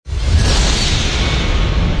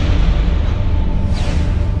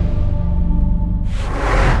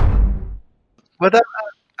But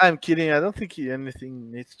I'm kidding. I don't think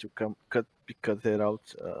anything needs to be cut it out.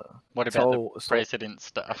 What about the So president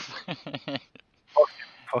stuff?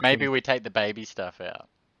 Maybe fucking. we take the baby stuff out.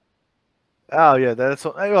 Oh yeah, that's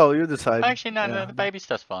all. Well, you decide. Actually, no, Yeah. the baby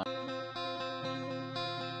stuff's fine.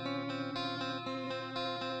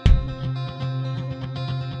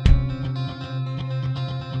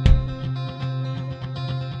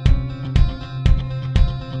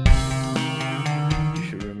 You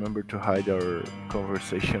should remember to hide our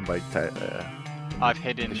conversation by I've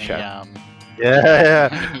hidden the the chat. Yeah,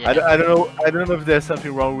 yeah. yeah. I don't know. I don't know if there's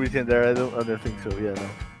something wrong with it there. I don't think so. Yeah, no.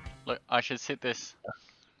 Look, I should sit this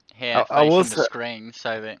here I facing was. the screen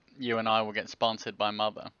so that you and I will get sponsored by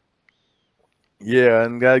Mother. Yeah,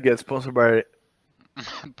 and gotta get sponsored by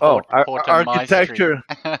Porta architecture.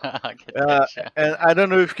 Architecture. And I don't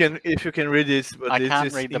know if you can read this, but I this can't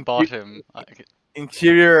is read the bottom.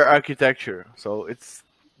 interior architecture. So it's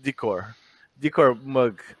decor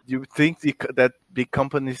mug. Do you think that big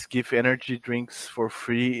companies give energy drinks for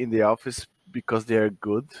free in the office because they are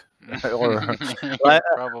good? Or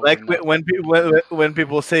like when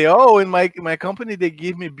people say, "Oh, in my company they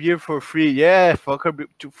give me beer for free." Yeah, fucker,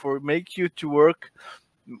 for make you to work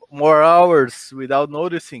more hours without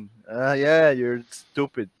noticing. Yeah, you're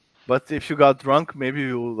stupid. But if you got drunk, maybe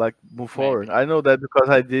you'll like move forward. Maybe. I know that because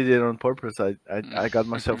I did it on purpose. I got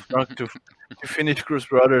myself drunk to finish Cruz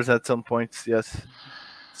Brothers at some points. Yes.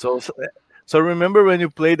 So remember when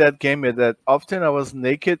you played that game? That often I was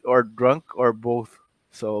naked or drunk or both.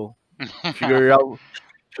 So figure it out.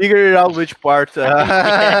 Figure it out which part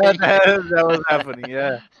that was happening.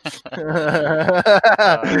 Yeah.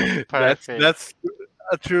 Perfect. That's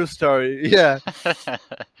a true story. Yeah.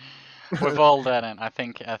 We've all done it. I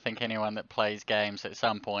think anyone that plays games at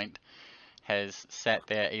some point has sat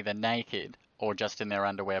there either naked or just in their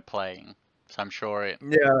underwear playing. So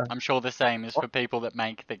Yeah. I'm sure the same is for people that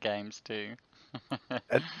make the games too.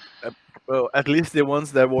 At, well, at least the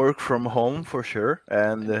ones that work from home for sure,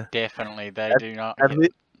 and Definitely, they at, do not. at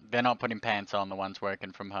least They're not putting pants on, the ones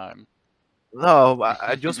working from home. no,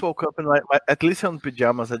 I just woke up and like at least on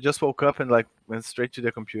pajamas. I just woke up and like went straight to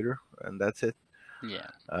the computer, and that's it.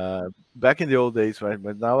 Yeah. Back in the old days, right?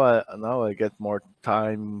 But now I get more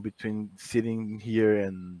time between sitting here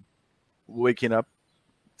and waking up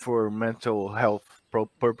for mental health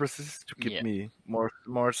purposes to keep Yeah. me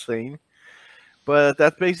more sane. But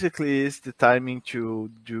that basically is the timing to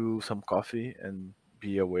do some coffee and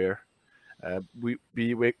be aware. We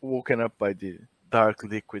be woken up by the dark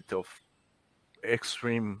liquid of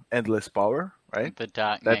extreme endless power, right? The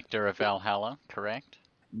dark That nectar of Valhalla, correct?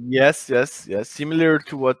 yes. Similar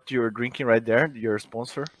to what you're drinking right there, your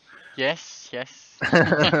sponsor. Yes, yes.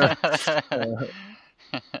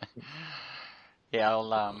 Yeah,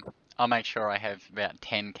 I'll make sure I have about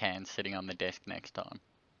 10 cans sitting on the desk next time.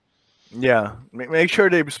 Yeah, make sure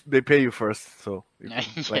they pay you first, so Yeah.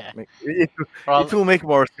 it will make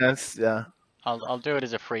more sense. Yeah. I'll do it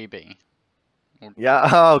as a freebie.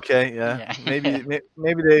 Yeah. Okay. Yeah. Yeah.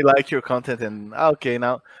 Maybe they like your content, and okay,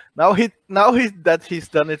 now he's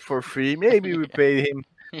done it for free. Maybe we Yeah. pay him.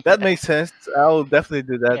 That Yeah. makes sense. I will definitely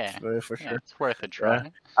do that Yeah. for Yeah, sure. it's worth a Yeah.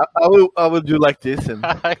 try. I will do like this and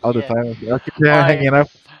all the Yeah. time. Okay, yeah, hanging up.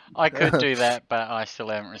 I could do that, but I still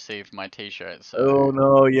haven't received my t-shirt, so Oh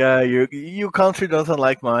no, yeah, your country doesn't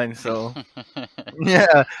like mine, so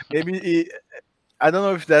yeah, maybe I don't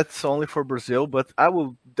know if that's only for Brazil, but I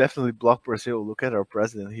will definitely block Brazil. Look at our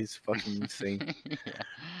president; he's fucking insane. Yeah.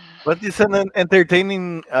 But it's an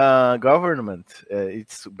entertaining government.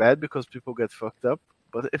 It's bad because people get fucked up,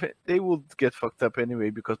 but they would get fucked up anyway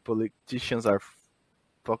because politicians are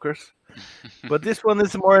fuckers. But this one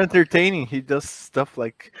is more entertaining. He does stuff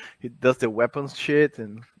like he does the weapons shit,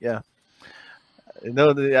 and yeah. I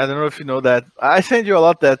don't know if you know that. I send you a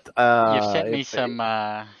lot that. You've sent me some.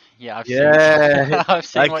 Yeah, I've seen. Yeah, I've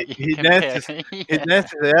seen like what you he compared. dances. He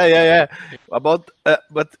dances. Yeah. But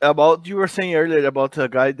about you were saying earlier about a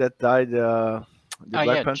guy that died. The Oh Black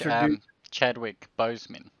yeah, Panther dude, Chadwick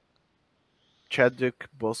Boseman. Chadwick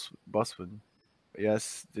Bosman.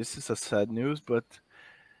 Yes, this is a sad news, but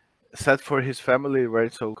sad for his family,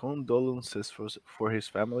 right? So condolences for his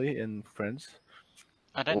family and friends.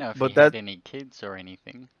 I don't know if he But had that any kids or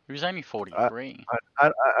anything. He was only I 43.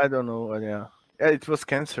 I don't know. Yeah, it was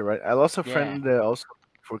cancer, right? I lost a Yeah. friend also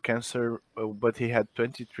for cancer, but he had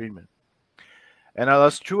 20 treatment. And I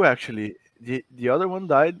lost two actually. The other one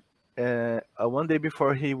died one day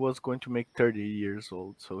before he was going to make 30 years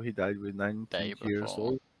old. So he died with Day 19 years before.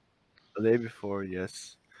 old. The day before,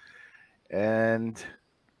 yes. And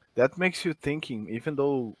that makes you thinking. Even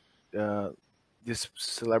though uh, this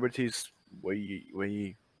celebrity is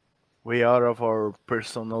way way out of our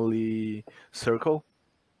circle,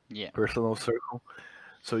 Yeah. personal circle.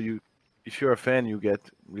 So if you're a fan, you get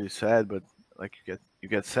really sad, but like you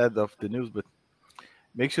get sad of the news, but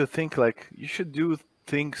makes you think like you should do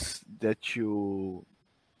things that you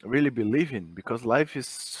really believe in because life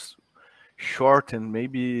is short and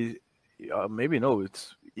maybe no,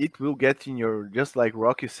 it will get in your, just like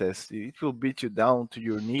Rocky says, it will beat you down to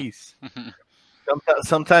your knees.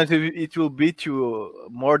 Sometimes it will beat you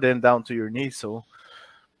more than down to your knees. So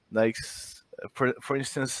like for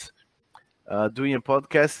instance, doing a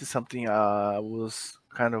podcast is something I was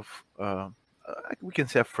kind of we can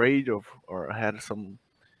say afraid of, or had some,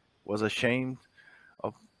 was ashamed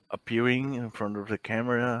of appearing in front of the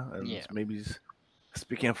camera and Yeah. maybe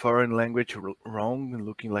speaking a foreign language wrong and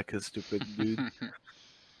looking like a stupid dude.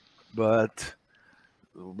 But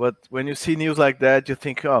when you see news like that, you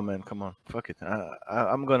think, oh man, come on, fuck it,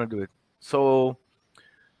 I'm gonna do it. So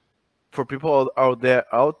for people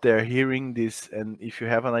out there hearing this, and if you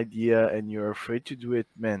have an idea and you're afraid to do it,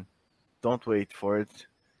 man, don't wait for it.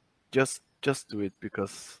 Just do it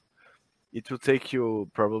because it will take you,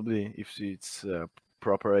 probably, if it's a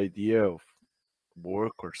proper idea of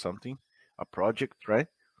work or something, a project, right?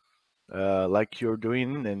 Like you're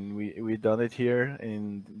doing, and we done it here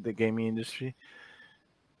in the gaming industry,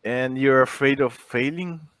 and you're afraid of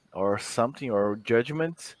failing or something, or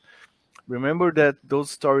judgment. Remember that those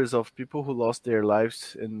stories of people who lost their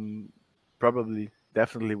lives and probably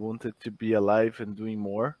definitely wanted to be alive and doing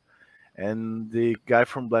more. And the guy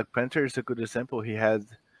from Black Panther is a good example. He had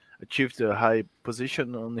achieved a high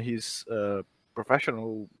position on his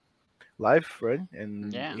professional life, right?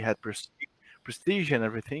 And Yeah. he had prestige and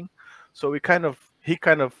everything. So he kind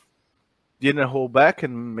of didn't hold back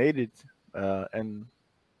and made it. And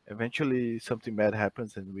eventually something bad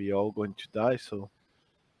happens, and we all going to die. So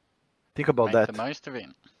think about Make the that. most of it.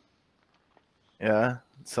 Yeah,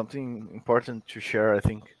 something important to share. I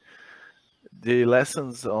think the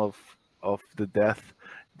lessons of the death.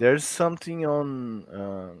 There's something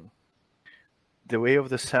on the way of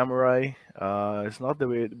the samurai. It's not the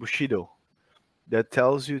way Bushido, that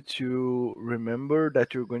tells you to remember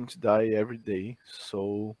that you're going to die every day,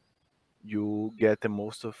 so you get the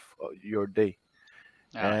most of your day.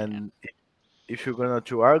 Oh yeah. And if you're gonna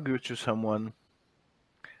to argue to someone,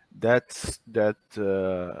 that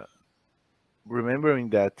remembering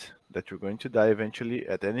that you're going to die eventually,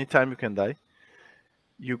 at any time you can die,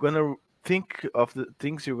 you're gonna think of the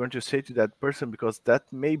things you're going to say to that person because that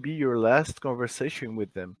may be your last conversation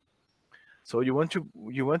with them. So you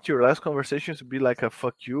want your last conversation to be like a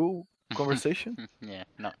fuck you conversation. Yeah,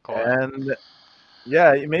 not quite. And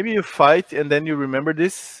yeah, maybe you fight and then you remember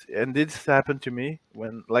this. And this happened to me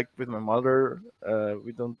when, like, with my mother,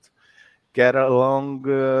 we don't get along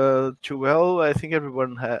too well. I think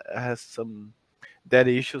everyone has some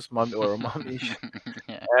daddy issues, mom or mom issues.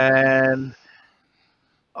 Yeah. And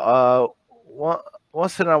uh, one,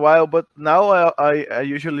 once in a while, but now I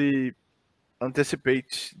usually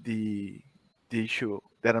anticipate the issue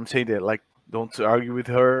that I'm saying, that like, don't argue with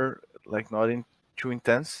her, like, not in too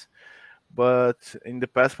intense. But in the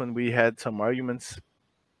past, when we had some arguments,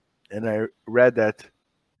 and I read that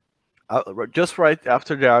just right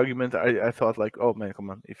after the argument, I thought like, oh man, come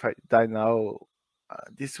on, if I die now,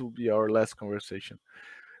 this will be our last conversation.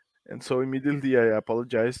 And so immediately I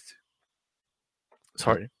apologized,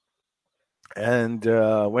 sorry, and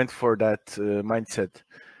went for that mindset.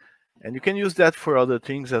 And you can use that for other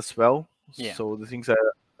things as well. Yeah. So the things I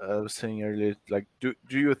was saying earlier, like, do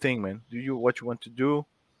your thing, man. Do you what you want to do.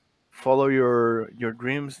 Follow your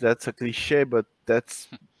dreams. That's a cliche, but that's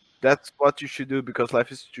what you should do because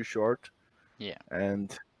life is too short, Yeah.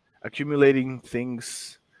 and accumulating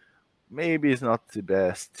things maybe is not the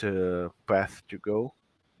best path to go.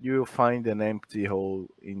 You'll find an empty hole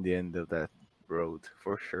in the end of that road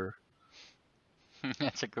for sure.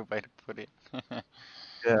 That's a good way to put it.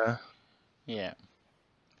 Yeah. Yeah.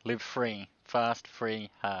 Live free. Fast, free,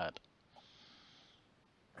 hard.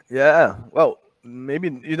 Yeah. Well, maybe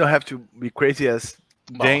you don't have to be crazy as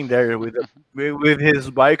Well, Dane there with his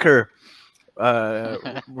biker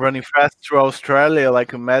running fast through Australia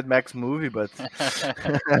like a Mad Max movie. But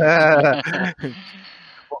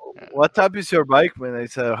what type is your bike, man?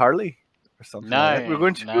 It's a Harley or something like that. We're no,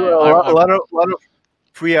 going to no. do a lot of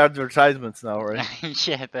free advertisements now, right?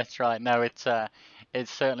 Yeah, that's right. No, it's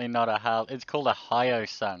certainly not a Harley. It's called a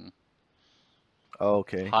Hyosung. Oh,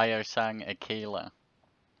 okay. Hyosung Aquila.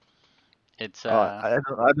 It's I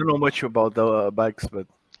don't know much about the bikes, but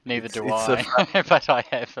Neither do it's a I, but I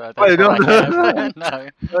have. oh, That's you what don't I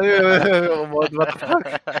have. No. what the fuck?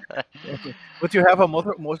 But you have a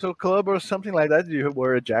motor club or something like that? You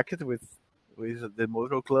wear a jacket with the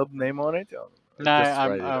motor club name on it, or No, just I'm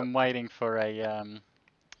write it up? I'm waiting for a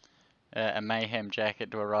mayhem jacket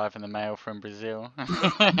to arrive in the mail from Brazil.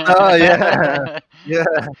 Oh yeah, yeah.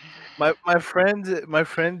 My friend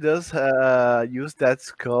does use that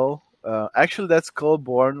skull. Actually, that skull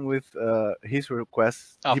born with his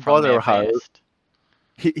request. Oh, from their vest.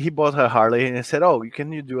 He bought a Harley and he said, "Oh,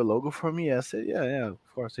 can you do a logo for me?" I said, "Yeah, yeah, of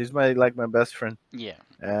course." He's my best friend. Yeah.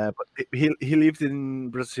 But he lived in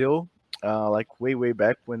Brazil, like way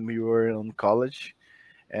back when we were in college,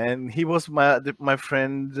 and he was my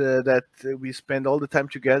friend that we spent all the time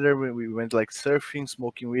together when we went like surfing,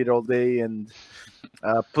 smoking weed all day, and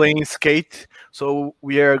playing skate. So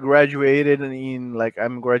we are graduated in like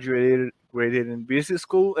I'm graduated in business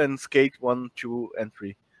school and skate 1, 2, and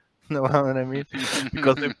 3. Know what I mean?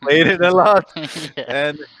 Because we played it a lot,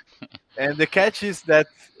 Yeah. and the catch is that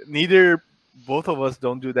neither both of us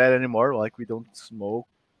don't do that anymore. Like we don't smoke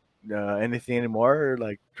anything anymore,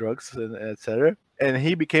 like drugs and etc. And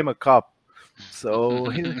he became a cop, so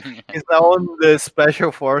he's now on the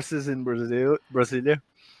special forces in Brasilia.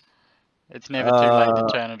 It's never too late to Uh,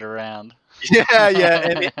 turn it around. yeah,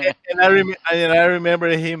 yeah, and I remember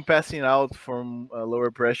him passing out from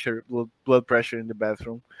blood pressure in the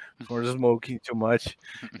bathroom for smoking too much,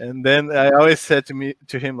 and then I always said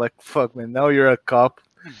to him like, "Fuck, man, now you're a cop,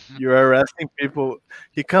 you're arresting people."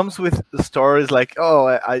 He comes with stories like, "Oh,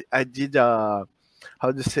 I did how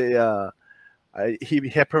to say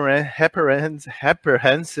he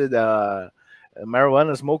apprehended a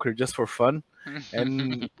marijuana smoker just for fun,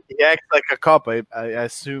 and he acts like a cop, I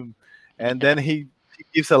assume, and Yeah. then he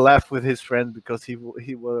gives a laugh with his friend because he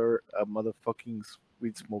were a motherfucking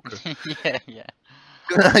weed smoker. Yeah, yeah.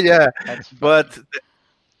 Yeah, That's funny. but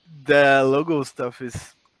the logo stuff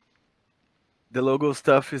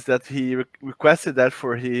is that he requested that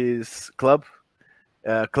for his club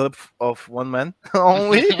of one man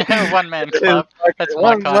only. One man It's club. like That's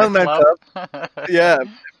my kind one of man club. club. Yeah,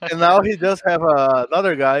 and now he does have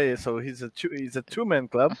another guy, so he's a 2-man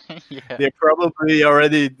club. Yeah. They're probably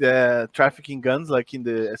already trafficking guns, like in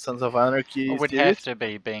the Sons of Anarchy Would have series. to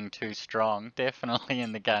be being too strong, definitely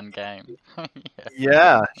in the gun game. Yeah.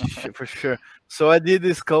 Yeah, for sure. So I did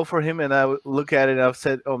this call for him, and look at it. And I've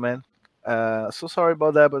said, "Oh man, so sorry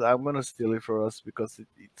about that, but I'm gonna steal it for us because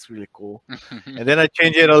it's really cool." And then I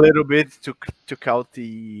changed it a little bit to took out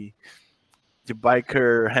the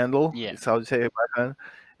biker handle. Yeah. It's how you say it, biker handle.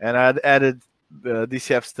 And I added the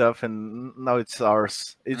DCF stuff, and now it's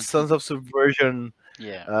ours. It's Sons of Subversion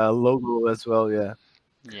Yeah. logo as well. Yeah.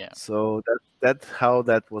 Yeah. So that's how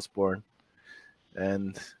that was born,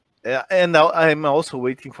 and yeah, and now I'm also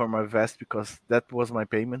waiting for my vest because that was my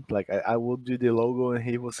payment. Like I will do the logo and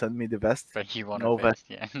he will send me the vest. But you want a No vest,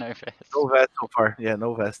 vest, yeah, no vest. no vest so far. Yeah,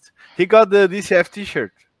 no vest. He got the DCF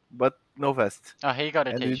T-shirt, but no vest. Oh, he got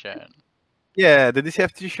a And t-shirt. yeah, the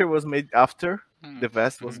DCF T-shirt was made after Hmm. the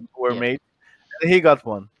vest were Yeah. made, and he got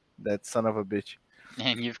one. That son of a bitch.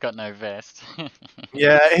 And you've got no vest.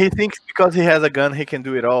 Yeah, he thinks because he has a gun he can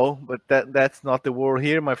do it all, but that's not the war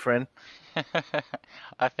here, my friend.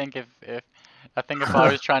 I think if I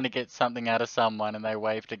was trying to get something out of someone and they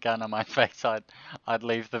waved a gun on my face, I'd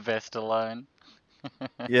leave the vest alone.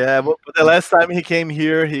 Yeah, but the last time he came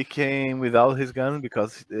here, he came without his gun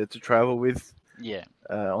because to travel with Yeah.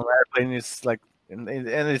 on airplane is like and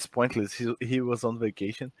it's pointless. He was on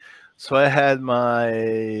vacation, so I had my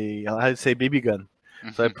I'd say BB gun.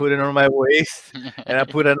 So I put it on my waist and I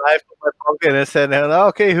put a knife in my pocket and I said, "Oh,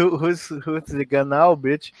 okay, who's the gun now,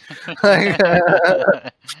 bitch?"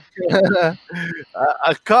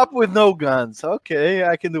 A cop with no guns. Okay,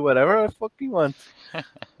 I can do whatever I fucking want.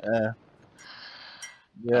 Uh,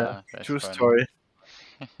 yeah, That's true funny. story.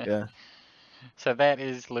 Yeah. So that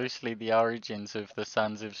is loosely the origins of the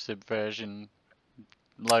Sons of Subversion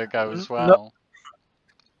logo as No, well.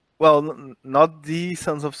 well, not the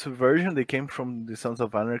Sons of Subversion. They came from the Sons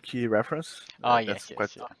of Anarchy reference. Oh, That's yes,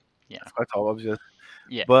 quite yes, yeah. that's quite obvious.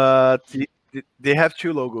 Yeah. But they have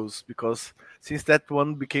two logos because since that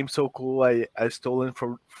one became so cool, I stole it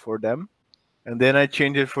for them, and then I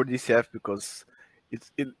changed it for DCF because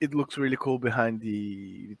it looks really cool behind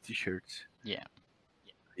the t-shirts. Yeah.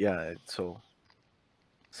 Yeah. So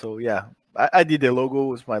yeah, I did the logo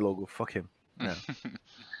with my logo. Fuck him. Yeah.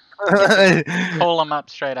 Call him up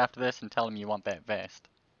straight after this and tell him you want that vest.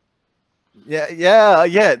 yeah.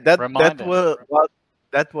 Remind him.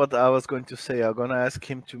 That's what I was going to say. I'm gonna ask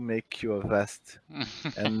him to make you a vest,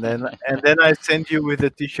 and then I send you with the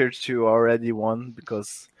t-shirts you already won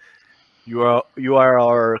because You are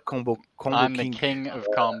our combo I'm the king king of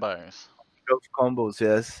combos. of combos.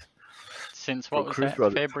 Yes, Since what for was Cruz that?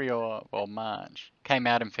 Brothers. February or March? Came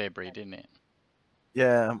out in February, didn't it?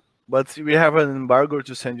 Yeah, but we have an embargo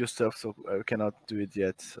to send you stuff, so I cannot do it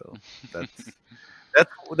yet. So that's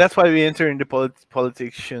that's why we enter in the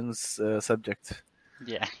politicians subject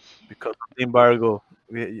Yeah, because of the embargo.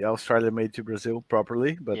 Australia made to Brazil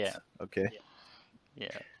properly, but yeah, okay.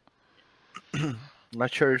 yeah.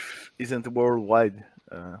 Not sure if isn't worldwide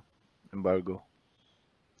uh, embargo.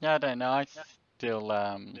 Yeah, I don't know. I still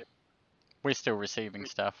we're still receiving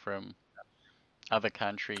stuff from other Okay.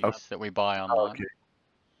 countries that we buy Okay. online.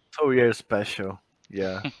 So we are special.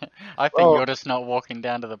 Yeah. I think Well, you're just not walking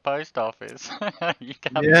down to the post office. You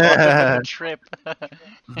can't be bothered with the yeah. trip.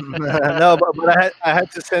 No, but I had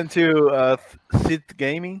to send to Sit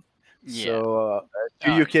Gaming, Yeah. so to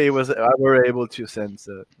Oh, UK was I were able to send.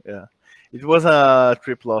 So yeah, it was a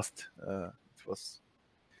trip lost.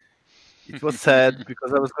 It was sad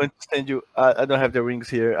because I was going to send you. I don't have the rings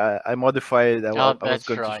here. I modified. oh, I was that's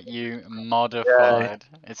going to. right. You Yeah, modified.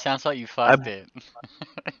 It sounds like you I fucked it.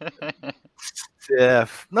 yeah.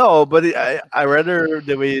 No, but I rather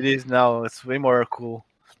the way it is now. It's way more cool.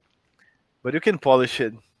 But you can polish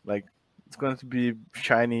it. Like it's going to be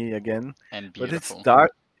shiny again. And But it's beautiful.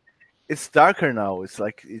 dark. It's darker now. It's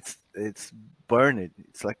like it's burned.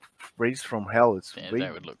 It's like raised from hell. It's Yeah, way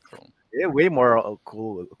that would look cool. yeah, way more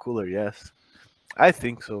cooler. Yes, I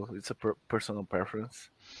think so. It's a personal preference.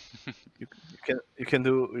 You can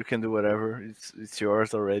do whatever. It's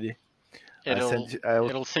yours already. I sent It'll you, I was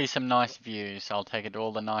it'll see some nice views. I'll take it to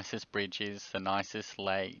all the nicest bridges, the nicest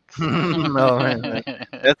lakes. no man.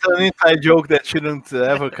 That's an inside joke that shouldn't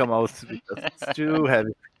ever come out because it's too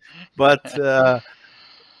heavy. But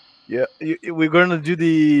yeah, we're gonna do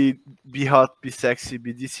the Be Hot, Be Sexy,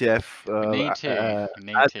 Be DCF We need to. We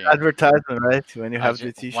need to. advertisement, right? When you I have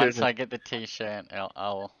just the T-shirt. once I get the t-shirt,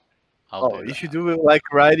 I'll Oh, do you should that. do it like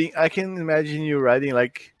riding. I can imagine you riding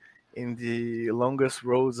like in the longest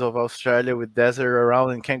roads of Australia with desert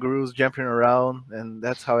around and kangaroos jumping around, and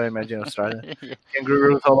that's how I imagine Australia. Yeah.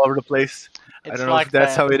 Kangaroos all over the place. I It's don't know if like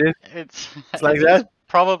that's that. how it is. It's It's like it's that.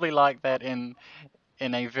 probably like that in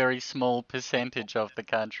a very small percentage of the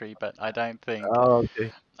country, but Oh,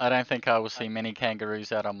 okay. I don't think I will see many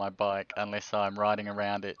kangaroos out on my bike unless I'm riding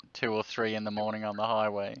around at 2 or 3 in the morning on the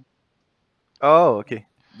highway. Oh, okay.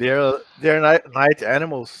 They're night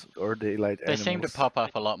animals or daylight They seem to animals. pop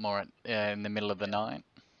up a lot more in the middle of the night.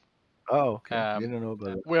 Oh, okay. Um, Didn't know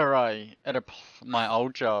about it. where I at my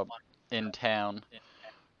old job in town,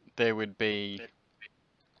 there would be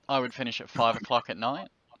I would finish at 5 o'clock at night,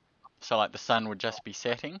 so like the sun would just be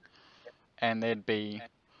setting, and there'd be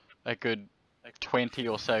a good 20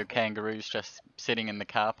 or so kangaroos just sitting in the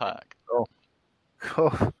car park. Oh,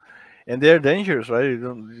 oh. And they're dangerous, right?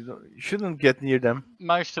 You shouldn't get near them.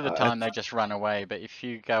 Most of the Uh, time they just run away, but if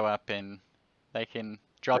you go up and they can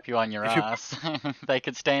drop you on your if you ass, they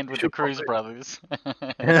could stand with if the you Cruz brothers.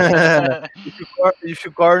 if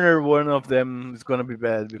you corner one of them, it's gonna be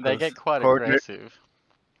bad They because get quite corner. aggressive,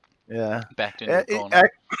 Yeah. backed into Uh, a it- corner.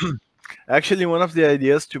 ac- Actually, one of the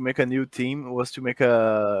ideas to make a new team was to make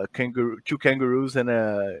a two kangaroos and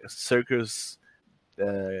a circus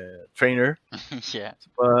trainer, Yeah.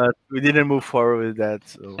 but we didn't move forward with that.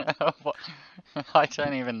 So. I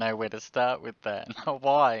don't even know where to start with that.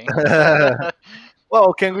 Why?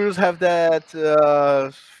 Well, kangaroos have that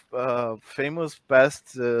famous past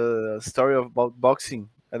story about boxing.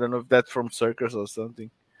 I don't know if that's from circus or something,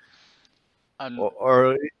 Um,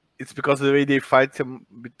 or it's because of the way they fight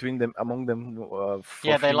between them, among them, for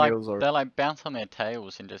yeah, females. Or they like bounce on their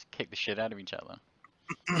tails and just kick the shit out of each other.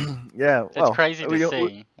 yeah, It's well, crazy to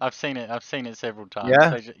see. I've seen it. I've seen it several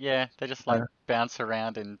times. yeah. They just like Uh, bounce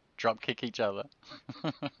around and drop kick each other.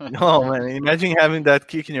 no man, imagine having that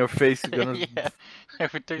kick in your face. You're gonna Yeah,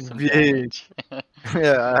 it would do some be damage.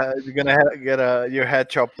 yeah, you're gonna get your head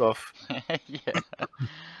chopped off. Yeah,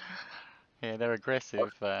 yeah, they're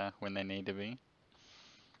aggressive when they need to be.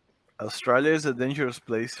 Australia is a dangerous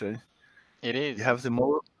place, right? It You is. have the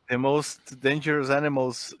most dangerous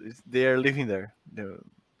animals. They are living there.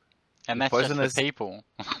 And The that's just the poisonous. people.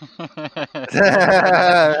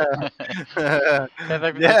 yeah,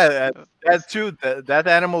 There's, that too. That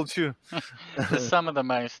animal too. there's some of the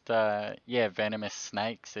most venomous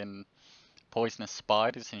snakes and poisonous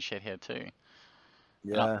spiders and shit here too.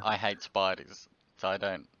 And Yeah, I hate spiders, so I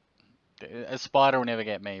don't. A spider will never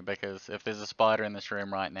get me because if there's a spider in this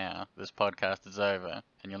room right now, this podcast is over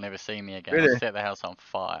and you'll never see me again. I'll really, set the house on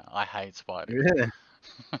fire. I hate spiders. really.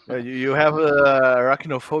 Yeah, you have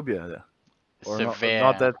arachnophobia, or not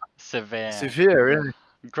Severe, that severe. severe, really.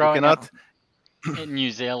 You Growing up cannot. in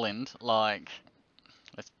New Zealand, like,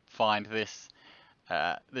 let's find this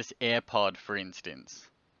AirPod, for instance.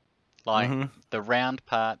 Like, Hmm. the round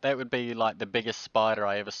part, that would be like the biggest spider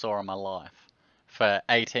I ever saw in my life for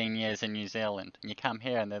 18 years in New Zealand. And you come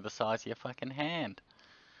here and they're the size of your fucking hand.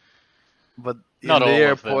 But Not in the all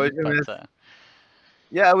air of them, but poisonous.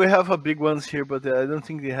 Yeah, we have a big ones here, but I don't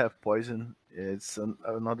think they have poison. It's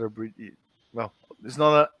another breed. Well, it's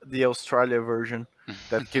not the Australia version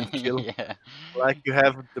that can kill. yeah, Like you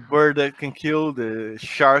have the bird that can kill, the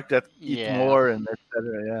shark that eat yeah. more, and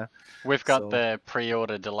etc. Yeah. We've got So. the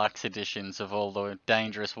pre-order deluxe editions of all the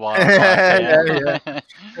dangerous wildlife Yeah, here.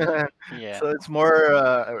 yeah. Yeah, So it's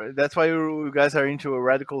more. That's why you guys are into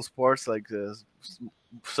radical sports like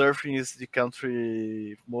surfing is the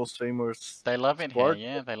country most famous they love it here. sport.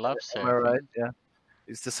 Yeah, they love Am I right? surfing. Yeah.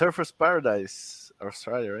 It's the surfer's paradise,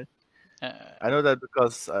 Australia, right? Uh, I know that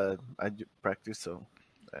because I do practice. So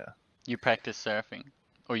yeah, you practice surfing,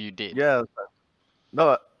 or you did? yeah.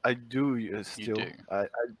 No, I do You do. still.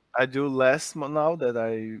 I do less now that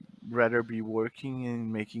I rather be working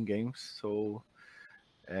and making games. So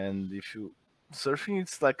and if you surfing,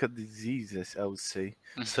 it's like a disease, as I would say.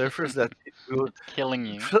 Surfers that will It's killing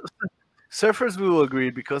you. surfers will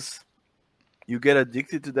agree because you get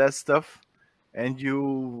addicted to that stuff, and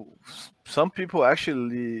you some people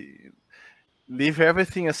actually leave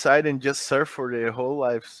everything aside and just surf for their whole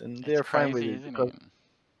lives, and It's they're fine with crazy, it isn't because it?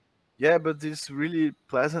 yeah, but it's really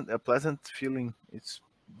a pleasant feeling. It's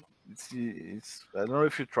I don't know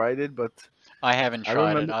if you tried it, but I haven't I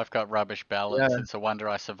tried it. remember. I've got rubbish balance. It's a wonder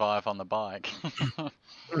I survive on the bike.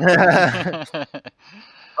 Yeah.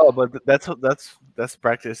 Oh, but that's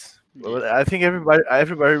practice. Well, Yeah. I think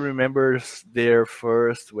everybody remembers their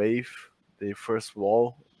first wave, their first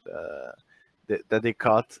wall that they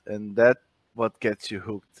caught, and that what gets you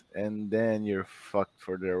hooked, and then you're fucked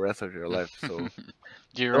for the rest of your life. So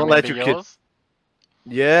Do you don't remember let your kid. yours?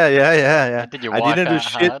 Yeah, yeah, yeah, yeah. Did you I wipe didn't do out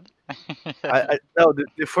shit. hard? I no.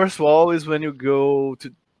 The first wall is when you go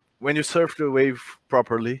to when you surf the wave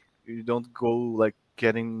properly. You don't go like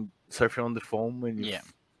getting surfing on the foam when you Yeah.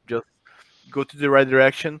 just go to the right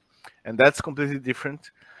direction, and that's completely different.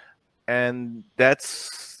 And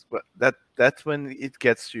that's when it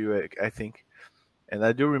gets to you, I think. And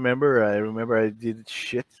I do remember. I remember I did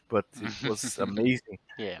shit, but it was amazing.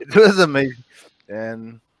 Yeah. It was amazing,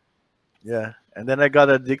 and yeah. And then I got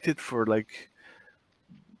addicted for like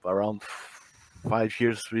around 5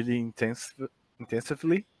 years, really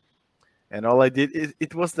intensively. And all I did is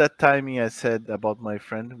it was that timing I said about my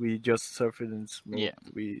friend. We just surfed and Yeah.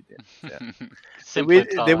 smoked weed. Yeah, the Simpler weed,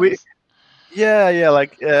 the weed. times. Yeah, yeah.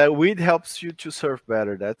 Like weed helps you to surf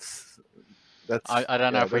better. That's I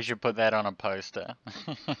don't know yeah, if we that's should put that on a poster.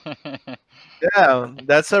 yeah,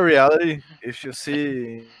 that's a reality. If you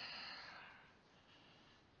see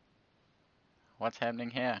What's happening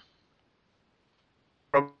here?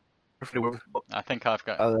 from the world, I think I've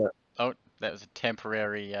got. uh, Oh, that was a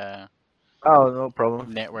temporary oh no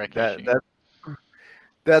problem. network That issue. that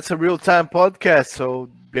that's a real time podcast. So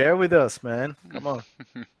bear with us, man. Come on.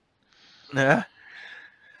 Yeah.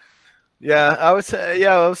 Yeah, I was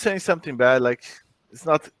yeah, I was saying something bad. Like it's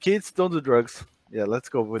not kids don't do drugs. Yeah, let's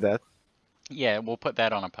go with that. Yeah, we'll put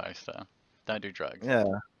that on a poster. Don't do drugs. Yeah,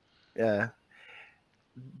 yeah.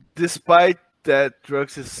 Despite that,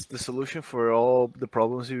 drugs is the solution for all the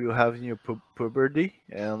problems you have in your puberty,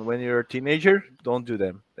 and when you're a teenager, don't do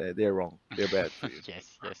them. They're wrong. They're bad for you.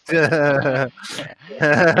 Yes, yes, yes. Yeah.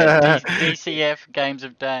 Yeah, DCF, Games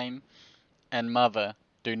of Dame, and Mother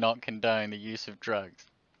do not condone the use of drugs.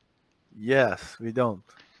 Yes, we don't.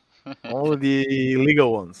 Only the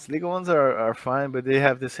legal ones. Legal ones are fine, but they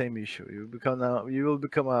have the same issue. You will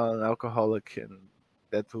become an alcoholic, and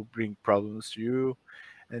that will bring problems to you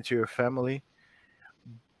and to your family.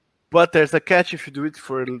 But there's a catch if you do it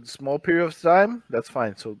for a small period of time, that's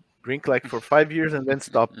fine. So drink like for 5 years and then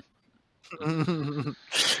stop.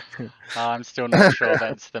 I'm still not sure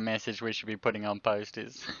that's the message we should be putting on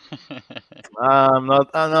posters. I'm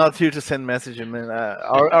not here to send messages, man.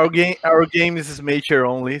 Our game is mature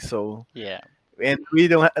only, so Yeah. and we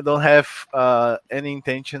don't have any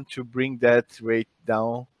intention to bring that rate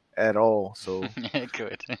down at all. So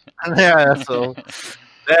Good. yeah, so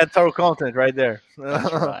that's our content right there.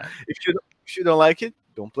 That's right. If you don't like it,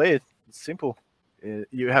 don't play it. It's simple.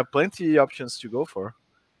 You have plenty options to go for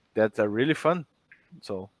that are really fun.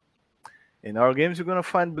 So in our games, you're gonna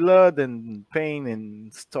find blood and pain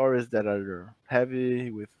and stories that are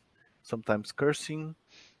heavy with sometimes cursing,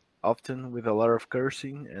 often with a lot of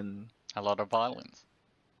cursing and A lot of violence.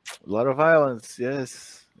 A lot of violence,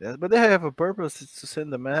 yes. Yes, but they have a purpose. It's to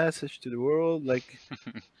send a message to the world. Like,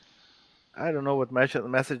 I don't know what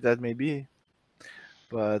message that may be,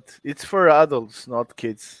 but it's for adults, not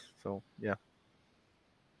kids. So yeah,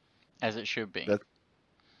 As it should be. that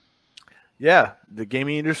yeah, the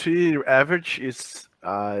gaming industry average is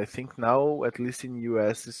I think now at least in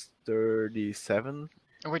US is 37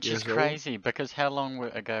 Which is years old. crazy because how long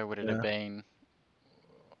ago would it have Yeah. been?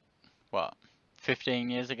 What, 15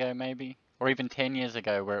 years ago maybe? Or even 10 years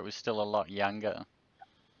ago where it was still a lot younger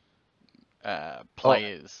Oh,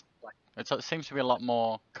 players. It seems to be a lot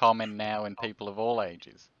more common now in people of all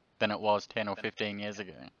ages than it was 10 or 15 years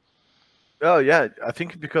ago. oh yeah. I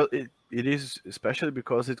think because it is especially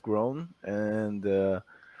because it's grown and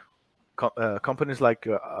companies like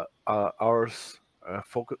ours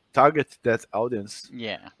target that audience.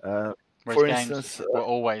 Yeah. Uh, Whereas for games instance, were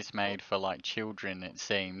always made for like children, it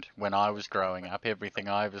seemed, when I was growing up. Everything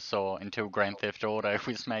I ever saw until Grand Theft Auto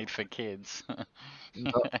was made for kids.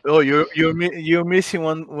 oh, you're missing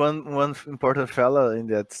one important fella in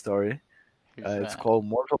that story. Who's It's that? called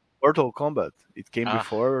Mortal Kombat. It came Ah,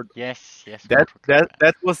 before yes, yes, that. Mortal That Kombat.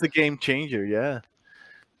 that was the game changer. Yeah,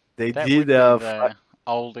 they That did. would be the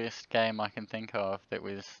oldest game I can think of that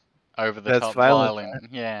was over the That's top violent.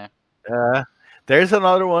 violent. Yeah. Uh, there's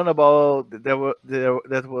another one about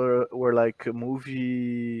that were like a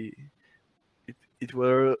movie. It it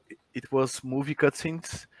were it was movie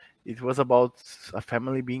cutscenes. It was about a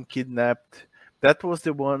family being kidnapped. That was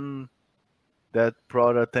the one that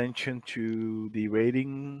brought attention to the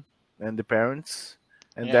rating and the parents,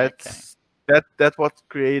 and Yeah, okay. that's what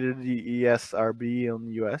created the ESRB on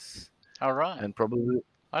US, All right. and probably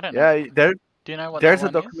I don't know. yeah Do you know what that there's a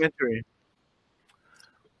one is? documentary.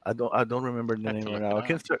 I don't remember the Have name to right look it now. I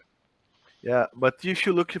can up. search. Yeah, but you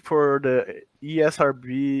should look for the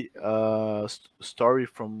ESRB story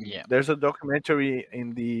from. Yeah. There's a documentary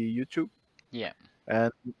in the YouTube, Yeah.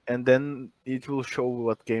 and then it will show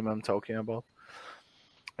what game I'm talking about.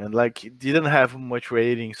 And like it didn't have much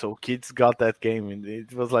rating, so kids got that game, and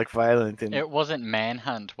it was like violent. And It wasn't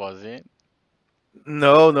Manhunt, was it?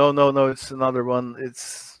 no, it's another one.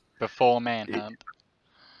 Before It, Manhunt.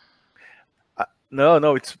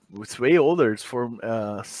 no, it's way older. It's for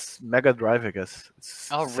Mega Drive, I guess. It's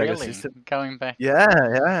Oh, Sega really? system. Going back. Yeah,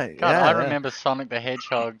 yeah, God, I yeah, remember Sonic the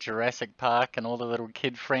Hedgehog, Jurassic Park, and all the little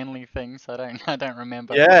kid-friendly things. I don't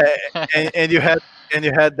remember. yeah. And you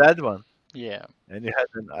had that one. Yeah. And you had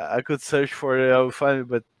I could search for it, I will find it.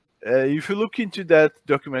 But if you look into that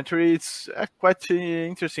documentary, it's quite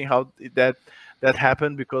interesting how that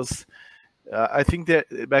happened because I think that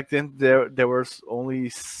back then there was only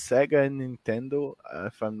Sega and Nintendo,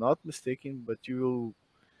 if I'm not mistaken. But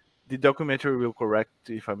the documentary will correct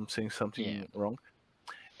if I'm saying Yeah. something wrong.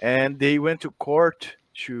 And they went to court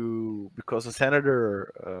to because a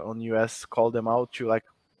senator on US called them out to like,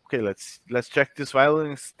 okay, let's check this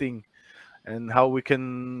violence thing and how we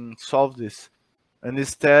can solve this. And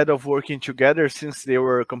instead of working together, since they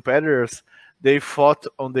were competitors, they fought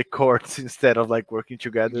on the courts instead of like working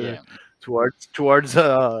together Yeah. towards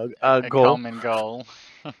a A goal. common goal.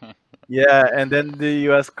 Yeah, and then the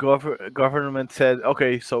U.S. Government said,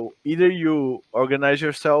 okay, so either you organize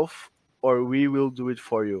yourself or we will do it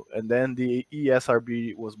for you. And then the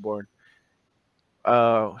ESRB was born.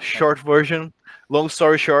 Short version, long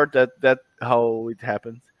story short, that how it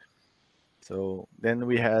happened. So then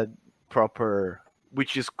we had proper,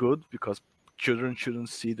 which is good because children shouldn't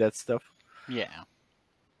see that stuff. Yeah.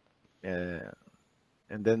 Uh,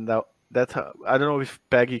 and then that I don't know if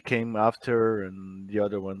Peggy came after and the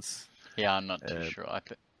other ones. Yeah, I'm not too Uh, sure.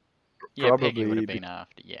 Yeah, Peggy would probably, have been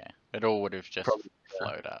after. Yeah. It all would have just probably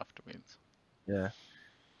flowed afterwards. yeah.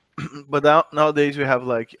 But nowadays we have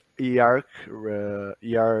like EARC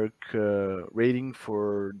rating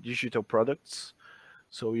for digital products.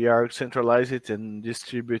 So EARC centralize it and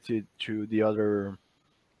distribute it to the other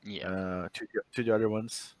Yeah. to the other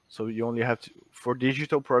ones. So you only have to for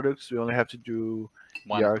digital products. We only have to do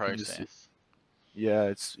One Yark and just process. yeah,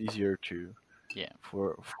 it's easier to Yeah.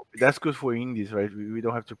 for that's good for indies, right? We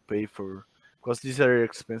don't have to pay for because these are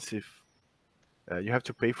expensive. You have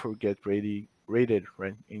to pay for get rated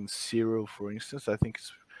right in Zero, for instance. I think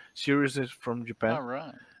it's Zero is from Japan, All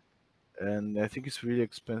right. and I think it's really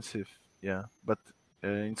expensive. Yeah, but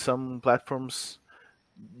in some platforms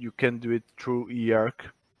you can do it through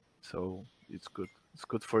eArc, so it's good. It's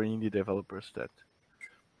good for indie developers that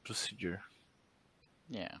procedure.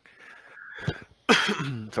 Yeah.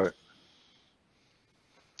 Sorry.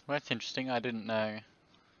 Well, that's interesting. I didn't know.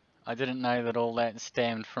 I didn't know that all that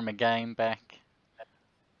stemmed from a game back,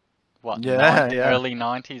 what, Yeah, yeah. early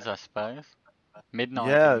 90s, I suppose. Mid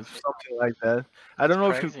Yeah, 90s. something like that. I It's don't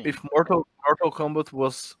know crazy. if Mortal Kombat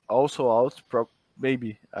was also out,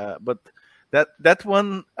 maybe. But that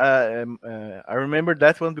one, I remember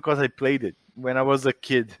that one because I played it when I was a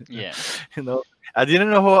kid. Yeah. you know, I didn't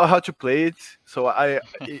know how to play it, so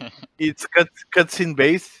it's cutscene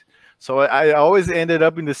based. So I always ended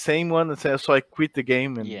up in the same one, and so I quit the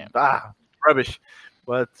game Yeah. and rubbish.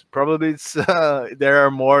 But probably it's there are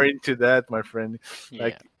more into that, my friend. Yeah.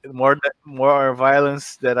 Like more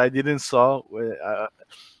violence that I didn't saw. Yeah.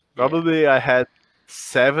 Probably I had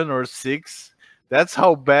 7 or 6. That's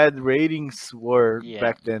how bad ratings were Yeah.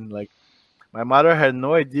 back then. Like my mother had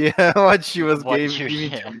no idea what she was What you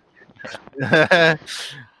giving yeah. to me. Yeah.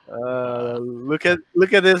 Uh, Look at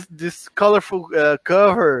this colorful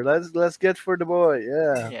cover. Let's get for the boy.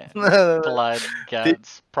 Yeah. yeah. Blood, The-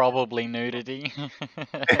 guts, probably nudity.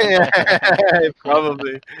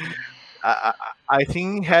 Probably. I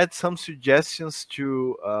think he had some suggestions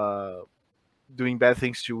to doing bad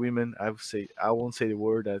things to women. I won't say the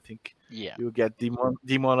word. I think Yeah. you'll get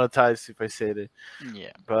demonetized if I say it.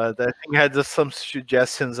 Yeah. But I think he had just some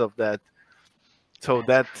suggestions of that. So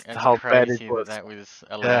that's That's how bad it crazy that was. that was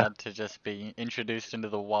Yeah, allowed to just be introduced into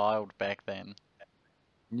the wild back then.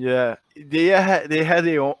 yeah. They had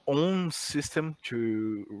their own system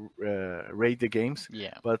to rate the games,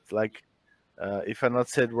 Yeah. but like if I'm not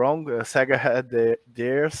said wrong, Sega had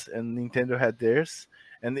theirs and Nintendo had theirs,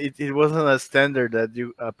 and it wasn't a standard that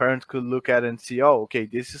a parent could look at and see, oh, okay,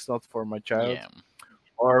 this is not for my child, Yeah.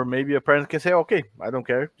 or maybe a parent can say, okay, I don't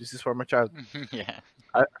care, this is for my child. Yeah.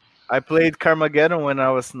 I I played Carmageddon when I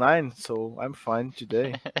was 9, so I'm fine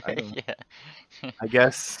today. I don't. Yeah. I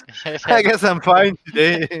guess. It I had guess I'm fine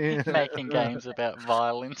today. making games about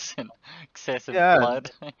violence and excessive Yeah,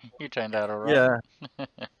 blood. You turned out alright. yeah,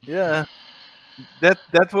 yeah. That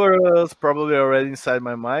was probably already inside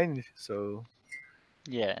my mind, so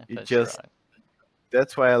Yeah, it that's just right.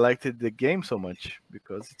 that's why I liked the game so much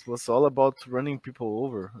because it was all about running people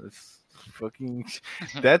over. It's fucking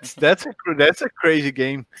that's a crazy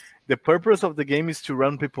game. The purpose of the game is to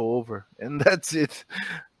run people over, and that's it.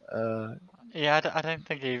 Uh, Yeah, I don't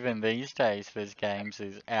think even these days there's games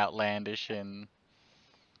as outlandish and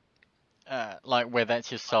like where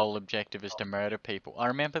that's your sole objective is to murder people. I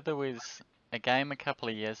remember there was a game a couple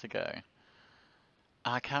of years ago.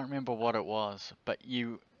 I can't remember what it was, but it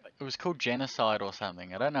was called Genocide or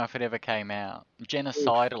something. I don't know if it ever came out.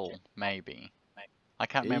 Genocidal, maybe. I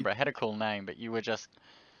can't it, remember. It had a cool name, but you were just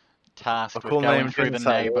a tasked with cool going name, through the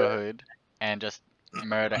genocide. neighborhood and just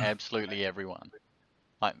murder absolutely everyone.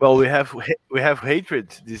 Like Well, we have hatred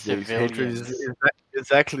these days. Hatred is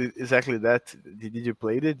civilians, exactly that. Did you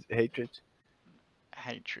play it? Hatred.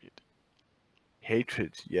 hatred.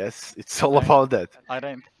 Hatred. Yes, it's all I about that. I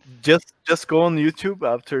don't. Just go on YouTube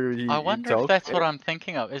after I you wonder if talk. that's what I'm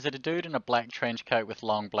thinking of. Is it a dude in a black trench coat with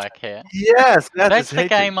long black hair? Yes, that is That's the hatred.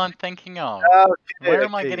 game I'm thinking of. Okay, Where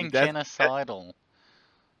am I okay. getting genocidal? I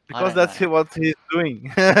Because don't that's know. what he's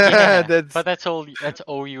doing. Yeah, That's but that's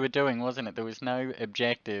all you were doing, wasn't it? There was no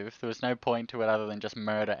objective. There was no point to it other than just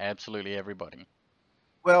murder absolutely everybody.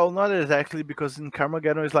 well, not exactly because in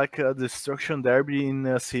Carmageddon is like a destruction derby in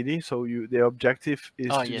a city. So the objective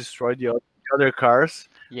is Oh, to yes. destroy the other cars,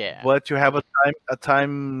 Yeah. but you have a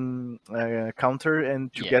time counter,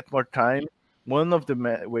 and to Yeah. get more time, one of the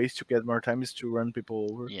ways to get more time is to run people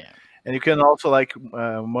over, Yeah. and you can also like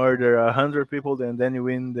murder 100 people, and then you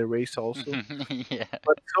win the race also. Yeah.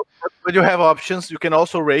 But you have options. You can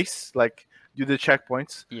also race, like do the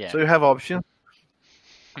checkpoints. Yeah. So you have options.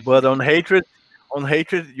 But on hatred,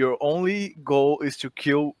 your only goal is to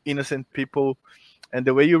kill innocent people, and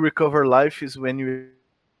the way you recover life is when you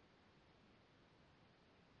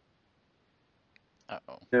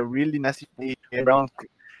Uh-oh. a really nasty way around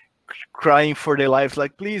crying for their lives,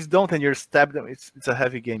 like please don't, and you stab them. It's a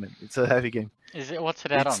heavy game, man. It's a heavy game. What's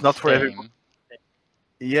it out It's on not for everyone. Steam?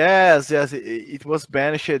 Yes, it was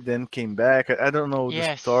banished, then came back. I don't know the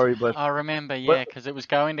Yes, story, but I remember, but yeah, because it was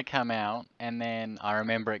going to come out, and then I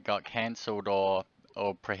remember it got cancelled or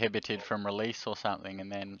prohibited from release or something, and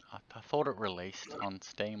then I thought it released on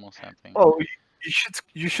Steam or something. oh,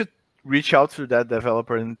 you should reach out to that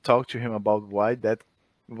developer and talk to him about what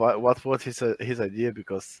his idea,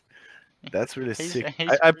 because that's really He's sick.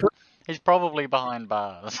 he's I put, he's probably behind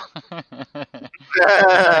bars.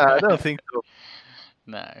 I don't think so.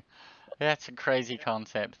 No, that's a crazy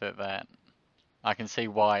concept that I can see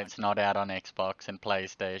why it's not out on Xbox and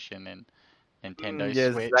PlayStation and Nintendo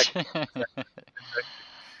Yes, Switch.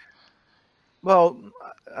 well,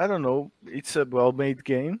 I don't know. It's a well-made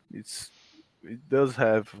game. It does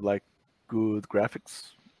have like good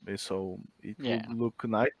graphics. so it Yeah. would look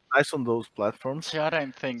nice on those platforms. See, I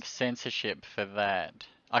don't think censorship for that.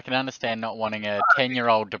 I can understand not wanting a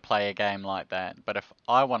 10-year-old to play a game like that, but if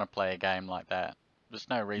I want to play a game like that, there's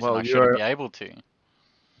no reason Well, I shouldn't be able to.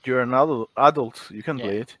 you're an adult, you can Yeah.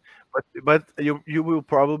 play it, but you will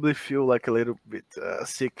probably feel like a little bit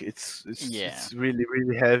sick. Yeah. It's really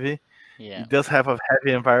really heavy. Yeah. It does have a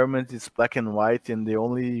heavy environment. It's black and white, and the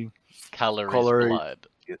only Color is color blood.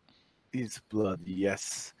 is blood.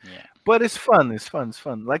 Yes, Yeah. but it's fun. It's fun. It's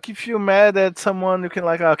fun. Like if you're mad at someone, you can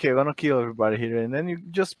like, okay, I'm gonna kill everybody here, and then you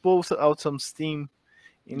just pull out some steam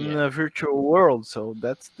in Yeah. a virtual world. So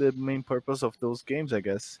that's the main purpose of those games, I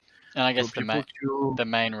guess, And I for guess people to. the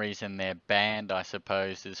main reason they're banned, I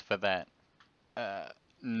suppose, is for that uh,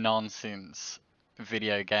 nonsense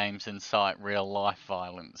video games incite real life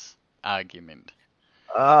violence argument.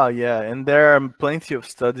 Ah, yeah, and there are plenty of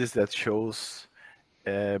studies that shows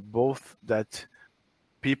both that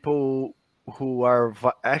people who are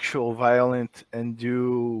actual violent and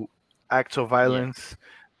do acts of Yeah. violence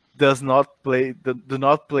do not play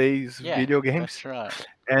Yeah, video games, that's right.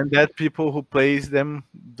 and that people who plays them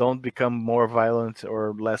don't become more violent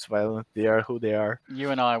or less violent. They are who they are. You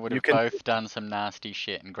and I would You have can, both done some nasty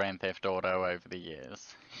shit in Grand Theft Auto over the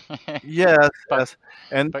years. yes, But yes,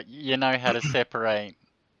 and but you know how to separate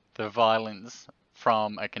the violence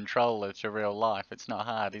from a controller to real life. It's not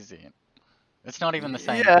hard, is it? It's not even the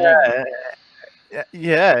same yeah, thing.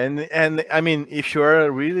 yeah, and I mean, if you're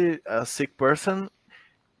a really sick person,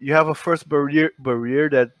 you have a first barrier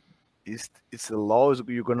that is it's the law is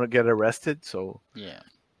you're gonna get arrested. So Yeah.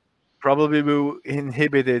 probably will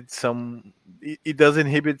inhibit it some. It does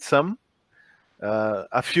inhibit some.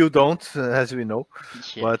 A few don't, as we know,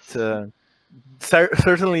 but Yes.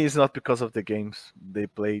 certainly it's not because of the games they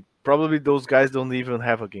play. Probably those guys don't even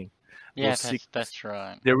have a game. Yeah, Those sick, that's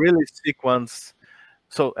right. they're really sick ones.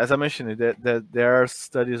 So as I mentioned, that there are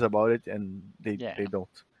studies about it, and Yeah. they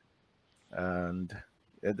don't. And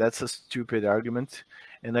that's a stupid argument.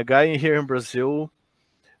 And a guy here in Brazil,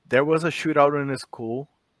 there was a shootout in a school,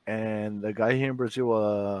 and the guy here in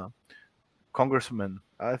Brazil, congressman,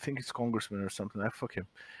 I think it's congressman or something. I fuck him.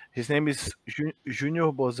 His name is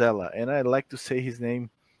Junior Bozella, and I like to say his name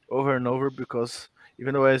over and over because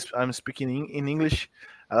even though I'm speaking in English,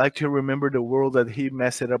 I like to remember the world that he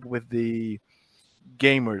messed it up with the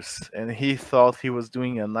gamers, and he thought he was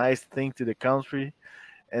doing a nice thing to the country,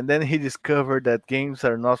 and then he discovered that games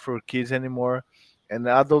are not for kids anymore, and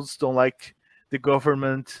adults don't like the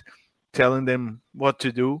government telling them what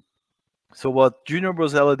to do. So what Junior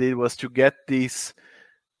Brozella did was to get this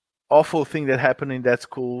awful thing that happened in that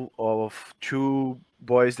school of two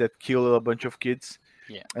boys that killed a bunch of kids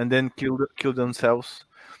Yeah. and then killed themselves,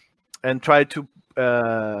 and tried to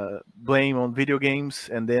blame on video games,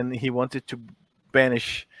 and then he wanted to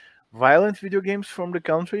banish violent video games from the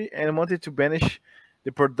country and wanted to banish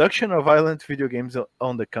the production of violent video games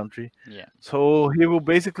on the country. Yeah. So he will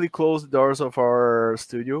basically close the doors of our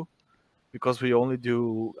studio because we only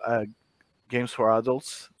do games for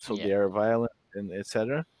adults, so Yeah. they are violent and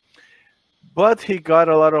etc. But he got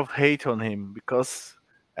a lot of hate on him because,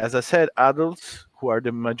 as I said, adults who are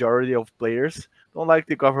the majority of players don't like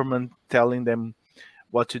the government telling them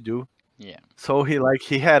what to do. Yeah. So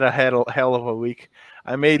he had a hell of a week.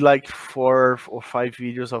 I made like 4 or 5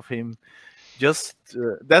 videos of him. Just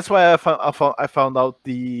that's why I found out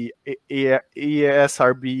the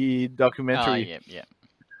ESRB Oh, documentary yeah, yeah.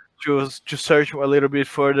 to search a little bit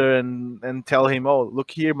further and tell him, oh,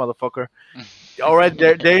 look here, motherfucker. All right,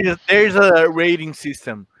 there's a rating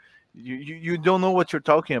system. You don't know what you're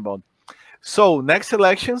talking about. So next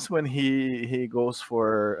elections, when he goes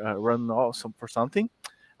for run for something,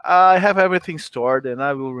 I have everything stored and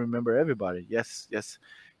I will remember everybody. Yes, yes.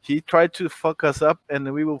 He tried to fuck us up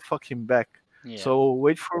and we will fuck him back. Yeah. So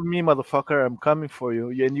wait for me, motherfucker. I'm coming for you,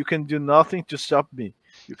 and you can do nothing to stop me.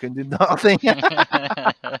 You can do nothing. You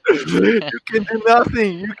can do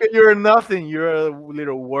nothing. You're nothing. You're a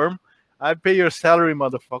little worm. I pay your salary,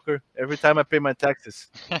 motherfucker. Every time I pay my taxes.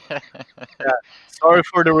 Sorry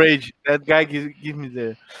for the rage. That guy give me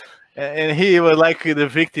the, and he was like the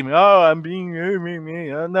victim. Oh, I'm being me.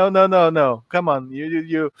 No, no, no, no. Come on,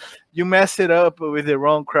 you messed it up with the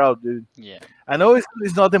wrong crowd, dude. Yeah. I know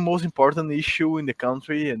it's not the most important issue in the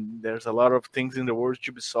country, and there's a lot of things in the world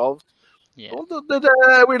to be solved. Yeah.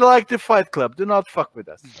 We like the Fight Club. Do not fuck with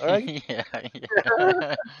us, all right? Yeah,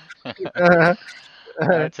 yeah.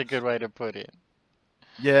 That's a good way to put it.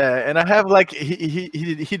 Yeah, and I have like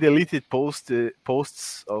he deleted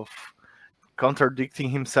posts of contradicting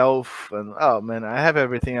himself, and oh man, I have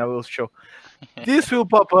everything. I will show. This will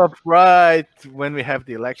pop up right when we have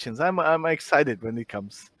the elections. I'm excited when it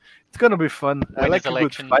comes. It's gonna be fun. I When is like a good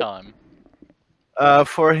election fight. time?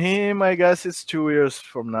 For him, I guess it's 2 years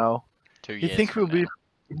from now. Two He years think from will be. now.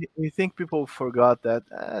 He think people forgot that.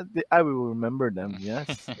 I will remember them.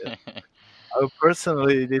 Yes.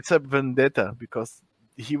 Personally, it's a vendetta because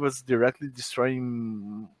he was directly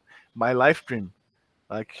destroying my life dream.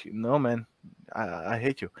 Like, no, man, I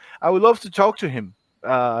hate you. I would love to talk to him.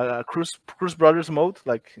 Cruz Brothers mode.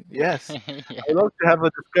 Like, yes, I Yeah. would love to have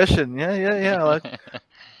a discussion. Yeah, yeah, yeah. Like,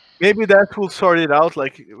 maybe that will sort it out.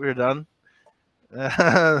 Like, we're done.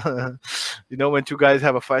 When two guys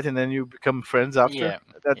have a fight and then you become friends after. Yeah.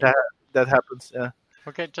 That Yeah. that, that happens. Yeah,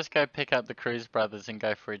 Just go pick up the Cruz brothers and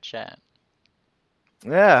go for a chat.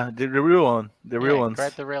 yeah. The real one. The real Yeah,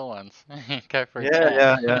 grab ones. the real ones. Go for a Yeah, chat.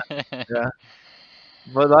 yeah, yeah, yeah.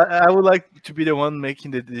 But I would like to be the one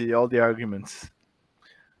making the all the arguments.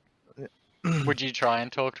 Would you try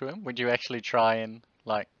and talk to him? Would you actually try and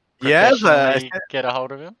like Yes, professionally get a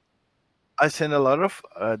hold of him? I sent a lot of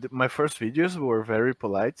my first videos were very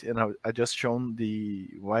polite, and I just shown the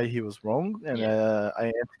why he was wrong, and Yeah.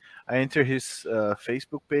 I enter his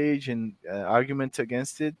Facebook page and arguments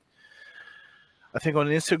against it. I think on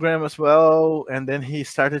Instagram as well, and then he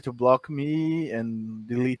started to block me and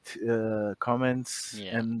delete comments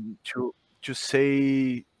Yeah. and to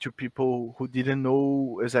say to people who didn't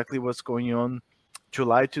know exactly what's going on, to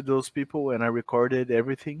lie to those people, and I recorded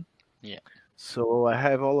everything. Yeah. So I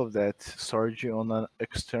have all of that storage on an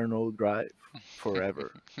external drive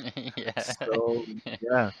forever. Yeah. So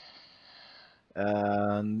yeah,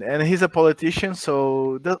 and he's a politician,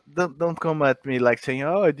 so don't come at me like saying,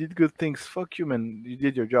 "Oh, I did good things." Fuck you, man. You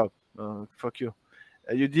did your job. Fuck you.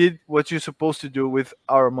 You did what you're supposed to do with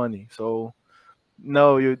our money. So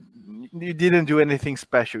no, you didn't do anything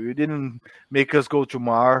special. You didn't make us go to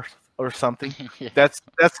Mars or something. Yeah. That's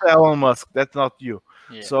Elon Musk. That's not you.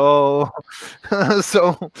 Yeah. So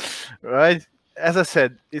so right. As I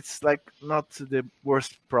said, it's like not the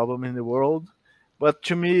worst problem in the world, but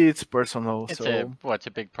to me it's personal. So It's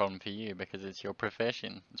a big problem for you because it's your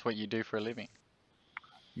profession. It's what you do for a living.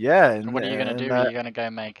 yeah, And and what are you gonna do? and Are you gonna go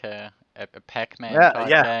make a Pac-Man yeah, type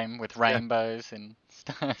yeah, game with yeah. rainbows and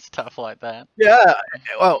stuff like that? Yeah,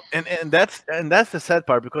 well, and that's the sad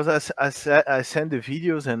part because I send the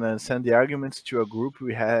videos and I send the arguments to a group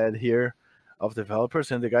we had here of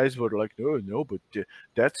developers, and the guys were like, "No, no, but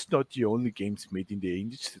that's not the only games made in the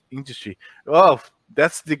industry. Well,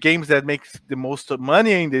 that's the games that make the most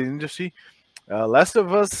money in the industry. Last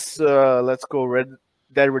of Us, Let's Go Red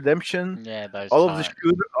Dead Redemption, Yeah, those all of the type.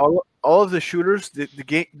 all of the shooters.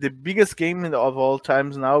 The biggest game of all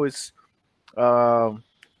times now is um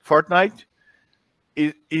Fortnite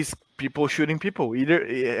is people shooting people. Either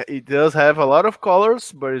it does have a lot of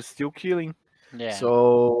colors, but it's still killing. Yeah.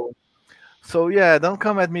 So yeah, don't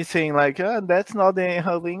come at me saying like that's not the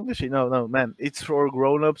how the industry. No, no, man, it's for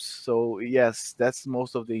grown-ups. So yes, that's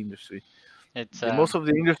most of the industry. It's The most of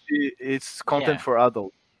the industry it's content yeah. for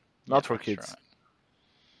adults, Yeah, not for that's kids.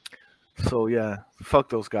 So yeah, fuck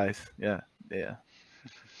those guys. Yeah, yeah.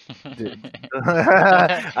 The-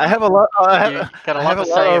 I have a lot. You got a I lot have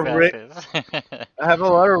to a lot say of about this. I have a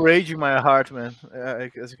lot of rage in my heart, man.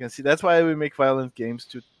 As you can see, that's why we make violent games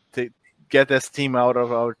to get that steam out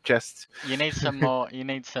of our chests. You need some more. You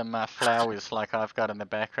need some flowers like I've got in the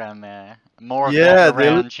background there. More of that Yeah, they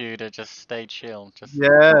look. around you to just stay chill. Just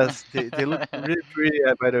Yes, they look really pretty.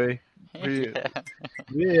 By the way, pretty. yeah.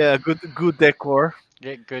 Yeah, good decor.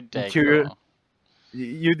 Get good Interior. decor.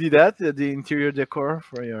 You did that? The interior decor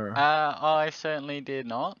for your. I certainly did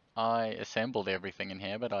not. I assembled everything in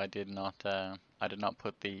here, but I did not. I did not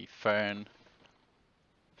put the fern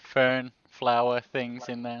flower things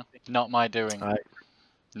in there. Not my doing. I,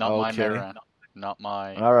 Not my okay. mirror. Not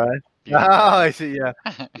my All right. Oh, beauty I mark. see. Yeah.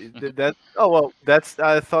 That. Oh well. That's.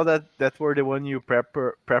 I thought that were the one you prep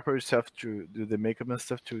yourself to do the makeup and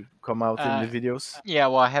stuff to come out in Uh, the videos. yeah,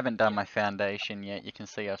 well, I haven't done my foundation yet. You can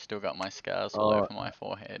see I've still got my scars all Oh. over my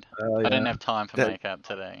forehead. I Yeah. didn't have time for That. makeup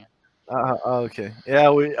today. Okay. Yeah.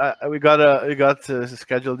 We got to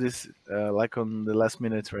schedule this like on the last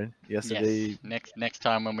minute, right? Yes, Yesterday. next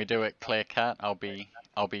time when we do it clear cut, I'll be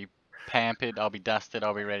pampered, I'll be dusted,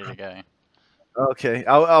 I'll be ready to go. Okay.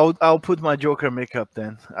 I'll put my Joker makeup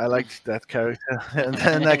then. I liked that character, and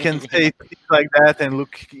then I can say things like that and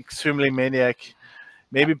look extremely maniac.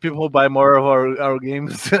 Maybe people buy more of our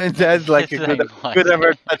games, and that's like Yes, a they good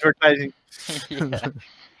might. advertising. Yeah.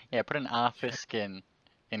 Yeah, put an Arthur skin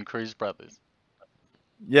in Cruz Brothers.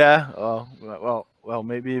 Yeah. Oh, well.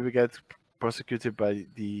 Maybe we get prosecuted by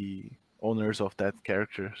the owners of that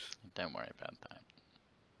characters. Don't worry about that.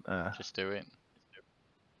 Just do it.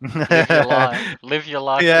 Live your life. Live your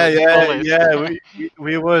life to Yeah, its yeah, fullest. yeah.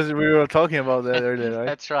 We were talking about that earlier, right?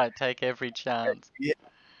 That's right. Take every chance. Yeah,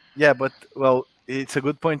 yeah, but well, it's a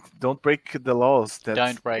good point. Don't break the laws.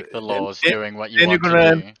 Don't break the Then, laws then, doing what you then you're want to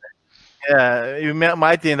gonna do. yeah, you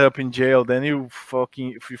might end up in jail. Then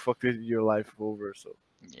if you fucked your life over. So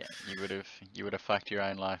Yeah, you would have fucked your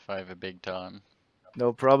own life over big time.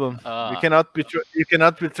 no problem. Ah, You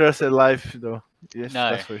cannot be trusted life though. Yes, no,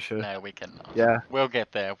 that's for sure. no, we cannot. Yeah, We'll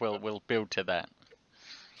get there. We'll build to that.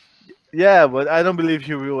 yeah, but I don't believe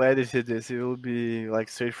you will edit this. It will be like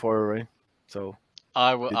straightforward, right? So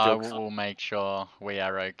the I jokes, will make sure we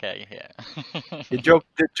are okay here. the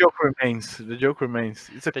joke remains. The joke remains.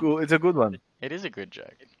 The, It's a good one. it is a good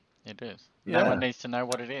joke. It is. No one Yeah, needs to know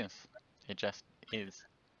what it is. It just is.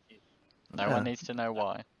 No one yeah, needs to know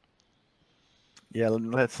why. yeah.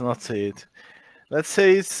 Let's not say it. Let's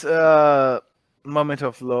say it's moment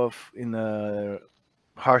of love in a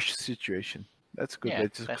harsh situation. That's a good Yeah, way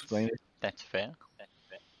to explain it. that's fair.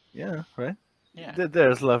 Yeah, right. Yeah.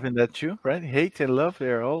 There's love in that too, right? Hate and love,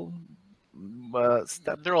 they're all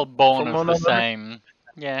step They're all born from of one the another. same.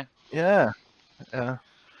 Yeah. Yeah, yeah.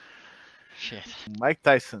 Shit. Mike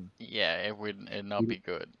Tyson. Yeah, it'd not be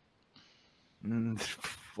good. Mm,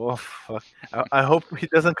 oh fuck! I hope he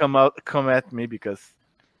doesn't come at me because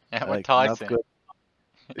Yeah, what like not Tyson? good.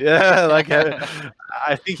 Yeah, like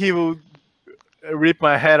I think he will rip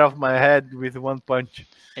my head off my head with one punch.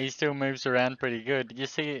 He still moves around pretty good. You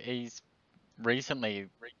see, he's recently,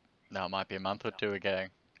 no, it might be a month or two ago,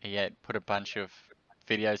 he had put a bunch of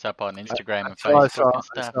videos up on Instagram and I Facebook saw, and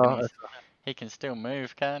I stuff, and saw. he can still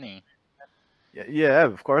move, can't he? Yeah, yeah,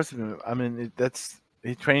 of course. I mean, that's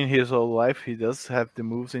he trained his whole life. He does have the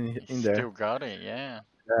moves He's in there. still got it, yeah.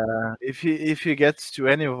 If he gets to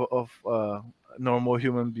any of normal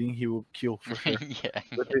human being, he will kill for sure Yeah,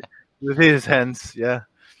 with, yeah. with his hands. Yeah,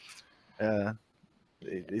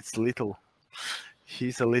 it's little.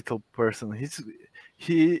 He's a little person.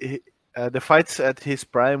 The fights at his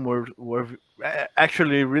prime were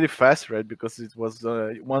actually really fast, right? Because it was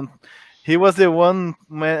one. He was the one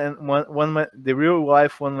man, the real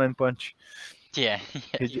life one man punch. Yeah,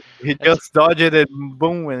 He It's just dodged it and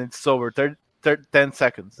boom, and it's over. 10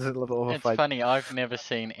 seconds. It's a little of a it's fight. funny. I've never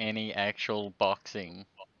seen any actual boxing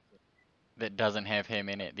that doesn't have him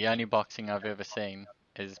in it. The only boxing I've ever seen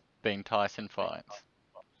has been Tyson fights,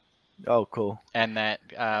 Oh, cool. and that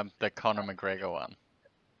the Conor McGregor one.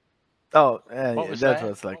 Oh, What was that that?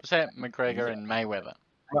 was like, Was that McGregor and Mayweather?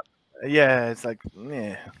 yeah, it's like,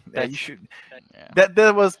 yeah, yeah. You That's should. yeah.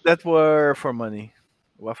 That were for money.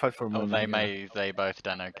 Well, fight for Oh, money. Yeah. they both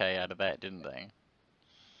done okay out of that, didn't they?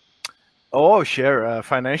 Oh, sure.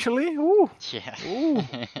 Financially, ooh, Yeah. ooh,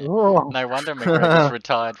 oh. No wonder McGregor's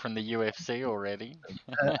retired from the UFC already.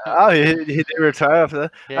 Oh, he did retire after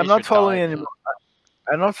that. Yeah, I'm he's not following retired anymore.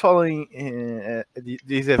 now. I'm not following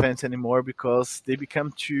these events anymore because they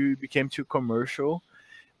became too commercial.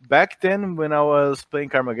 Back then, when I was playing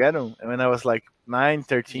Carmageddon, and when I was like 9,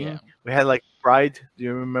 Yeah. 13, we had like Pride. Do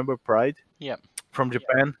you remember Pride Yep. from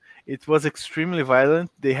Japan? It was extremely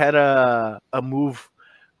violent. They had a move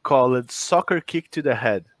called soccer kick to the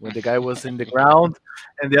head when the guy was in the ground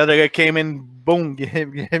and the other guy came in, boom, give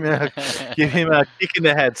him a kick in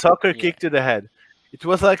the head, soccer Yeah. kick to the head. It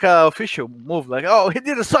was like an official move, like, oh, he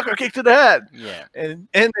did a soccer kick to the head, Yeah. and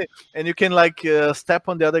you can like step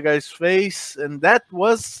on the other guy's face, and that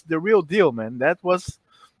was the real deal, man. That was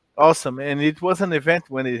awesome, and it was an event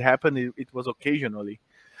when it happened. It was occasionally.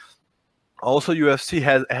 Also, UFC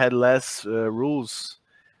had less rules,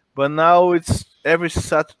 but now it's every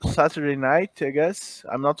Saturday night, I guess.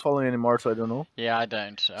 I'm not following anymore, so I don't know. Yeah, I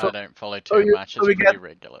don't So, follow so, too much. so It's we pretty get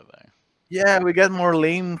regular though. yeah, we get more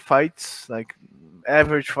lame fights, like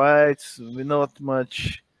average fights. We're not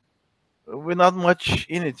much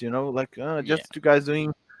in it, like Yeah. just two guys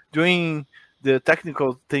doing the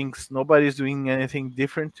technical things. Nobody's doing anything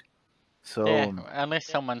different. Yeah, So unless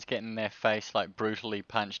someone's getting their face like brutally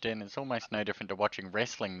punched in, it's almost no different to watching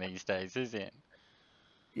wrestling these days, is it?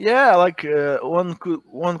 yeah, like one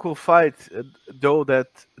cool fight, though, that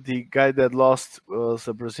the guy that lost was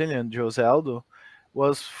a Brazilian, Jose Aldo,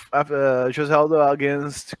 was Jose Aldo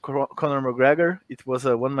against Conor McGregor. It was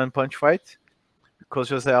a one man punch fight because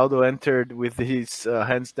Jose Aldo entered with his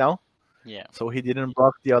hands down, Yeah. so he didn't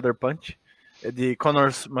block the other punch,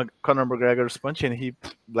 Conor McGregor's punch, and he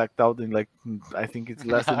blacked out in like I think it's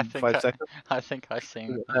less I than think 5 seconds. I think I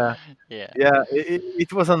seen. Uh, Yeah. yeah,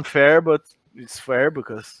 it was unfair, but it's fair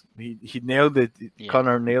because he nailed it. Yeah.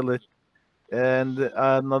 Conor nailed it. And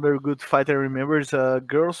another good fight I remember is a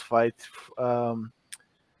girls' fight.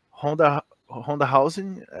 Honda Honda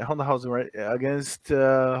Housing, right? Against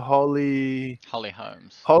Holly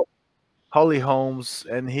Holmes. Ho- Holly Holmes,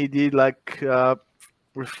 and he did like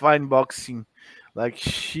refined boxing. Like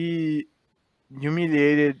she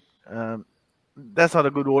humiliated. That's not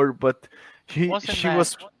a good word, but Wasn't she that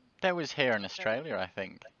was. that was here in Australia, I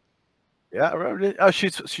think. Yeah, right. Oh,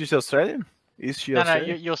 she's Australian. Is she No,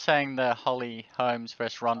 Australian? you're saying the Holly Holmes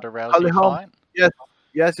versus Ronda Holly Rousey Holmes. fight? Yes,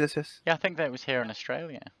 yes. Yeah, I think that was here in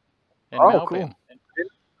Australia, in Oh, cool. Melbourne.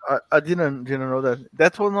 I didn't know that.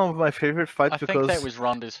 That's one of my favorite fights I think that because was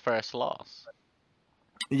Ronda's first loss.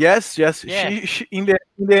 yes, Yeah, she in the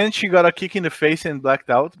end she got a kick in the face and blacked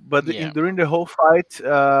out. But yeah, during the whole fight,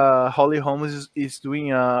 Holly Holmes is doing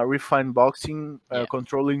refined boxing, yeah.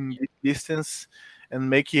 controlling distance, and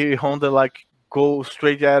making Honda like go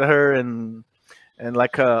straight at her and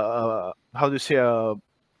like how do you say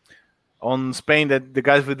on Spain that the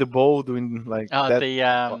guys with the bow doing like Oh, that.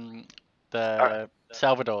 Uh, the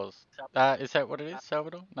Salvadors. Is that what it is?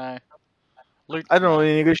 Salvador? No, Luke. I don't know No.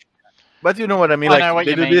 in English. But you know what I mean. I Like know what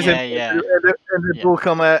they you do mean. this, Yeah, yeah, and the yeah, bull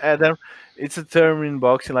come at them. It's a term in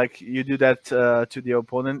boxing. Like you do that to the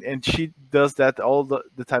opponent, and she does that all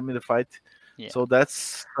the time in the fight. yeah. So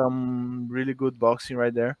that's some really good boxing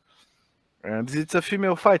right there. And it's a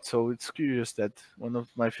female fight, so it's curious that one of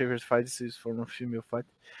my favorite fights is from a female fight.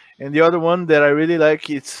 And the other one that I really like,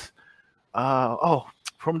 it's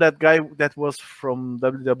from that guy that was from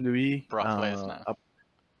WWE. Brock Lesnar.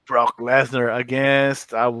 Brock Lesnar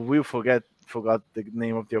against I will forgot the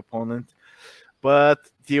name of the opponent, but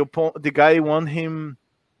the guy won him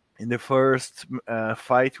in the first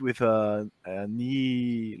fight with a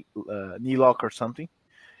knee lock or something.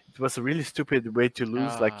 It was a really stupid way to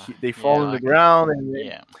lose. Like they fall Yeah, on the ground and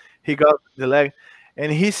then yeah, he got the leg.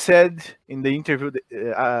 And he said in the interview,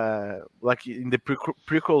 like in the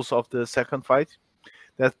prequels of the second fight,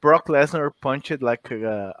 that Brock Lesnar punched like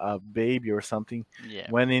a baby or something yeah,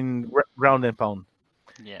 when in ground and pound.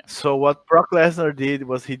 yeah, So what Brock Lesnar did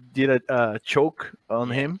was he did a choke on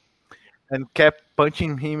yeah, him and kept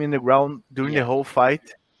punching him in the ground during the yeah, whole fight.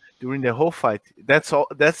 During the whole fight, that's all.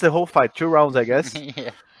 That's the whole fight. 2 rounds, I guess.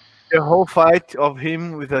 yeah, The whole fight of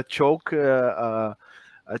him with a choke, a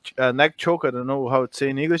neck choke. I don't know how to say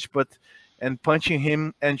in English, but and punching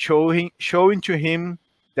him and showing to him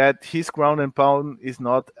that his ground and pound is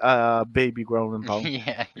not a baby ground and pound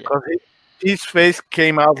yeah, yeah, because his face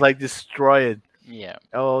came out like destroyed. yeah.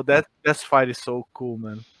 Oh, that fight is so cool,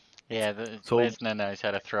 man. Yeah, the So Lesnar knows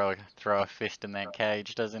how to throw a fist in that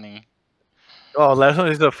cage, doesn't he? oh, Lesnar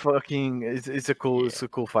is a fucking Yeah. it's a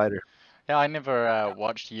cool fighter. Yeah, I never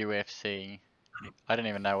watched UFC. I didn't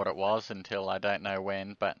even know what it was until I don't know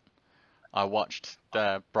when, but I watched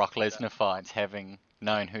the Brock Lesnar fights, having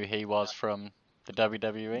known who he was from the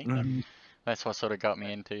WWE. Mhm. That's what sort of got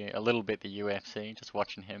me into a little bit the UFC, just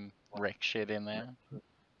watching him wreck shit in there.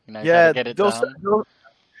 He knows how to Yeah, get it done.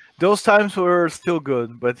 those times were still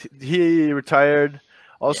good, but he retired.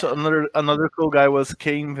 Also, Yeah, another cool guy was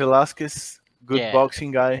Cain Velasquez, good yeah,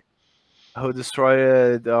 boxing guy who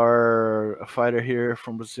destroyed our fighter here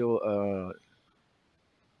from Brazil,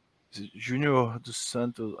 Junior dos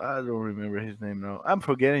Santos. I don't remember his name now. I'm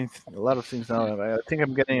forgetting a lot of things now. I think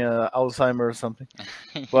I'm getting Alzheimer or something.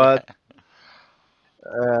 yeah, But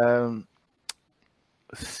um,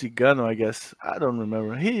 Cigano, I guess. I don't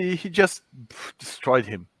remember. He just destroyed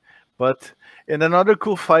him. But and another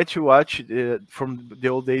cool fight to watch from the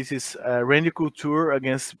old days is Randy Couture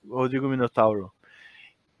against Rodrigo Minotauro.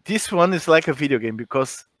 This one is like a video game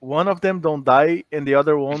because one of them don't die and the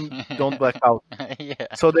other one don't black out. yeah,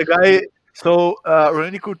 So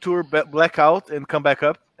Randy Couture black out and come back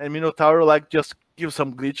up, and Minotauro like just give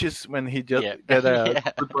some glitches when he just yeah, get a yeah,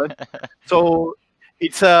 good punch. So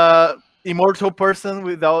it's a immortal person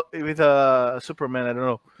with a Superman. I don't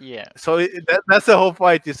know. yeah. So that's the whole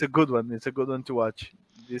fight. It's a good one. It's a good one to watch.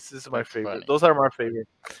 This is my That's favorite. funny. Those are my favorite,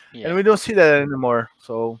 and Yeah, we don't see that anymore.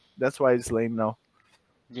 So that's why it's lame now.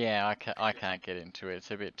 yeah. I can't get into it.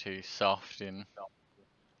 It's a bit too soft and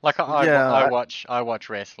like Yeah, I watch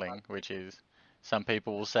wrestling, which is some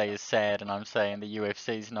people will say is sad, and I'm saying the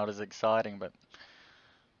UFC is not as exciting, but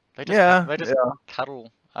yeah, they just yeah.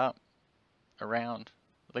 cuddle up around.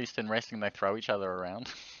 At least in wrestling, they throw each other around.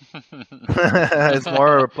 It's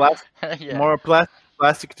more Yeah, more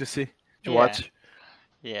plastic to see to yeah, watch.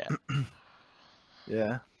 yeah,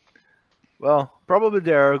 Yeah. Well, probably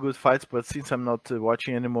there are good fights, but since I'm not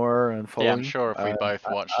watching anymore and yeah. I'm following, sure if we both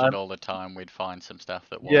watched I'm it all the time, we'd find some stuff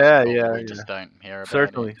that was yeah, cool. yeah, We yeah. just don't hear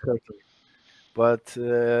about it. Certainly. But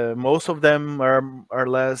most of them are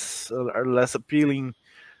less appealing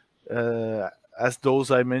uh, as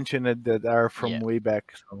those I mentioned that are from Yeah, way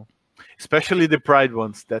back. So especially the pride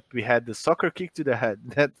ones that we had the soccer kick to the head.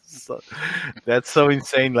 That's so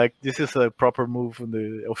insane. Like this is a proper move,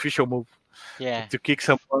 the official move Yeah, to kick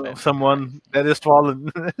that's someone crazy. that is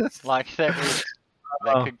fallen. Like that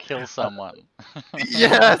Uh, could kill someone.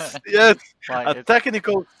 yes, yes, Like a it's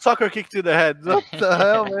technical soccer kick to the head. What the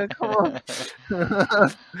hell, man? Come on.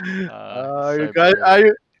 You so guys, are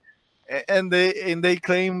brutal. you? And they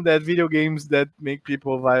claim that video games that make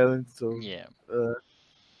people violent. So, Yeah. uh,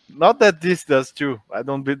 not that this does too.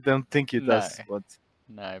 Don't think it No. does, but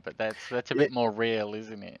No, but that's a yeah, bit more real,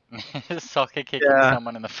 isn't it? Soccer kicking yeah.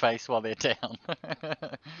 someone in the face while they're down.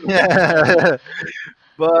 Yeah.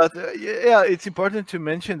 But yeah, it's important to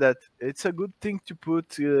mention that it's a good thing to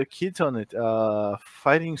put kids on it.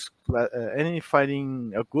 Any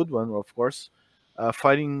fighting, a good one, of course.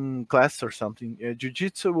 Fighting class or something.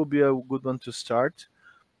 Jiu-jitsu will be a good one to start.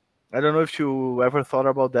 I don't know if you ever thought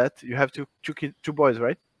about that. You have two boys,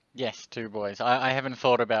 right? Yes, two boys. I haven't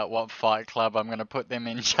thought about what fight club I'm going to put them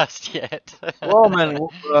in just yet. Well, man,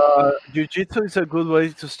 jiu-jitsu is a good way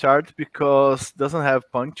to start because doesn't have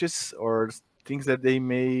punches or things that they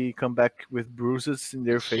may come back with bruises in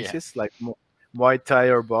their Yeah, faces, like Muay Thai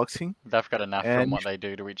or boxing. they've got enough from And what they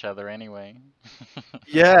do to each other anyway.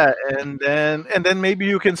 yeah, and then maybe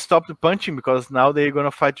you can stop the punching because now they're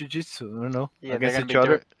gonna fight jiu-jitsu, Yeah, they're against going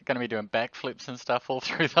to each be doing other. backflips and stuff all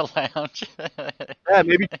through the lounge. Yeah,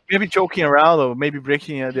 maybe choking around or maybe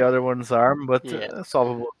breaking the other one's arm, but Yeah,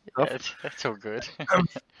 solvable yeah, stuff. that's all good.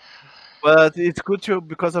 But it's good to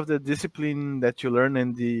because of the discipline that you learn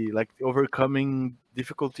and the like overcoming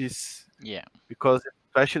difficulties. Yeah, Because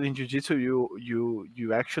especially in jiu-jitsu,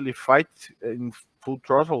 you actually fight in full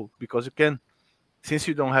throttle because you can, since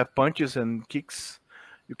you don't have punches and kicks,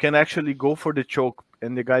 you can actually go for the choke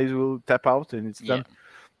and the guys will tap out and it's yeah, done.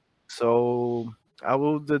 So I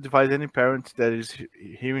would advise any parent that is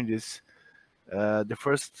hearing this, the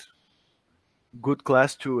first good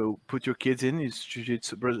class to put your kids in is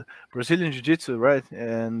jiu-jitsu, Brazilian jiu-jitsu, right?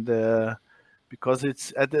 And because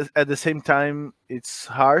it's at the same time it's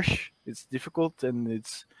harsh, it's difficult, and it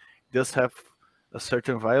does have a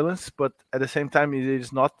certain violence, but at the same time it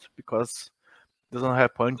is not because it doesn't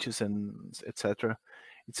have punches and etc.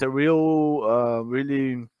 It's a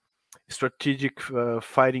really strategic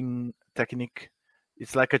fighting technique.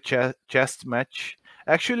 It's like a chess match.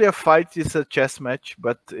 Actually, a fight is a chess match,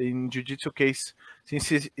 but in jiu-jitsu case,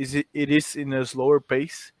 since it is in a slower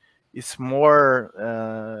pace, it's more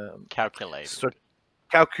calculated.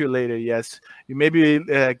 calculated. Yes, you maybe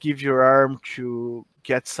give your arm to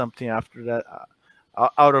get something after that,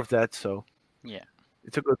 out of that. So Yeah.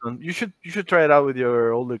 it's a good one. You should try it out with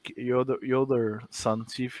your older son.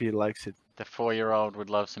 See if he likes it. The 4-year-old would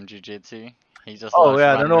love some jujitsu. He just Oh loves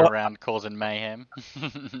yeah, I don't running know. around causing mayhem.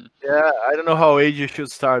 Yeah, I don't know how age you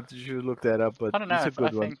should start. You should look that up, but I don't know it's a if I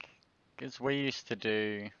good one. think because we used to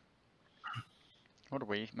do what do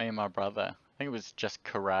we? Me and my brother. I think it was just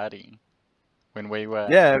karate when we were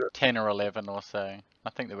Yeah, 10 or 11 or so. I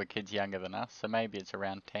think there were kids younger than us, so maybe it's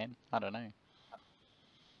around 10. I don't know.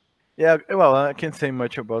 yeah. Well, I can't say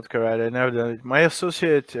much about karate. I never done it. My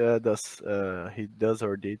associate does. He does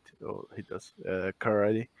or did, or he does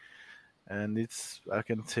karate, and I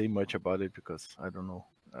can't say much about it because I don't know.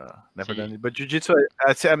 So Never you, done it. But jujitsu,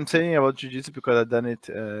 I'm saying about jujitsu because I've done it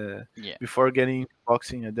yeah, before getting into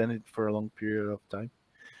boxing. I've done it for a long period of time.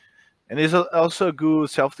 And it's also a good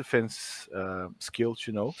self-defense skill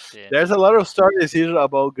to know. yeah, There's a lot definitely. of stories here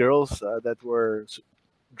about girls that were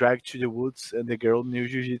dragged to the woods, and the girl knew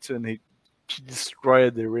jiu-jitsu, and she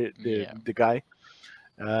destroyed Yeah. the guy,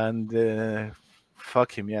 and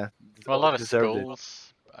fuck him, yeah, Well, a lot of deserved it.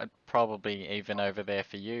 schools, probably even over there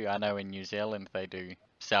for you. I know in New Zealand they do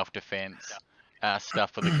self-defense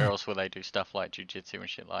stuff for the girls where they do stuff like jujitsu and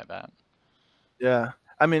shit like that. Yeah,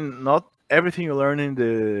 I mean, not everything you learn in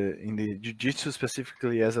the jiu-jitsu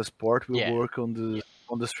specifically as a sport will Yeah. work on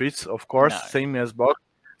the streets, of No. course, same as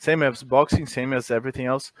boxing, same as everything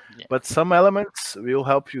else. Yeah. But some elements will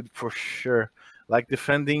help you for sure, like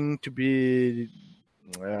defending to be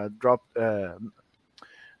drop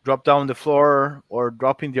down the floor or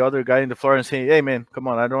dropping the other guy in the floor and saying, "Hey, man, come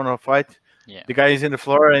on, I don't want to fight." Yeah. The guy is in the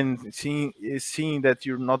floor and seeing that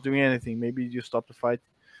you're not doing anything. Maybe you stop the fight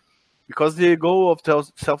because the goal of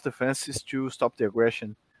self-defense is to stop the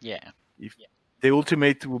aggression. Yeah. If the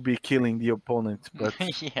ultimate will be killing the opponent, but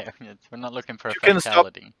Yeah. We're not looking for a if you can stop,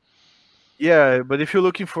 fatality. yeah. But if you're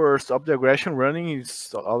looking for stop the aggression, running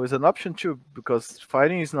is always an option too, because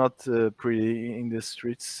fighting is not pretty in the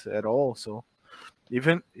streets at all. So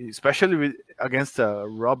even especially against a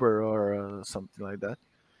robber or something like that.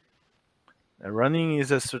 Running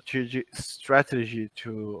is a strategy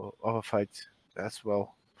to of a fight. That's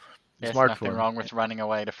well, the There's smart nothing one. wrong with running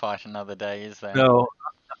away to fight another day, is there? No,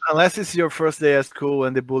 unless it's your first day at school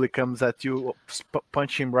and the bully comes at you,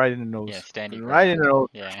 punch him right in the Yeah, nose. stand your Right in the ground.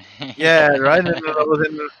 nose. Yeah. Yeah, right in the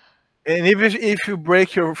nose. And even if you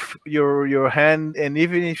break your hand, and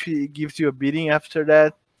even if he gives you a beating after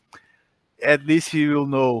that, at least he will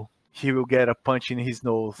know he will get a punch in his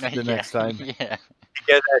nose the Yeah, next time yeah. he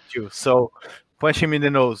gets at you. So punch him in the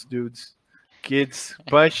nose, dudes. Kids,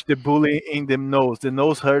 punch the bully in the nose. The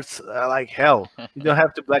nose hurts like hell. You don't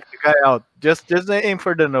have to black the guy out. Just aim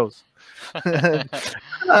for the nose.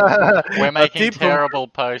 We're A making tip from terrible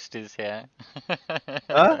posters here.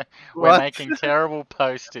 huh? We're What? making terrible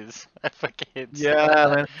posters for kids. Yeah,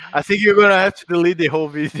 man. I think you're gonna have to delete the whole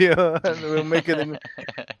video and we'll make it in.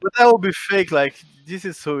 But that will be fake. Like this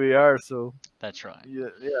is who we are. So That's right. yeah,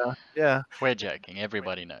 yeah, yeah. We're joking.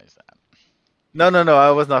 Everybody knows that. No, no, no.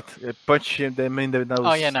 I was not punching them in the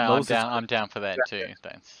Oh yeah, nose. no, I'm Nose is down. I'm down for that too.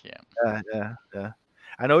 That's yeah. yeah, yeah, yeah.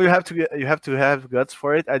 I know you have to have guts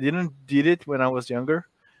for it. I didn't did it when I was younger.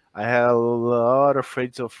 I had a lot of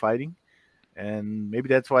afraid of fighting, and maybe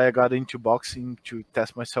that's why I got into boxing to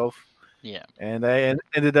test myself. Yeah. And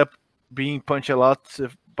ended up being punched a lot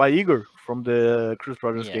by Igor from the Cruz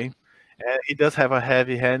Brothers Yeah. game. And he does have a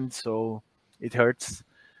heavy hand, so it hurts.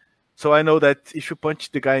 So I know that if you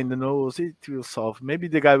punch the guy in the nose, it will solve. Maybe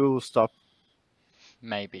the guy will stop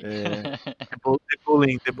Maybe. the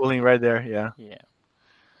bullying right there. Yeah. Yeah.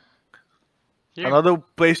 You Another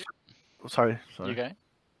place. Sorry, you sorry. go.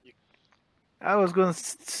 I was gonna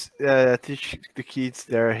teach the kids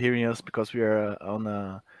that are hearing us because we are on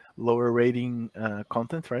a lower rating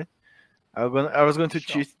content, right? I was going to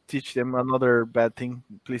Sure. teach them another bad thing.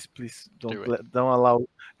 Please, please Do it. don't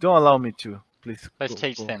allow me to. Please Let's go,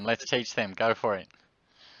 teach go. them. Let's teach them. Go for it.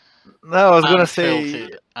 No, I was gonna say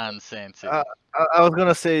Unfiltered, uncensored. I was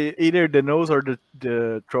gonna say either the nose or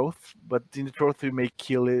the throat, but in the throat you may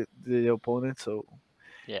kill the opponent. So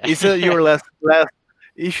Yeah. it's your last.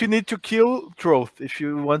 If you need to kill, throat. If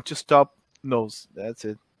you want to stop, nose. That's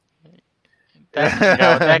it.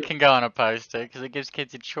 That can go on a poster because it gives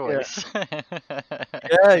kids a Yeah. choice.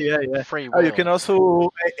 Yeah, yeah, yeah. Free Oh, you can will.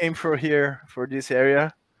 also aim for here for this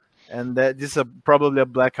area, and that this is probably a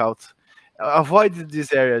blackout. Avoid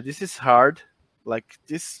this area. This is hard. Like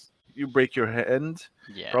this, you break your hand,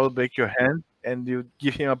 Yeah. probably break your hand, and you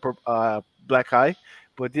give him a black eye.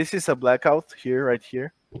 But this is a blackout here, right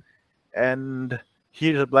here, and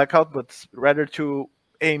here's a blackout. But rather to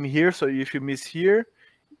aim here, so if you miss here,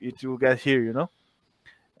 it will get here. You know.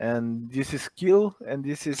 And this is kill, and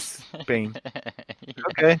this is pain. Yeah.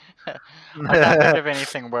 Okay. I can't think of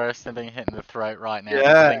anything worse than being hit in the throat right now, just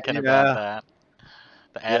Yeah, thinking about yeah, that.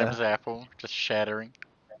 The yeah, Adam's apple just shattering.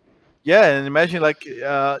 yeah. And imagine like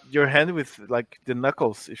your hand with like the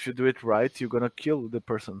knuckles. If you do it right, you're gonna kill the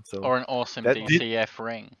person. So Or an awesome that did. DCF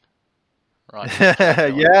ring right in the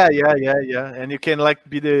jugular. Yeah, yeah, yeah, yeah. And you can like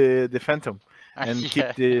be the phantom and keep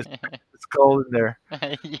Yeah. the skull in there.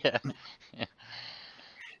 Yeah.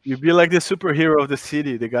 You be like the superhero of the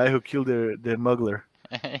city, the guy who killed the smuggler.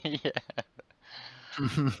 Yeah.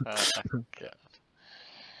 Oh, God.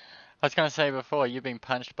 I was going to say before, you've been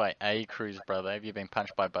punched by a Cruz brother. Have you been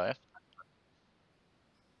punched by both?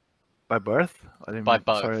 By birth? I By didn't.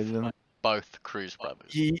 both. Sorry, I didn't. Both Cruz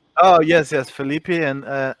brothers. Oh yes, yes, Felipe and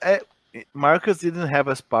Marcus didn't have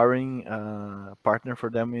a sparring partner for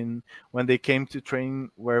them in when they came to train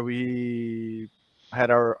where we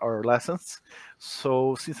had our lessons.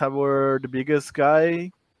 So since I were the biggest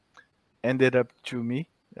guy, ended up to me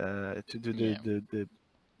to do Yeah.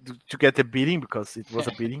 to get the beating because it was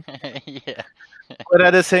a beating. Yeah. But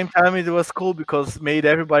at the same time, it was cool because made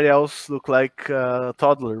everybody else look like a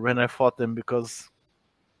toddler when I fought them because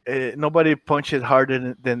nobody punched it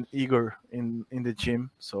harder than Igor in the gym.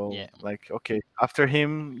 So Yeah. like, okay, after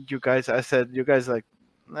him, I said, you guys like,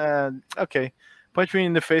 okay, punch me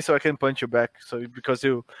in the face so I can punch you back. So because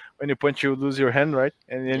when you punch, you lose your hand, right?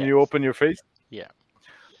 And then Yes. you open your face. Yeah.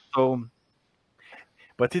 So,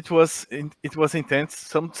 but it was intense.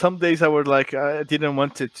 Some days I was like, I didn't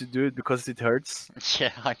want it to do it because it hurts.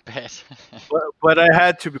 Yeah, I bet. But I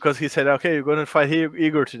had to because he said, okay, you're gonna fight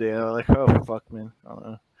Igor today. And I was like, oh fuck, man. I don't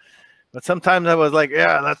know. But sometimes I was like,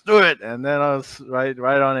 yeah, let's do it. And then I was right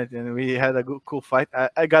on it. And we had a good, cool fight.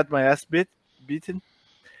 I got my ass beaten,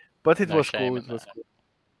 but it No was shame cool. in It was that. cool.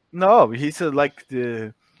 No, he's like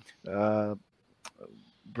the uh,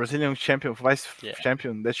 Brazilian champion, vice Yeah.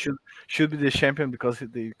 champion. That should be the champion because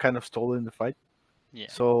they kind of stole in the fight. Yeah.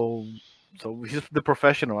 So he's the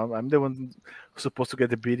professional. I'm the one who's supposed to get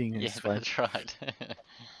the beating. Yeah, It's fine. that's right.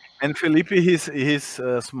 And Felipe, he's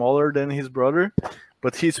smaller than his brother,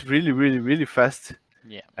 but he's really, really, really fast.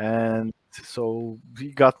 Yeah. And so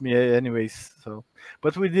he got me anyways. So,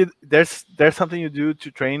 but we did. There's something you do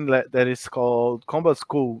to train that is called Combat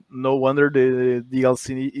School. No wonder the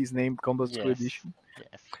DLC is named Combat School Yes. Edition.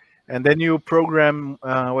 Yes. And then you program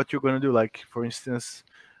what you're going to do. Like for instance,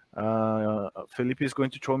 Felipe is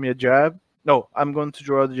going to throw me a jab. No, I'm going to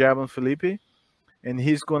draw the jab on Felipe, and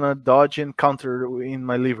he's gonna dodge and counter in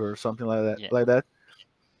my liver or something like that. Yeah. Like that.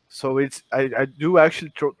 So it's I do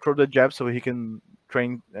actually throw the jab so he can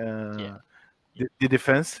train Yeah. the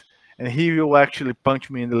defense, and he will actually punch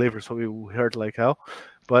me in the liver, so it will hurt like hell.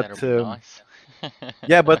 But That'll be nice.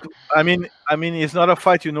 yeah, but I mean, it's not a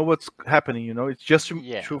fight. You know what's happening. You know, it's just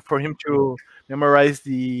Yeah. for him to memorize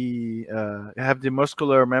the have the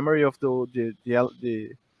muscular memory of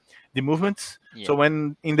the movements. Yeah. So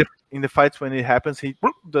when in the fights when it happens, he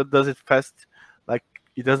does it fast, like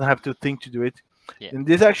he doesn't have to think to do it. Yeah. And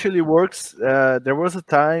this actually works. There was a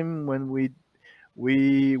time when we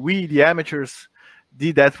the amateurs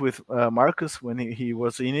did that with Marcus when he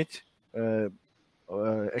was in it,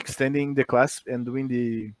 extending the class and doing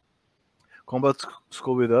the combat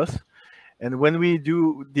school with us. And when we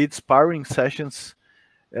did sparring sessions,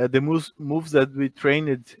 the moves that we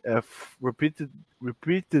trained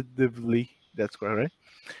repeatedly. That's correct,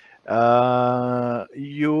 right?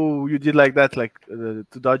 You did like that, like to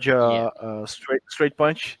dodge a straight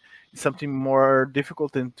punch is something more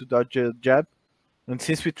difficult than to dodge a jab. And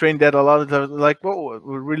since we trained that a lot, it was like, whoa,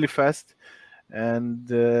 we're really fast, and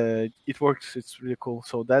it works. It's really cool.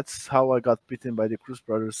 So that's how I got beaten by the Cruz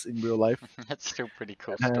brothers in real life. That's still a pretty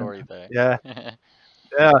cool And, story, though. yeah,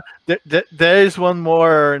 yeah. There is one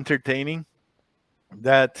more entertaining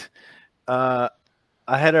that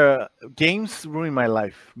I had games ruin my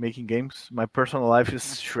life. Making games, my personal life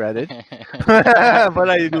is shredded, but I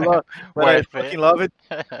love, but I fucking love it.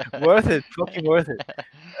 Worth it, fucking worth it.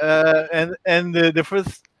 And the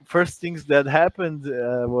first things that happened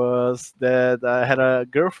was that I had a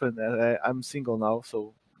girlfriend, and I'm single now,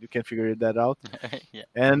 so you can figure that out. Yeah.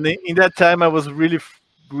 And in that time, I was really,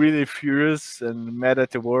 really furious and mad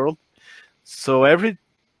at the world. So every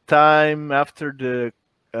time after the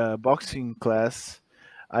boxing class,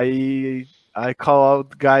 I call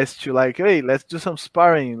out guys to like, hey, let's do some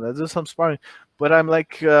sparring. Let's do some sparring. But I'm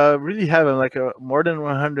like really heavy, I'm like more than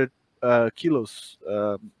 100 kilos.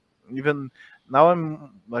 Even now,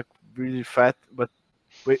 I'm like really fat. But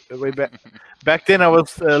way back then, I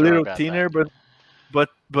was a Sure little about thinner, that. but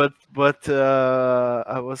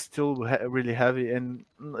I was still really heavy, and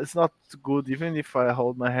it's not good. Even if I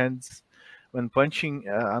hold my hands when punching,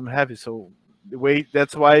 I'm heavy. So the weight.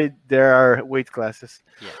 That's why there are weight classes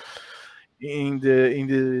Yeah. in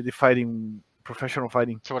the fighting, professional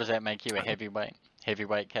fighting. So what does that make you, a heavyweight?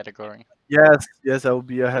 Heavyweight category? Yes, I will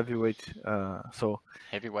be a heavyweight.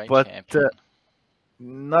 Heavyweight But champion.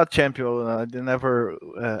 not champion. They never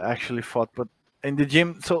actually fought, but in the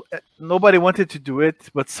gym. So nobody wanted to do it,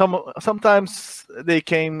 but sometimes they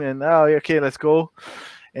came and oh, okay, let's go.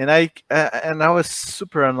 And I was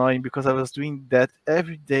super annoying because I was doing that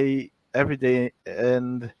every day,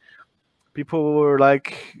 and people were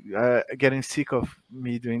like getting sick of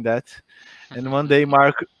me doing that. And one day,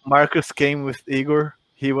 Marcus came with Igor.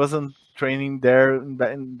 He wasn't training there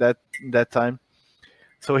in that time,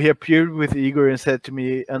 so he appeared with Igor and said to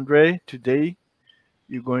me, Andre, today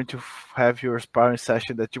you're going to have your sparring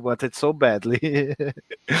session that you wanted so badly.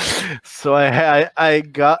 So I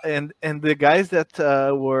got, and the guys that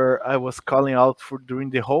were I was calling out for during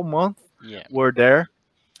the whole month Yeah. were there,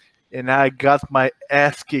 and I got my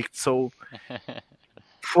ass kicked. So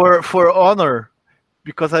for honor,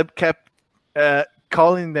 because I kept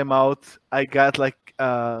calling them out, I got like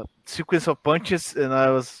a sequence of punches, and I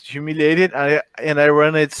was humiliated. I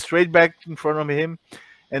ran it straight back in front of him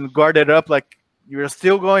and guarded up like, you're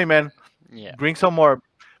still going, man. Yeah. Bring some more,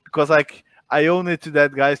 because like I owe it to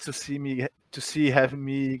that guys to see having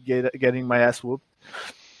me getting my ass whooped.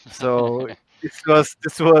 So this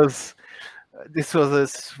was a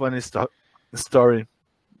funny story.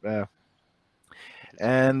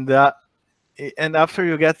 And after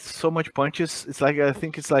you get so much punches, it's like, I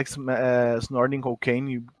think it's like snorting cocaine.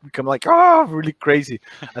 You become like, oh, really crazy.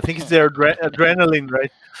 I think it's the adrenaline,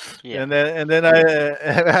 right? Yeah. And then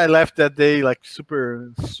I left that day like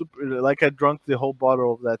super, like I drunk the whole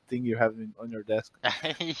bottle of that thing you have on your desk.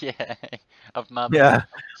 Yeah. Of Mother. Yeah.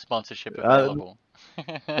 Sponsorship available.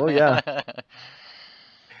 Oh yeah.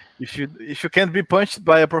 If you can't be punched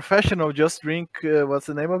by a professional, just drink. What's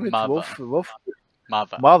the name of it? Mother. Wolf.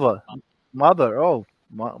 Mother. Mother. Oh,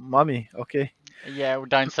 mommy. Okay. Yeah, well,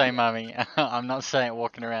 don't say mummy. I'm not saying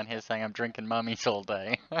walking around here saying I'm drinking mummies all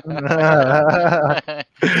day.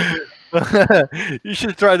 You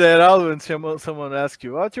should try that out when someone asks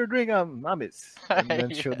you, "What's your drink?" Mummies, and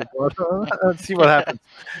then show Yeah. the bottle and see what Yeah. happens.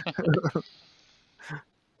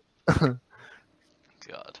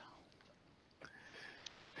 God.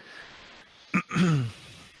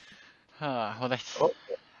 Well, Oh,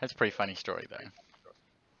 that's a pretty funny story though.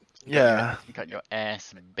 yeah, You got your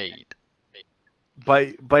ass beat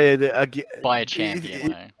by by a champion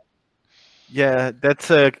though. yeah, that's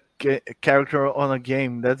a character on a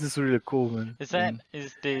game. That is really cool, man. Is I that mean,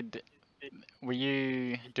 is did were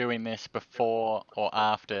you doing this before or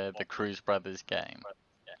after the Cruz Brothers game?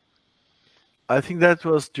 I think that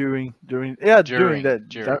was during yeah during During, that.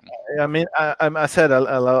 during. I mean, I said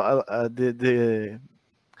the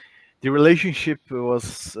relationship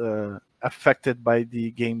was affected by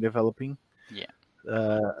the game developing. Yeah.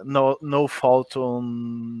 No fault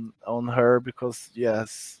on her because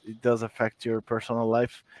yes, it does affect your personal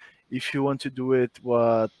life. If you want to do it,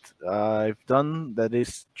 what I've done, that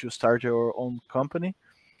is to start your own company.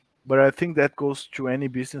 But I think that goes to any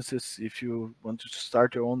businesses. If you want to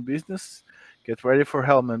start your own business, get ready for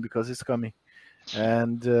hell, man, because it's coming. Yeah.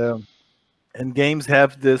 And uh, and games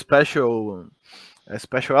have the special a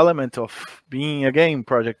special element of being a game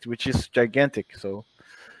project, which is gigantic. So,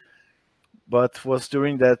 but was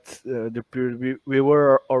during that the period we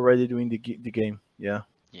were already doing the game. Yeah,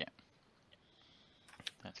 Yeah.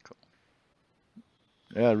 That's cool.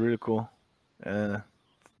 yeah, really cool. Uh,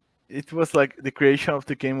 it was like the creation of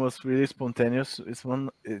the game was really spontaneous.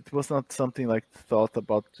 It was not something like thought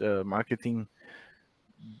about marketing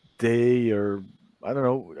day or I don't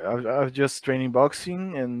know. I was just training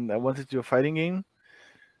boxing and I wanted to do a fighting game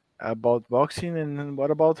about boxing. And then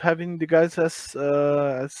what about having the guys as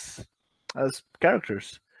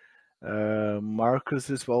characters? Marcus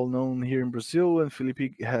is well known here in Brazil, and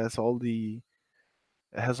Felipe has all the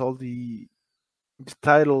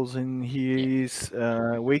titles in Yeah. his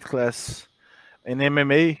weight class in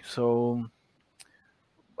MMA. So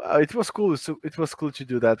it was cool. So it was cool to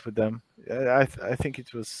do that with them. I think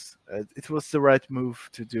it was the right move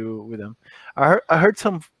to do with them. I heard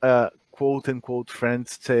some quote unquote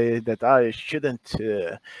friends say that I shouldn't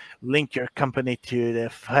link your company to the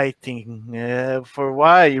fighting for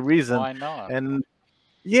why reason, Why not? and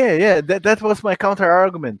yeah, that was my counter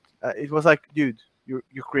argument. It was like, dude, you're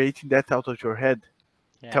creating that out of your head.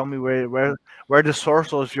 Yeah. Tell me where the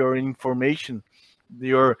source of your information,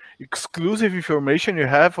 your exclusive information you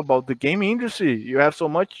have about the gaming industry. You have so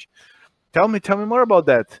much. Tell me more about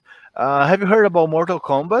that. Have you heard about Mortal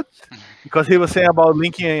Kombat? Because he was saying about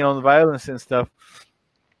linking on violence and stuff.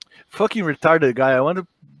 Fucking retarded guy. I want to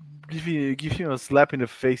give him a slap in the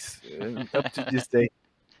face up to this day.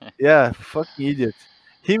 Yeah, fucking idiot.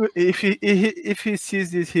 If he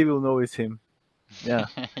sees this, he will know it's him. Yeah.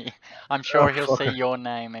 I'm Oh, sure he'll see fucker. your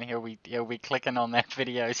name and he'll be clicking on that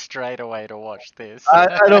video straight away to watch this.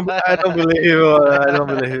 I don't believe he will. I don't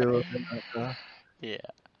believe he will. Uh, Yeah,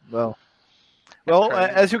 well, that's well,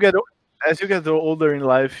 crazy. as you get older in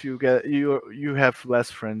life, you have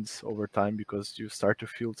less friends over time because you start to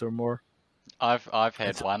filter more. I've had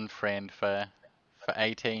It's one friend for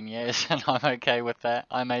 18 years and I'm okay with that.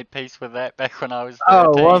 I made peace with that back when I was oh,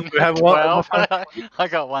 one 13, we have one 12. friend. I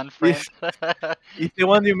got one Is friend. is the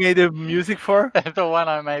one you made the music for? The one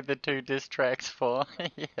I made the two diss tracks for.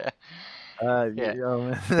 Yeah. Yeah.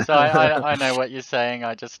 Yeah, So man. I know what you're saying.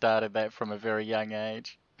 I just started that from a very young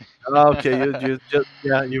age. Okay, you just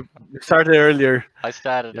yeah you started earlier. I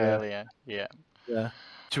started Yeah, earlier. Yeah. yeah.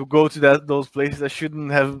 To go to those places, I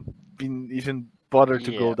shouldn't have been even bothered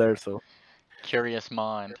to go Yeah. there. So Curious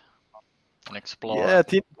mind, an yeah, explorer.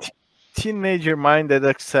 teenager mind that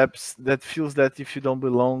accepts that feels that if you don't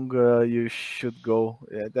belong, you should go.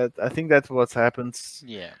 Yeah, that I think that's what happens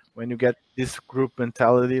Yeah. when you get this group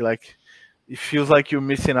mentality. Like it feels like you're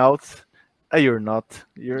missing out. You're not.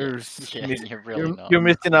 Yeah. Yeah, you're really not. You're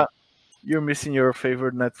missing out. You're missing your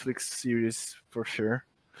favorite Netflix series for sure.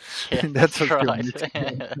 Yeah, That's that's what you're right.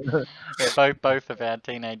 missing. Yeah, both of our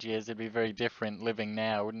teenage years would be very different living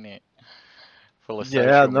now, wouldn't it? Full of Yeah,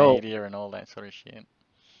 social no. media and all that sort of shit.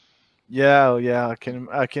 Yeah, yeah.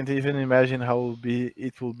 I can't even imagine how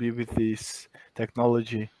it will be with this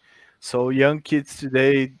technology. So young kids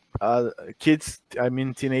today, kids, I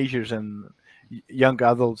mean teenagers and young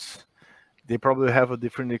adults, they probably have a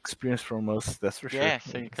different experience from us. That's for sure. Yeah,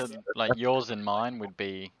 so you could like yours and mine would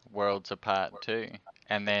be worlds apart too.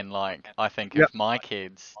 And then like I think Yeah, of my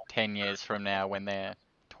kids 10 years from now when they're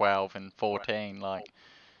 12 and 14, like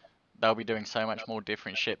they'll be doing so much more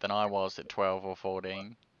different shit than I was at 12 or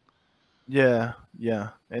 14. yeah,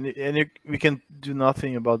 we can do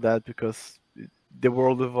nothing about that because the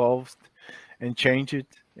world evolves and change it,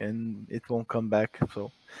 and it won't come back.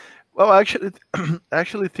 So, well, actually,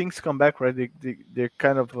 actually, things come back, right? They're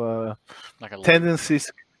kind of Like a loop.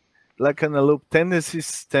 tendencies, like in a loop.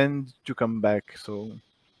 Tendencies tend to come back.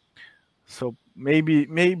 So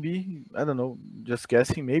maybe I don't know. Just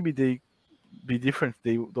guessing. Maybe they be different.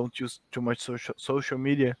 They don't use too much social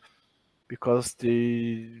media because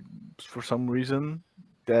they, for some reason,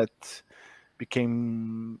 that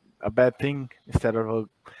became a bad thing instead of a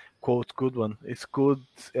quote good one. It's good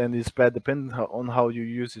and it's bad depending on how you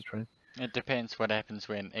use it, right? It depends what happens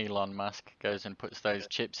when Elon Musk goes and puts those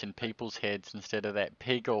chips in people's heads instead of that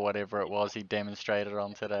pig or whatever it was he demonstrated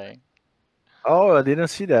on today. Oh, I didn't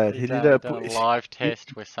see that. He He did done, he a done a live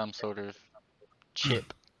test with some sort of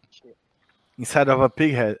chip. inside of a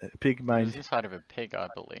pig head, pig It was mind. inside of a pig, I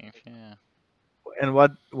believe. Yeah. And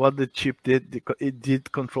what the chip did, it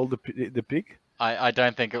did control the pig. I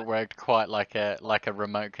don't think it worked quite like a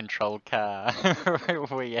remote controlled car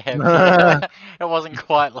we have here. It wasn't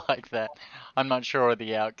quite like that. I'm not sure of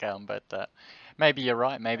the outcome, but maybe you're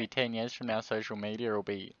right. Maybe 10 years from now, social media will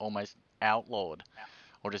be almost outlawed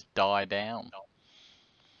or just die down.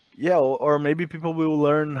 Yeah, or maybe people will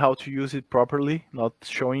learn how to use it properly, not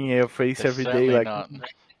showing a face They're every day certainly like not.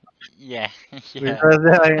 Yeah, with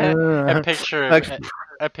yeah. A like, picture of like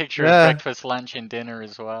a picture of yeah. breakfast, lunch, and dinner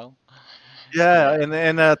as well. Yeah, Yeah. and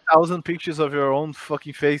 1,000 pictures of your own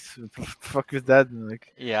fucking face. Fuck with that.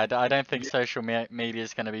 Like, Yeah, I don't think social media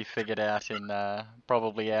is going to be figured out in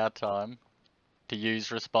probably our time to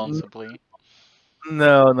use responsibly.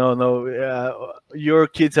 no, no, no. Your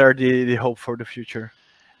kids are the hope for the future,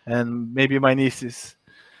 and maybe my nieces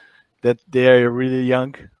that they are really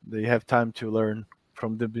young. They have time to learn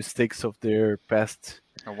from the mistakes of their past.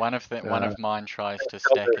 One Uh, of mine tries to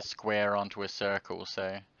stack a square onto a circle,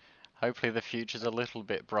 so hopefully the future's a little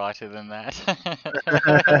bit brighter than that.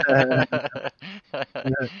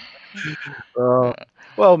 uh,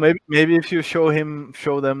 well, maybe if you show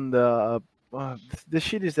them the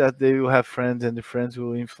shit is that they will have friends and the friends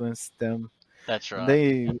will influence them. That's And right.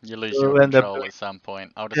 they You lose your will end up control at some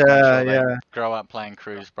point. I'll just make yeah, sure they yeah. grow up playing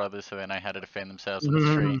Cruise Brothers so they know how to defend themselves on the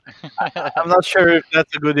Mhm. street. I'm not sure if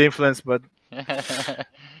that's a good influence, but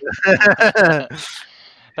it's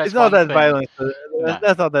That's not one that thing. violent. No,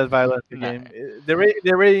 That's not that violent. The no. game. The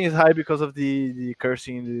rating is high because of the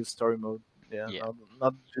cursing in the story mode. Yeah, Yeah.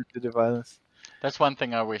 not due to the violence. That's one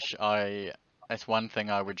thing I wish That's one thing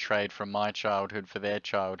I would trade from my childhood for their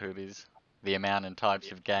childhood is the amount and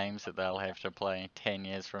types of games that they'll have to play 10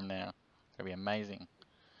 years from now. It'll be amazing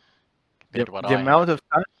compared to what The I amount have. of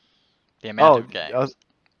time. The amount Oh, of games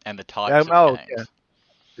and the yeah, types of oh, yeah. games.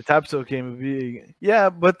 The types of game would be yeah,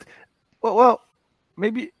 but well,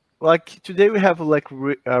 maybe like today we have like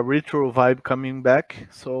a retro vibe coming back,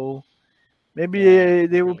 so maybe Yeah, it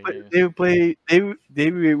they will really play. is. They will play.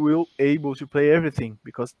 They will able to play everything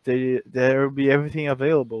because there will be everything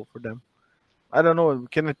available for them. I don't know. We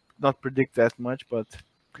cannot not predict that much, but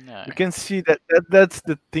No. we can see that's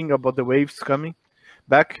the thing about the waves coming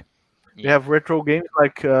back. We Yeah. have retro games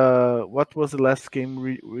like what was the last game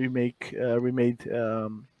remade?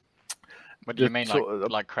 What do you The mean so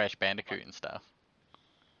like Crash Bandicoot and stuff?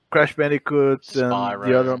 Crash Bandicoot and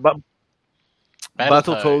the other Spyro, one, but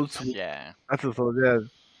Battletoads, Battletoads, yeah. Battletoads. Yeah.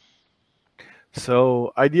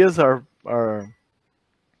 So ideas are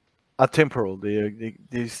atemporal. They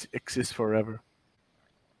exist forever.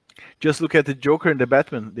 Just look at the Joker and the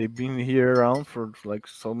Batman. They've been here around for like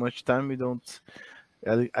so much time. We don't.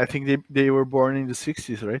 I think they were born in the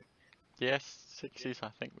 60s, right? Yes, 60s I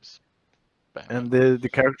think was Batman. And the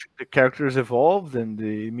characters evolved and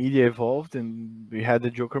the media evolved and we had the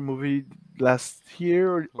Joker movie last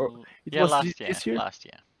year or it Yeah, was last year, this year, last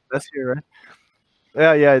year. last year,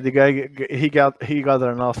 right? Yeah, the guy he got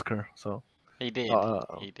an Oscar, so He did, uh,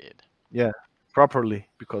 he did. yeah, properly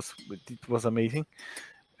because it was amazing.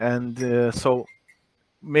 And so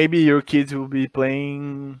maybe your kids will be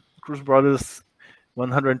playing Cruz Brothers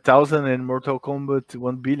 100,000 and Mortal Kombat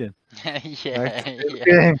 1 billion, right? Yeah, Same yeah,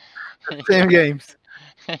 game, same yeah, games.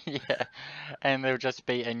 yeah. And there'll just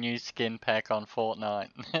be a new skin pack on Fortnite.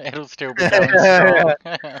 It'll still be going strong.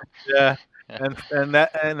 Yeah,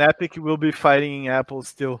 and Epic will be fighting Apple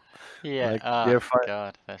still. Yeah, Like oh they're fighting.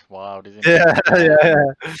 God, that's wild, isn't it? Yeah, yeah, yeah.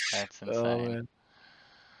 That's Oh insane. man.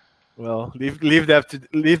 Well, leave that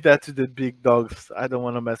to the big dogs. I don't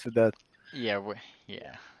want to mess with that. Yeah,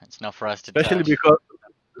 yeah, it's not for us to Especially touch. because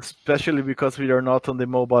especially because we are not on the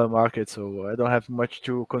mobile market, so I don't have much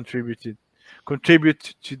to contribute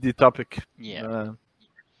to the topic. Yeah, Uh,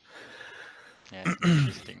 yeah, it's an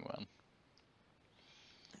interesting one.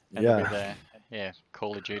 And Yeah, with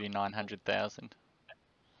Call of Duty 900,000.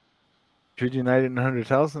 Judy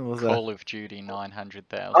 900,000 was that? Call of Duty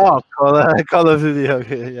 900,000. Oh, Call of Duty.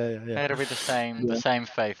 Okay, yeah. It'll be the Yeah, same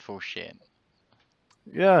faithful shit.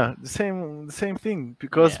 yeah, the same thing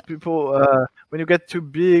because Yeah, people when you get too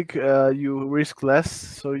big, you risk less,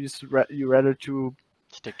 so you rather to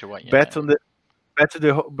stick to what you know. bet on the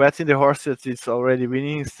betting the horse that is already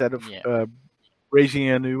winning instead of Yeah, raising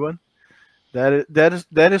a new one.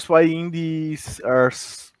 That is why indies are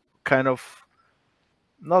kind of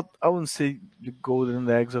not, I wouldn't say the golden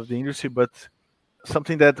eggs of the industry, but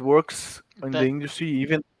something that works in the that industry,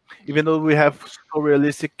 even y- though we have so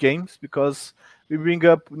realistic games, because we bring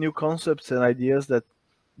up new concepts and ideas that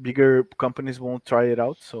bigger companies won't try it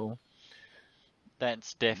out. So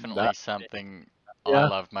that's that definitely something I yeah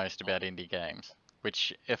love most about indie games.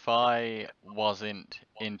 Which, if I wasn't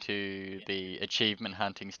into the achievement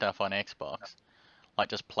hunting stuff on Xbox, like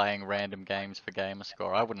just playing random games for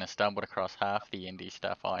Gamerscore, I wouldn't have stumbled across half the indie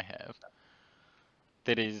stuff I have.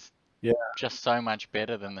 That is yeah just so much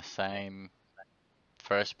better than the same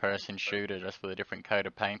first person shooter just with a different coat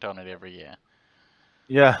of paint on it every year.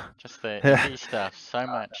 yeah Just the yeah indie stuff, so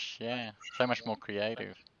much more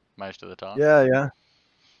creative most of the time.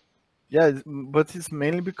 yeah. But it's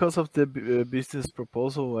mainly because of the business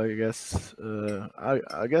proposal, I guess.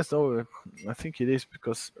 I guess no, I think it is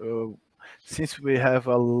because since we have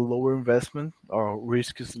a lower investment, our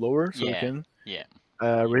risk is lower, so we Yeah, can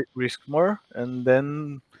yeah, risk more, and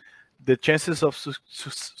then the chances of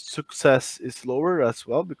success is lower as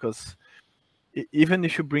well because even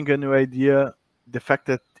if you bring a new idea, the fact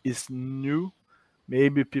that it's new,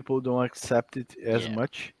 maybe people don't accept it as yeah.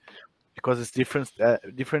 much because it's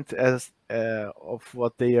different as of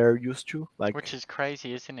what they are used to. Which Like is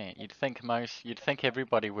crazy, isn't it? You'd think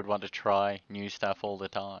everybody would want to try new stuff all the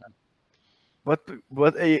time.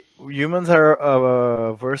 what humans are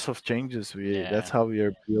averse of changes. We That's Yeah, how we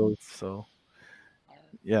are built. So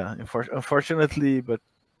yeah, unfortunately, but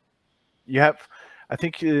you have. I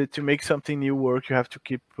think to make something new work, you have to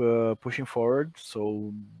keep pushing forward.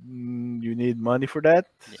 So you need money for that.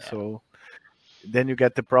 yeah, So then you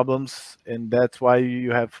get the problems, and that's why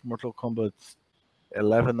you have Mortal Kombat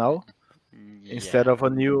 11 now instead yeah, of a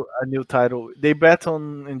new title. They bet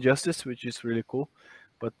on Injustice, which is really cool,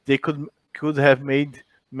 but they could have made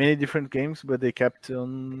many different games, but they kept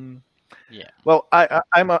on. yeah, Well,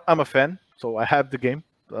 I'm a fan, so I have the game,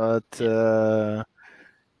 but yeah,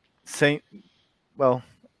 saying well,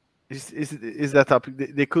 is that topic?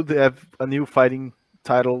 They could have a new fighting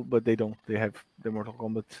title, but they don't. They have the Mortal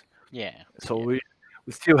Kombat, yeah, so yeah,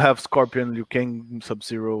 we still have Scorpion, Liu Kang, Sub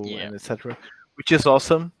Zero, yeah, and etc. Which is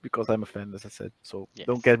awesome because I'm a fan, as I said. So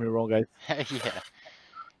don't yes. get me wrong, guys. Yeah,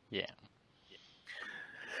 yeah.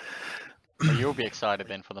 Well, you'll be excited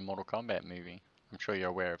then for the Mortal Kombat movie. I'm sure you're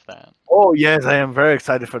aware of that. Oh yes, I am very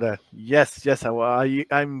excited for that. Yes,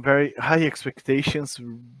 I'm very high expectations.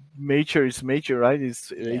 Major is major, right?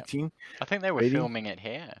 It's Yeah. 18 I think they were rating. filming it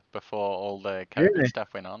here before all the COVID Really,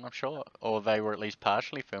 stuff went on, I'm sure. Or they were at least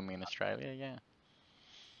partially filming in Australia, yeah.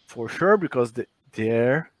 for sure, because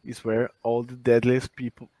there is where all the deadliest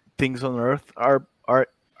people things on Earth are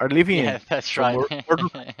living Yeah, in. that's So right.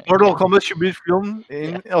 Mortal Kombat should be filmed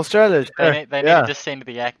Yeah. in Australia. Sure. They needed Yeah, to send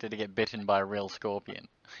the actor to get bitten by a real scorpion.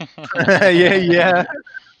 yeah.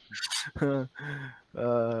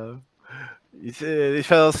 uh,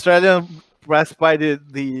 if an Australian passed by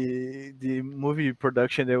the movie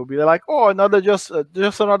production, they will be like, "Oh, another just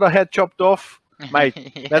another head chopped off, mate.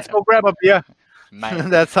 Let's Yeah, go grab a beer." mate.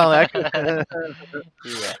 That sound accurate.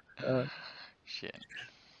 Yeah. uh, Shit.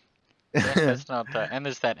 Yes, that's not. And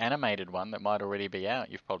there's that animated one that might already be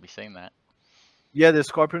out. You've probably seen that. yeah, the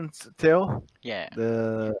Scorpion's Tail. Yeah.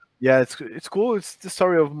 Yeah, it's cool. It's the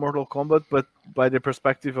story of Mortal Kombat, but by the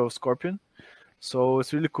perspective of Scorpion. So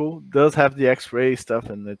it's really cool. Does have the X-ray stuff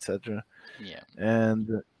and etc. Yeah. And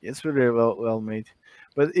it's really well made.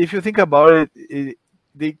 But if you think about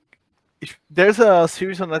they there's a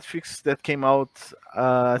series on Netflix that came out.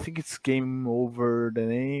 I think it's Game Over the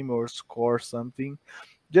name or Score something.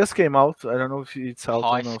 Just came out. I don't know if it's out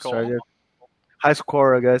High on score. Australia. High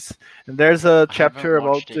Score, I guess. And there's a I haven't chapter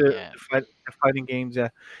about watched it yet. the fighting games. Yeah,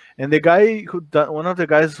 and the guy one of the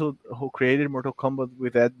guys who created Mortal Kombat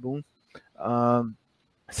with Ed Boon, um,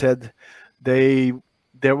 said they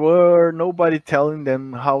there were nobody telling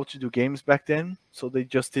them how to do games back then, so they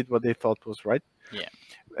just did what they thought was right. Yeah.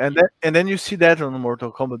 And then you see that on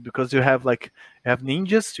Mortal Kombat because you have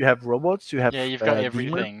ninjas, you have robots, you have Yeah, you've got demons.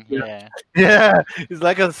 everything. Yeah. Yeah, it's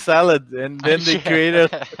like a salad, and then they Yeah. create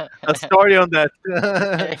a story on that.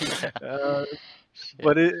 Yeah. uh,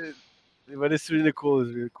 but Shit. but it's really cool.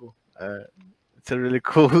 It's really cool. It's a really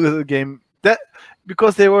cool game. That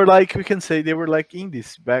because they were like we can say they were like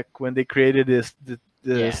indies back when they created the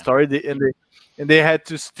Yeah, story, and they had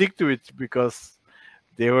to stick to it because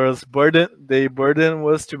they was burden. The burden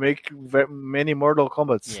was to make many Mortal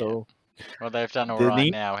Kombat. yeah. So Well, they've done all the right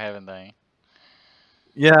nin- now, haven't they?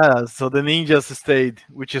 yeah, so the ninjas stayed,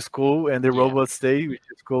 which is cool, and the Yeah. robots stayed, which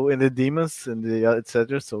is cool, and the demons and the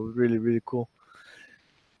etc. So really, really cool.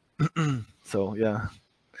 So yeah,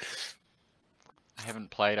 I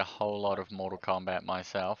haven't played a whole lot of Mortal Kombat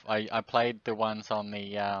myself. I played the ones on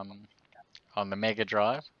the Mega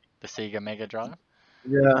Drive, the Sega Mega Drive.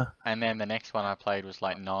 yeah, And then the next one I played was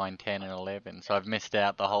like 9, 10, and 11. So I've missed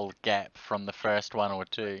out the whole gap from the first one or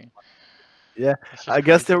two. yeah. It's just I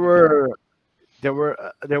guess crazy there to think. were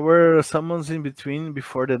there were summons in between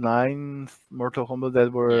before the ninth Mortal Kombat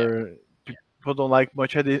that Yeah, were people don't like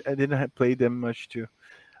much. I didn't play them much too.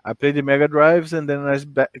 I played the Mega Drives and then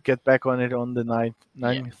get back on it on the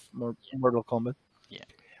yeah, Mortal Kombat. yeah.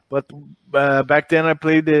 But back then I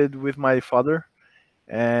played it with my father,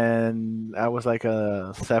 and I was like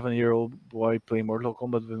a 7-year-old boy playing Mortal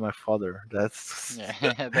Kombat with my father. That's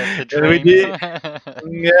Yeah, that's the and we dream. did.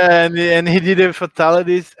 Yeah, and he did the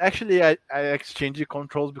fatalities. Actually, I exchanged the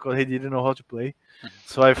controls because he didn't know how to play.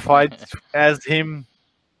 So I fight as him,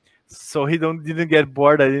 so he don't didn't get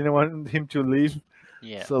bored. I didn't want him to leave.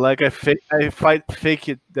 Yeah. So like I fake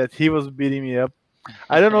it that he was beating me up.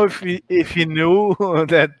 I don't know if he knew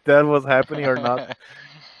that was happening or not,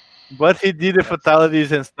 but he did the That's funny.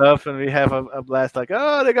 fatalities and stuff, and we have a blast. Like,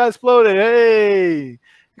 oh, the guy exploded! Hey,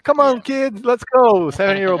 come on, Yeah. kids, let's go!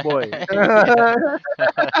 7-year-old boy. Yeah.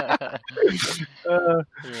 uh,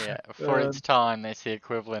 Yeah. For uh, its time, that's the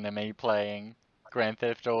equivalent of me playing Grand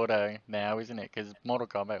Theft Auto now, isn't it? Because Mortal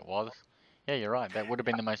Kombat was. Yeah, you're right. That would have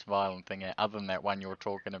been the most violent thing, other than that one you were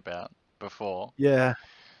talking about before. yeah,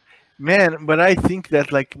 man, but I think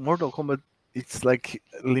that like Mortal Kombat, it's like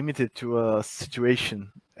limited to a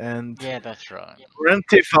situation, and Yeah, that's right. Grand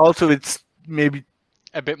Theft Auto, it's maybe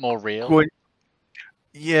A bit more real. going,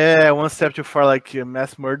 yeah, one step too far, like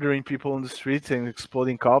mass murdering people on the streets and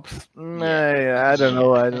exploding cops. Yeah. I don't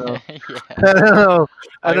know. Yeah. I don't know. Yeah. I don't know.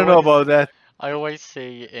 I I don't know always about that. I always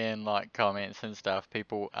see in like comments and stuff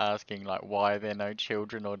people asking like why are there no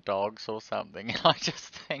children or dogs or something. I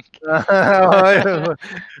just think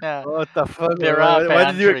now What the fuck? there are What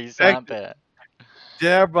did you boundaries, expect? aren't there?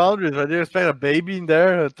 There are boundaries. What did you expect? A baby in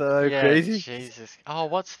there? Are you Yeah, crazy? Jesus. Oh,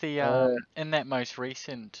 what's the Uh, in that most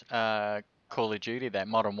recent Call of Duty, that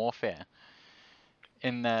Modern Warfare,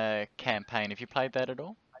 in the campaign, have you played that at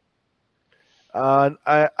all?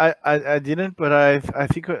 I didn't, but I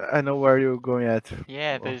think I know where you're going at.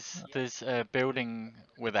 Yeah, Oh, there's a building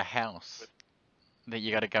with a house that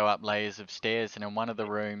you got to go up layers of stairs, and in one of the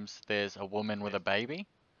rooms there's a woman with a baby.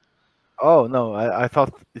 oh no, I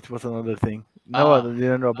thought it was another thing. No, I Ah,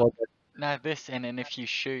 didn't know about that. no, this, and if you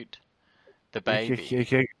shoot the You baby,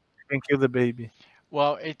 can kill the baby.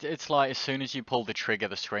 well, it's like as soon as you pull the trigger,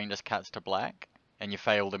 the screen just cuts to black, and you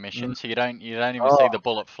fail the Mm. mission, so you don't even see Oh, the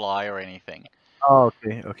bullet fly or anything.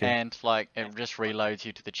 okay, okay. And like it just reloads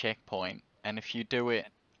you to the checkpoint, and if you do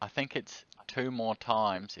it, I think it's two more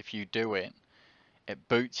times. If you do it, it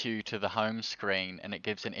boots you to the home screen, and it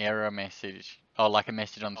gives an error message, or like a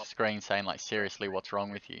message on the screen saying like seriously, what's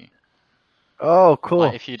wrong with you? Oh,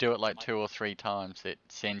 Like cool. if you do it like two or three times, it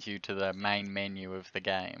sends you to the main menu of the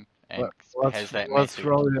game and What's has that what's message.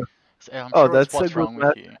 wrong with you? So I'm Oh, sure it's that's a what's good wrong with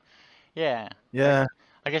match. you. Yeah, Yeah,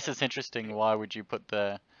 I guess it's interesting. Why would you put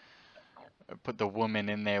the woman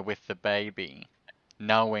in there with the baby,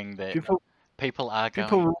 knowing that people, people are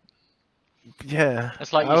going. people. Yeah,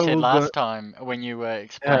 It's like you I said will go. last time when you were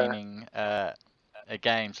Yeah, explaining a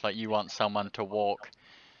game. It's like you want someone to walk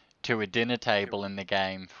to a dinner table in the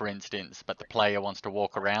game, for instance, but the player wants to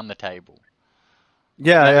walk around the table.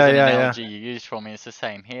 yeah, That was yeah, an yeah, yeah. analogy you used for me. It's the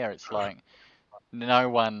same here. It's like no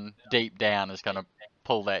one deep down is going to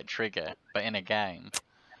pull that trigger, but in a game,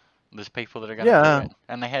 there's people that are going to do Yeah, it.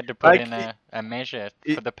 And they had to put in like a measure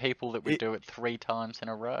for it, the people that would it, do it three times in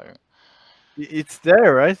a row. it's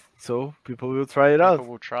there, right? So people will try it out. People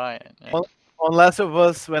will try it. Yeah. On, on Last of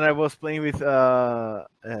Us, when I was playing with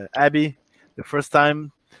Abby the first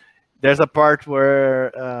time, there's a part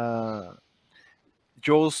where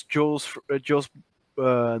Joe's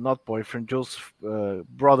not boyfriend, Joe's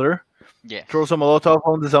brother throws Yes. a molotov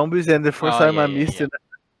on the zombies, and the first Oh, time yeah, I yeah, missed yeah. it,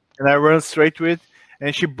 and I run straight to it,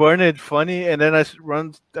 and she burned it funny, and then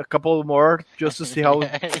run a couple more just to see how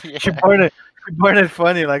Yeah, she yeah. burned it. She burned it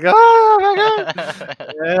funny, like oh my god!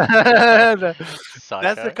 Yeah.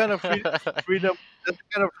 That's the Psycho. kind of freedom. That's the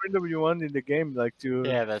kind of freedom you want in the game, like to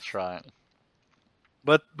Yeah, that's right.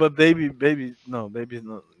 But baby, no, baby,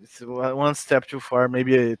 no. It's one step too far.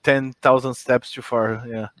 Maybe 10,000 steps too far.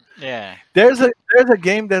 Yeah. Yeah. There's a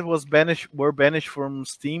game that was banished from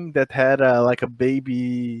Steam that had like a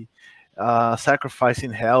baby sacrifice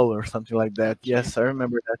in hell or something like Oh, that. Yes, I Jesus.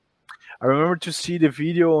 remember that. I remember to see the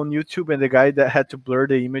video on YouTube and the guy that had to blur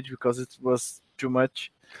the image because it was too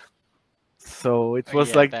much. So it Oh, was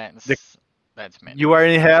yeah, like that's you mental. are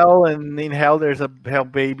in hell, and in hell there's a hell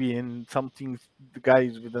baby, and something the guy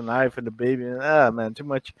is with a knife and the baby. And, man, too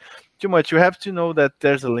much, too much. You have to know that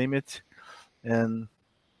there's a limit, and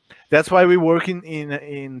that's why we work in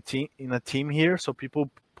a team here. So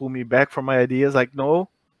people pull me back from my ideas. Like, no,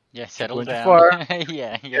 Yeah, you're settle going too down. far. Yeah,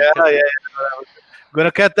 yeah, Yeah, because yeah,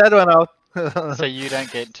 gonna cut that one so out. you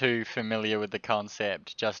don't get too familiar with the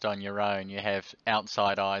concept just on your own. You have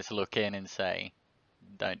outside eyes look in and say,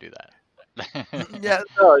 "Don't do that." Yeah,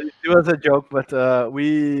 no, it was a joke, but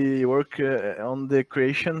we work on the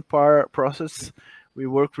creation process. We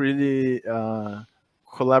work really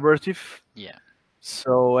collaborative, Yeah,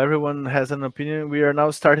 so everyone has an opinion. We are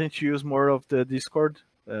now starting to use more of the Discord,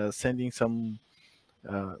 sending some.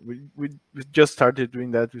 We just started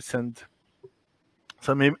doing that. We send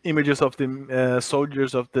some images of the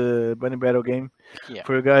soldiers of the Bunny Battle game yeah,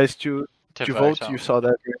 for you guys to to vote vote. You on. saw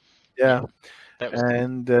that, Yeah, yeah, that was good.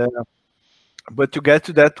 and but to get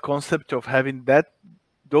to that concept of having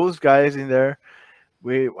those guys in there,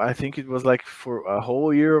 we I think it was like for a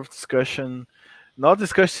whole year of discussion, not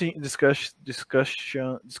discussing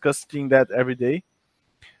that every day,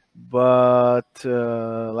 but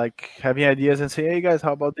like having ideas and say, hey guys,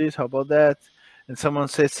 how about this, how about that, and someone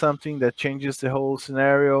says something that changes the whole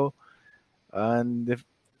scenario, and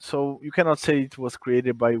so you cannot say it was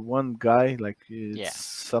created by one guy, like it's Yeah,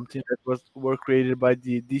 something that were created by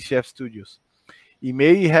the DCF studios. It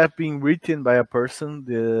may have been written by a person,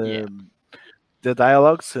 yeah, the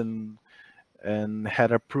dialogues, and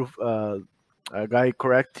had a guy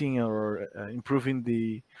correcting or improving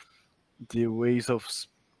the ways of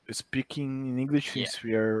speaking in English. yeah, Since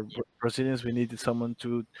we are Brazilians, we needed someone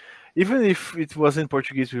to, even if it was in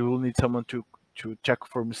Portuguese, we will need someone to check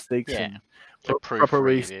for mistakes yeah. and To proper proofread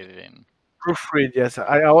ways. it in. Proofread, yes.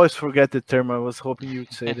 I always forget the term. I was hoping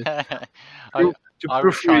you'd say that. I To I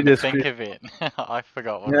was proofread trying to the think script. of it. I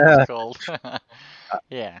forgot what it was Yeah. called.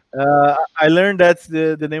 Yeah. I learned that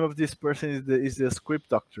the name of this person is the script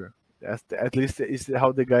doctor. At least is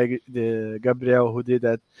how the Gabriel who did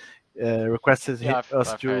that requested Yeah,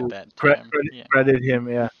 us I've heard to that term. Yeah. credit him.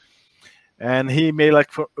 Yeah, and he made like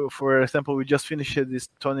for example, we just finished this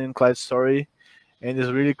Tony and Clyde story, and it's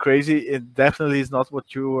really crazy. It definitely is not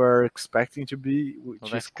what you were expecting to be, Well, which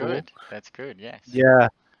is that's cool. good. That's good. Yes. Yeah,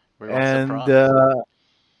 We want and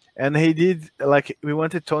surprise. he did like we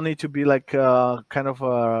wanted Tony to be like kind of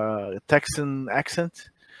a Texan accent,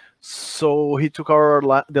 so he took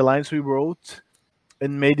the lines we wrote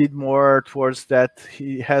and made it more towards that.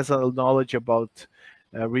 He has a knowledge about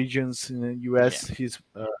regions in the Yeah. U.S.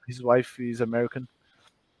 His wife is American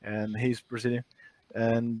and he's Brazilian,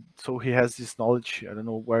 and so he has this knowledge. I don't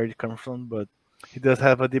know where it comes from, but he does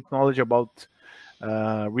have a deep knowledge about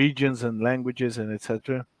regions and languages and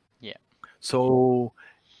etc. Yeah. So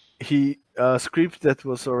he a script that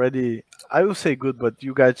was already, I will say good, but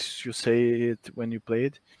you guys should say it when you play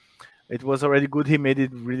it. It was already good. He made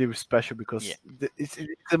it really special Yeah. because it's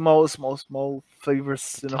the small flavors,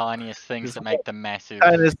 The tiniest things This that make the massive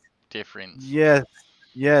tiniest, difference. yes,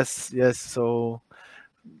 yes. So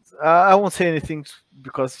I won't say anything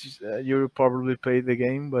because you probably played the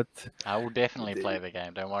game, but I will definitely play the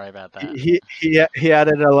game. Don't worry about that. he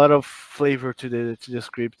added a lot of flavor to the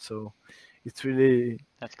script. So it's really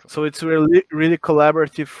That's cool. it's really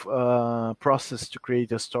collaborative process to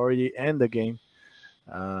create a story and a game.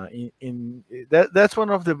 That's one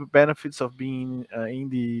of the benefits of being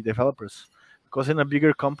indie developers, because in a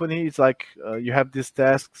bigger company it's like you have these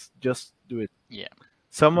tasks, just do it. Yeah.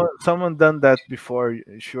 Someone done that before.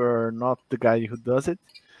 Sure, not the guy who does it.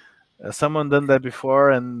 Someone done that before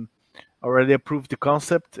and already approved the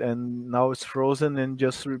concept, and now it's frozen and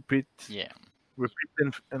just Yeah. repeat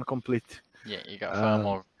and complete. Yeah. You got far Um,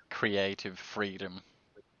 more creative freedom.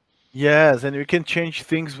 yes, and we can change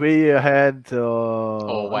things way ahead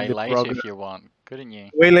Or in way the later program. if you want, couldn't you?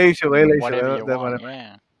 Way later. Whatever you What want. I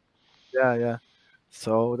Yeah. Yeah, yeah.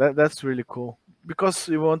 So that's really cool because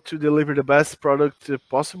we want to deliver the best product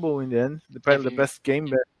possible in the end, Have the you best game.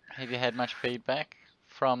 have you had much feedback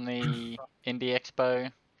from the Indie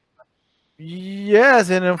Expo? Yes,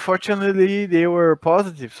 and unfortunately they were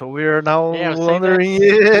positive, so we are now Yeah, see, wondering.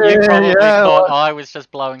 you Yeah, probably yeah. thought I was just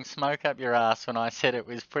blowing smoke up your ass when I said it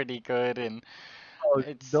was pretty good, and Oh,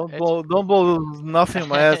 it's don't blow nothing in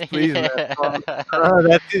my ass, please, man. yeah.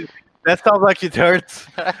 That is, that sounds like it hurts.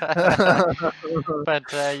 But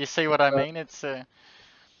you see what I mean? Yeah,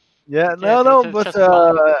 Yeah, no, no, it's but just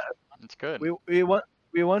fun. It's good.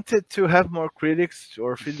 we wanted to have more critics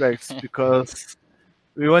or feedbacks because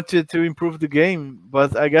we wanted to improve the game.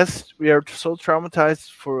 But I guess we are so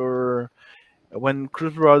traumatized for when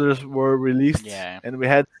Cruz Brothers were released, Yeah, and we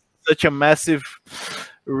had such a massive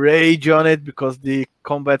rage on it because the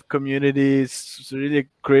combat community is really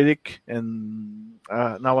critic, and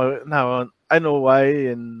now I know why,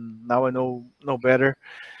 and now I know better.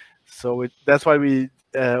 So that's why we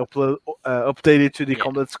updated to the yeah,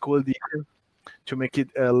 combat school edition to make it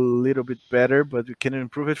a little bit better, but we can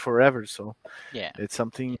improve it forever. So yeah, it's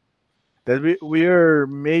something that we are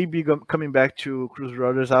maybe coming back to Cruz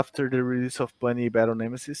Brothers after the release of Bunny Battle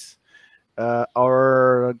Nemesis.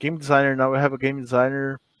 Our game designer, now we have a game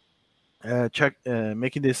designer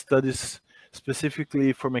making the studies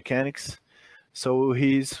specifically for mechanics. So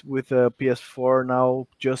he's with a PS4 now,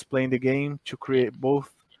 just playing the game to yeah,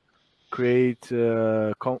 create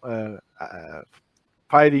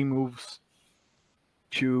fighting moves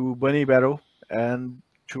to Bunny Battle and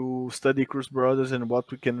to study Cruz Brothers and what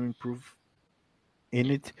we can improve in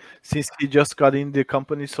yeah, it. Since he just got in the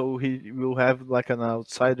company, so he will have like an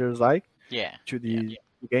outsider's eye yeah, to yeah,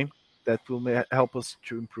 the game that will help us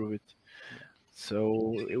to improve it. yeah.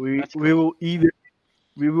 So That's cool.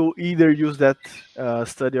 we will either use that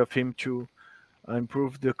study of him to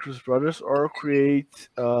improve the Cruz Brothers or create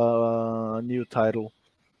a new title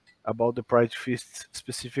about the Pride Fist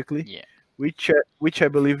specifically, Yeah, which I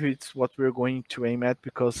believe it's what we're going to aim at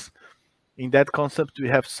because in that concept we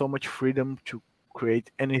have so much freedom to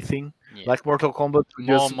create anything yeah. like Mortal Kombat we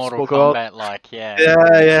More just Mortal spoke about. Kombat, like yeah,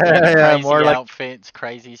 Yeah, yeah, yeah, more crazy like outfits,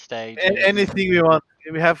 crazy stages. anything we want.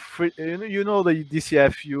 We have free, you know the Yeah,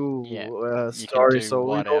 DCFU you can story, do so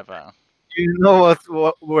whatever. you know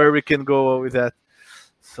what where we can go with that.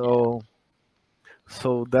 Yeah.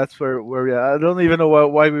 So that's where we are. I don't even know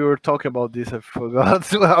why we were talking about this. I forgot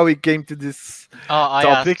how we came to this Oh,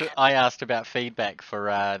 topic. I asked about feedback for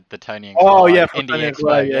the Tony and Oh yeah, Clyde for Indie Tony and Expo,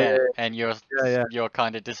 Clyde. Yeah, yeah, yeah, and yeah, yeah, you're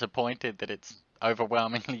kind of disappointed that it's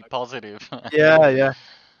overwhelmingly positive. yeah, yeah.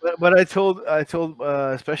 But I told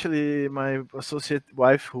especially my associate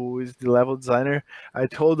wife who is the level designer. I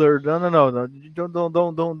told her no, you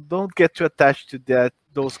don't get too attached to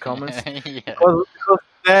those comments Yeah. because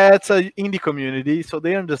that's a indie community, so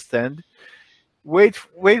they understand. Wait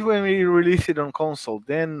when we release it on console,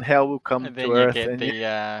 then hell will come And to then you earth, get and the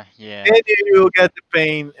yeah. then you get the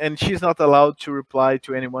pain. And she's not allowed to reply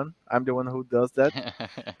to anyone. I'm the one who does that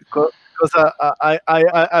because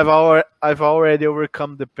I've already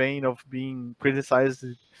overcome the pain of being criticized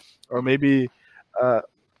or maybe uh,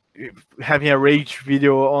 having a rage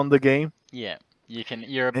video on the game. Yeah.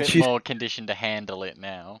 You're a And bit more conditioned to handle it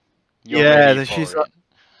now. You're yeah, ready and for it.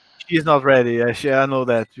 she's not ready. I know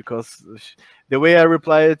that because the way I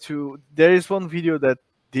replied to there is one video that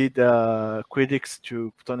did critics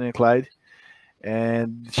to Tony and Clyde,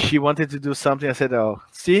 and she wanted to do something. I said, "Oh,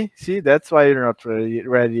 see, that's why you're not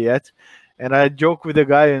ready yet." And I joked with the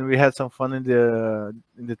guy, and we had some fun in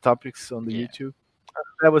the topics on the Yeah. YouTube.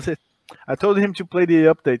 That was it. I told him to play the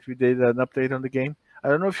update. We did an update on the game. I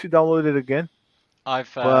don't know if you downloaded it again,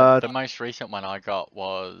 I've but the most recent one I got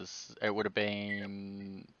was it would have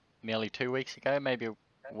been nearly 2 weeks ago, maybe a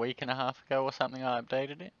week and a half ago or something. I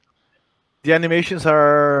updated it. the animations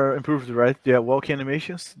are improved, right? Yeah, walking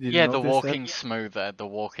animations. Did you Yeah, the notice that? walking smoother, the Oh,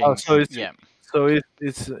 walking. Yeah,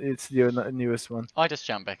 it's the newest one. I just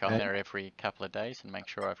jump back on And, there every couple of days and make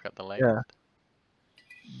sure I've got the yeah, latest.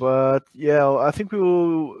 but yeah, I think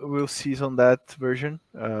we'll see on that version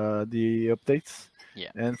the updates,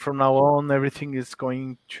 Yeah, and from now on everything is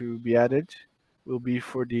going to be added. Will be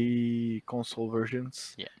for the console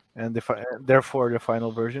versions yeah, and therefore the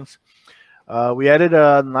final versions. We added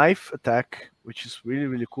a knife attack, which is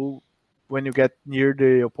really cool. When you get near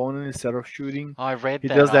the opponent instead of shooting, I read he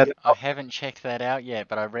that. does that. I haven't checked that out yet,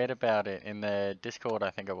 but I read about it in the Discord. I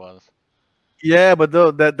think it was. Yeah, but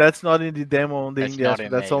though that's not in the demo on the It's indie not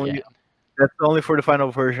aspect. in there yet. That's only for the final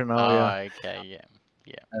version now. Oh, Yeah, okay, yeah,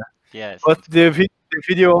 yeah, yeah. It but sounds cool. the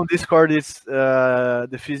video on Discord is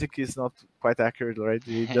the physics is not quite accurate, right?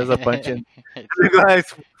 He does a punch and It's the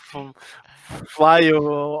guys fly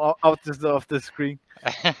of the screen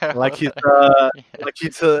like he's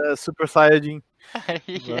Super Saiyajin, but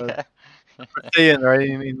yeah. Super Saiyan, right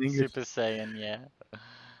in English. Super Saiyan, yeah.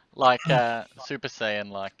 Like Super Saiyan,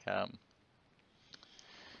 like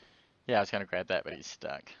yeah. I was gonna grab that, but he's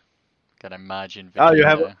stuck. Got Imagine Oh, Vegeta.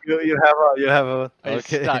 you have a He's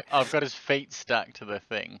okay. stuck. I've got his feet stuck to the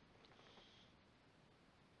thing.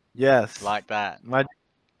 Yes, Like that. Majin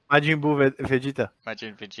Buu Vegeta.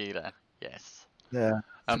 Imagine Vegeta. Yes. Yeah,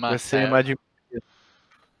 A Super must Saiyan have. Majin. Buu.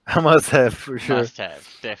 I must have for sure. Must have.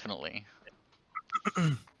 Definitely.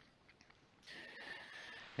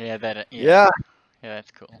 Yeah, yeah. Yeah. Yeah,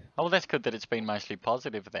 that's cool. Oh, well, that's good that it's been mostly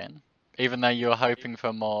positive then. Even though you were hoping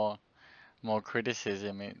for more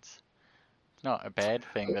criticism, it's not a bad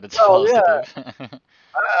thing that it's Well, yeah. positive.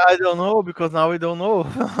 I don't know because now we don't know.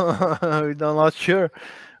 We're not sure.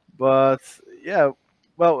 But yeah,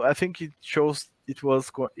 well, I think it shows it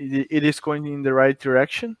is going in the right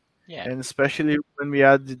direction, Yeah. and especially when we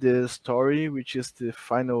add the story, which is the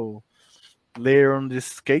final layer on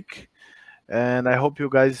this cake. And I hope you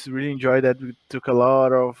guys really enjoyed that. We took a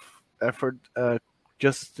lot of effort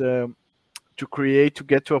just to create to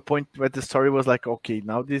get to a point where the story was like, okay,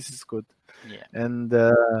 now this is good, Yeah. and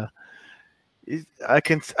I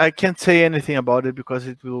can't say anything about it because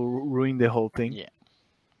it will ruin the whole thing. Yeah.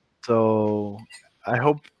 So I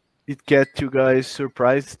hope it get you guys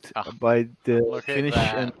surprised Ah, by the look at finish.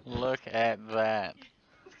 And that. Look at that.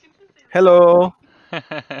 hello,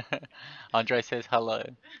 Andre says hello.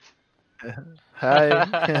 hi.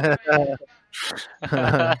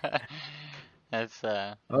 That's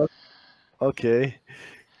Okay,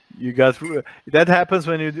 you got that happens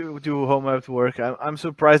when you do home at work. I'm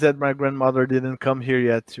surprised that my grandmother didn't come here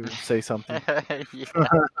yet to say something. yeah.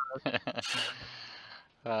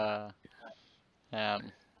 uh, um,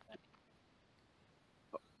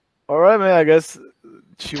 All right, man. I guess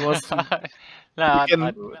she wants to. no, We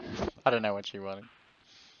I don't know what she wanted.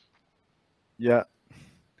 Yeah.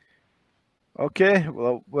 Okay.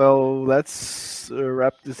 Well. Let's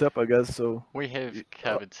wrap this up, I guess. So We have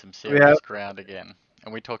covered some we have serious ground again,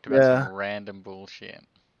 and we talked about yeah. some random bullshit.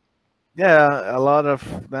 Yeah, a lot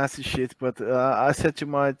of nasty shit. But I said to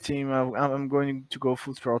my team, I'm going to go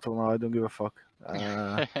full throttle now. I don't give a fuck.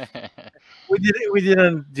 We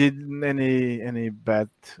didn't did any bad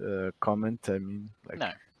comment. I mean, like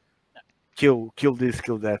No. kill this,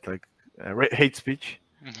 kill that, like hate speech.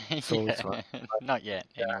 So it's Yeah, fine. not yet.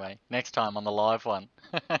 Anyway, next time on the live one.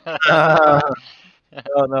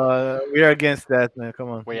 No, no, we are against that, man. Come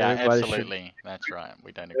on, We are absolutely. That's right.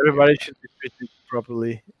 We don't agree with everybody that. should be treated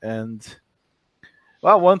properly. And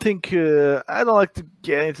well, one thing I don't like to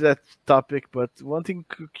get into that topic, but one thing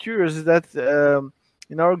curious is that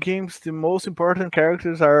in our games, the most important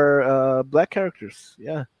characters are black characters.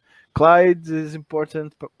 Yeah, Clyde is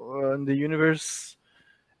important in the universe,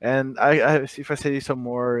 and if I say some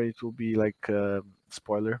more, it will be like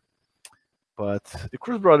spoiler. But the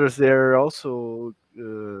Cruz brothers, they're also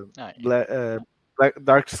Oh, yeah. black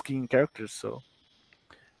dark skin characters. So,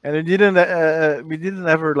 and we didn't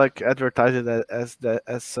ever like advertise it as that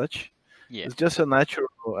as such. Yeah. It's just a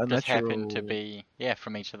Just happened to natural. be, yeah,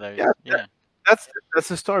 from each of those. Yeah, Yeah. that's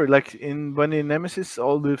the story. Like in Nemesis,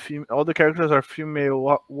 all the characters are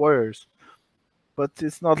female warriors, but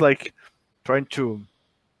it's not like trying to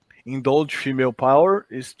indulge female power.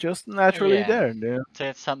 It's just naturally Yeah. there. So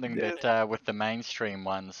it's something They- that with the mainstream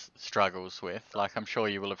ones struggles with. Like I'm sure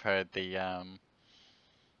you will have heard the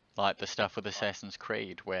like the stuff with Assassin's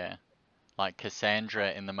Creed where like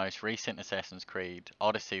Cassandra in the most recent Assassin's Creed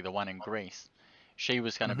Odyssey, the one in Greece, she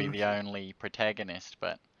was going to be Mhm. the only protagonist,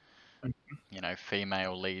 but you know,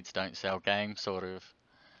 female leads don't sell games sort of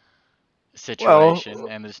Well, situation,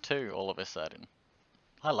 and there's two all of a sudden.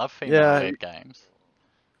 I love female yeah, led games.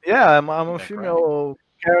 yeah. I'm a They're great. female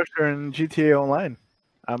character in GTA Online.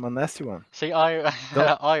 I'm a nasty one. See, I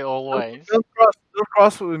Don't I always don't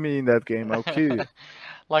cross with me in that game. I'll kill you.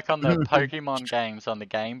 like on the Pokemon games on the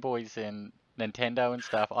Game Boys and Nintendo and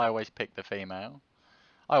stuff, I always pick the female.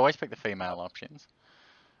 I always pick the female options.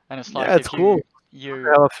 And it's Yeah, like it's if cool. you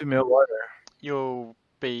I have a female warrior. you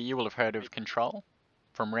will have heard of Control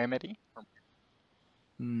from Remedy.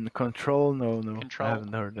 Control? No, I Control.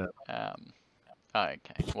 haven't heard that.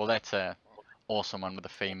 Okay. Well, that's a awesome one with a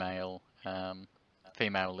female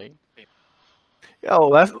lead. Yeah, well,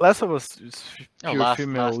 Last of Us is Oh, pure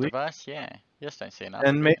female Last lead, of Us, yeah. Just don't see enough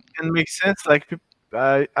and of it. makes sense. Like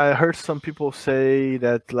I heard some people say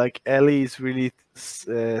that like Ellie is really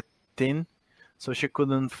thin, so she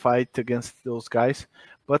couldn't fight against those guys.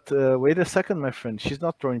 But wait a second, my friend. She's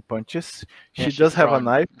not throwing punches. Yeah, She does have a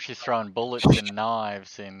knife. she's throwing bullets and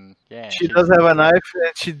knives and yeah, She does have a knife,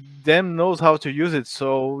 and she damn knows how to use it.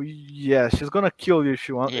 So yeah, she's gonna kill you if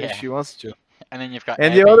if yeah. she wants to. And then you've got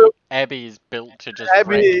And Abby. the other Abby is built to just wreck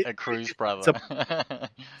Abby, a cruise it's a, brother.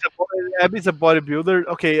 Abby's a bodybuilder.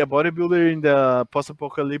 Okay, a bodybuilder in the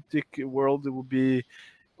post-apocalyptic world would be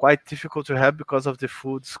quite difficult to have because of the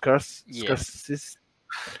food Yeah. scarcity,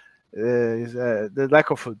 the lack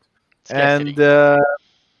of food Scarcity. and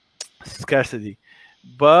scarcity.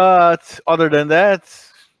 But other than that,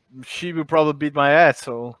 she will probably beat my ass.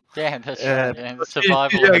 So Yeah, that's right. And she's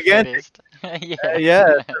survival of the gigantic. fittest. Yeah.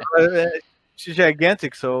 Yeah, uh, she's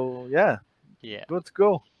gigantic. So yeah, Yeah. good to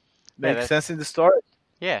go. Yeah, Makes sense that's in the story.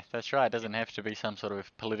 yeah, that's right. It doesn't have to be some sort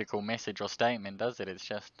of political message or statement, does it? It's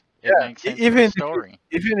just it Yeah, makes sense in the story.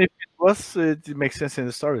 even if it was, it makes sense in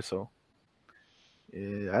the story. So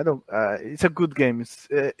I don't. It's a good game. It's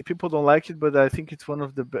people don't like it, but I think it's one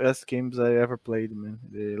of the best games I ever played. Man,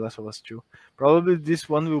 The Last of Us 2. Probably this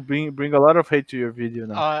one will bring a lot of hate to your video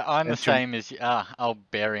now. I'm the And to same as I'll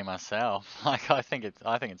bury myself. Like I think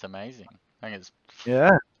it's amazing. I think it's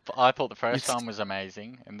yeah, I thought the first it's one was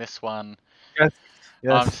amazing, and this one yes,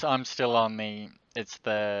 yes. I'm still on it's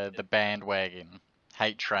the bandwagon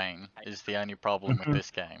hate train is the only problem with Hmm.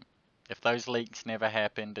 this game. If those leaks never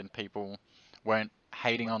happened and people weren't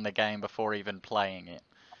hating on the game before even playing it,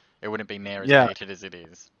 it wouldn't be near as Yeah, hated as it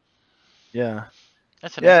is. yeah,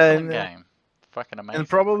 It's an yeah, excellent game. Fucking and amazing.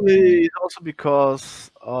 probably it's also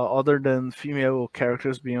because other than female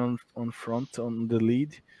characters being on front on the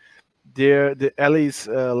lead, the Ellie is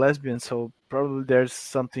lesbian, so probably there's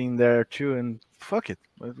something there too. And fuck it,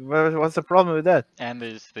 what's the problem with that? And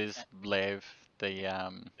there's Lev, the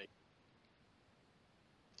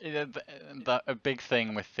a big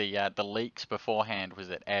thing with the leaks beforehand was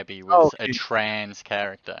that Abby Oh, was a okay. trans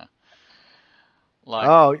character. Like,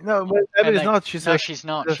 Oh no, but Abby and is they not. She's no, a she's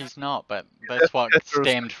not. But that's that's what heterosexual.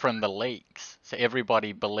 stemmed from the leaks. So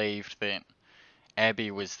everybody believed that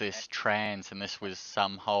Abby was this trans, and this was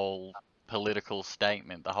some whole political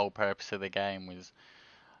statement. The whole purpose of the game was,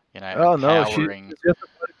 Oh no, she's empowering. just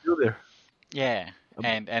a bodybuilder. Yeah, Um,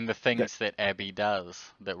 and the that- things that Abby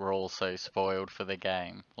does that were also spoiled for the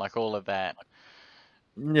game, like all of that,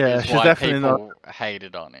 Yeah, is she's why definitely not. people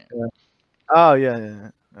hated on it. Yeah. Oh yeah,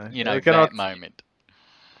 yeah. Yeah. We cannot. That moment.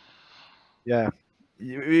 Yeah,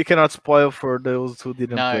 we cannot spoil for those who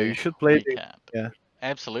didn't play. You No, should play we the. can't. Yeah,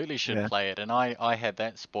 Absolutely should yeah. play it, and I had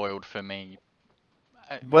that spoiled for me.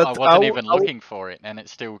 I But wasn't even looking for it, and it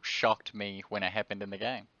still shocked me when it happened in the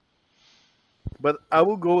game. I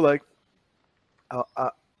will go like. Uh, uh,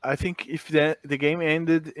 I think if the game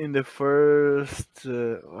ended in the first,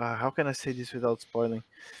 how can I say this without spoiling?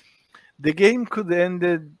 The game could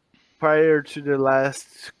ended prior to the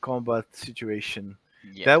last combat situation.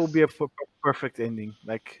 That would be Yes. a perfect ending.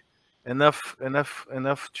 Like enough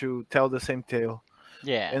to tell the same tale,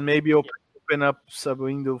 Yeah, and maybe open up sub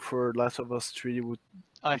window for Last of Us 3,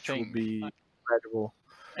 I which would think be incredible.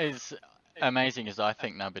 as amazing as I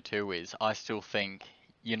think number two is, I still think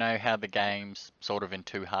how the game's sort of in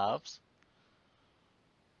two halves.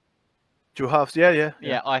 Two halves, yeah, yeah, yeah.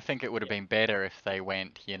 Yeah, I think it would have been better if they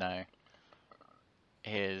went,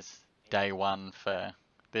 here's day one for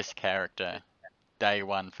this character, day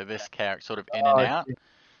one for this character, sort of in Oh, and I out, see.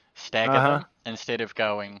 stagger Uh huh. them instead of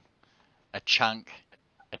going a chunk,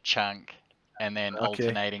 a chunk, and then Okay.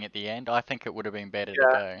 alternating at the end. I think it would have been better to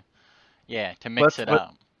Yeah, go, yeah, to mix but it but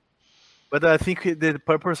up. but I think the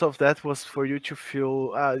purpose of that was for you to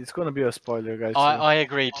feel. It's gonna be a spoiler, guys. So I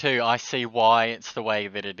agree too. I see why it's the way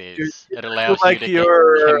that it is. you It feel allows you like to get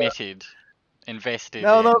you're. committed, invested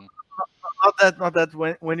No, no, in. not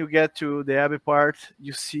that. When you get to the Abbey part,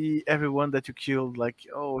 you see everyone that you killed. Like,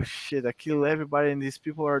 oh shit, I killed everybody, and these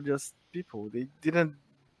people are just people. They didn't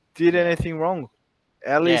did Yeah, anything wrong.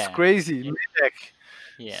 Ellie's yeah, crazy, maniac.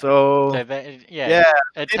 yeah. So So that, yeah, yeah,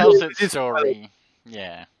 it tells its it is spoiler. story.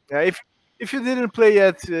 Yeah, Yeah, if you didn't play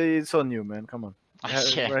yet, it's on you, man. Come on. Yeah,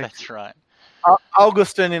 yeah, right. that's right.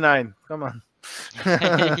 August 29. Come on.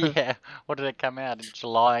 Yeah, what did it come out in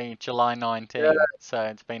July Yeah, 19? So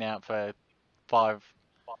it's been out for five,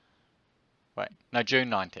 wait, no, June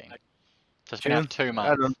 19. So it's been out June. for two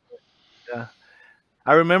I don't. months. Yeah.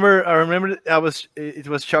 I remember. It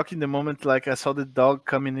was shocking the moment like I saw the dog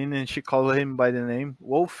coming in and she called him by the name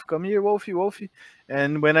Wolf. Come here, Wolfie, Wolfie.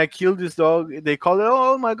 And when I killed this dog, they called it.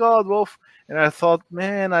 Oh my God, Wolf. And I thought,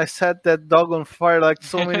 man, I set that dog on fire like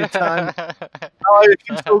so many times. Now I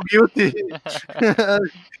feel so guilty.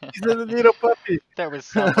 He's a little puppy. That was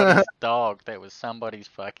somebody's dog. That was somebody's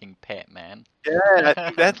fucking pet, man. Yeah, I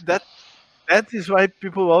think that is why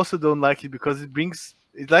people also don't like it because it brings.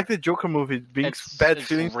 It's like the Joker movie. It brings bad It's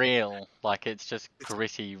feelings. real, like it's just It's,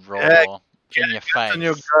 gritty, yeah, raw, in your gets on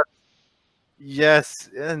your face. gut. Yes,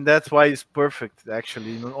 and that's why it's perfect.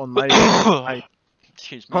 Actually,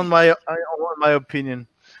 Excuse on me. my opinion.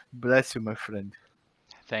 Bless you, my friend.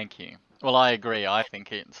 Thank you. Well, I agree. I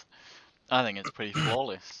think it's pretty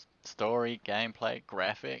flawless. Story, gameplay,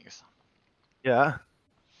 graphics. Yeah,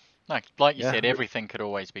 Like you yeah, said, everything could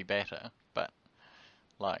always be better, but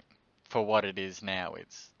like for what it is now,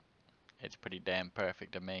 it's pretty damn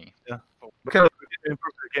perfect to me. yeah. We cannot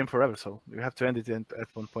improve the game forever, so you have to end it at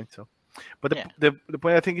one point. So, but Yeah, the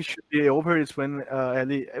point I think it should be over is when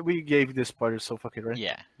Ellie. We gave this spoiler, so fuck it, right?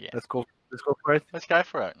 yeah, yeah. Let's go. Let's go for it. Let's go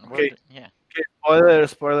for it. Okay. Yeah, Okay.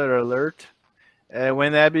 Spoiler alert.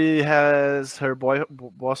 When Abby has her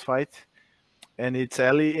boss fight, and it's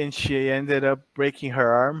Ellie, and she ended up breaking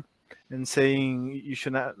her arm and saying, "You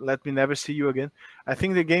should not let me never see you again." I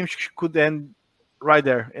think the game could end right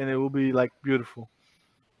there, and it will be like beautiful.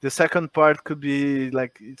 The second part could be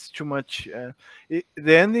like it's too much.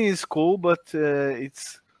 The ending is cool, but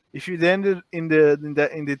it's if you end it in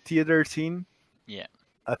the theater scene, yeah,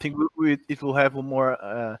 I think it will have a more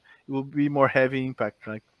it will be more heavy impact.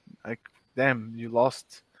 Like damn, you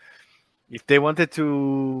lost. If they wanted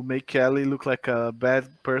to make Kelly look like a bad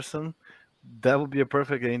person, that would be a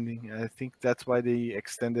perfect ending. I think that's why they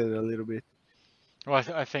extended it a little bit. Well,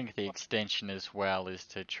 I think the extension as well is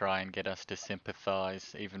to try and get us to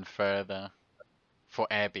sympathize even further for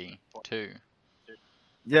Abby too.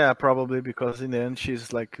 Yeah, probably because in the end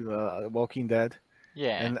she's like Walking Dead,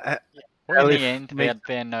 Yeah. and Well, in Ellie the end, make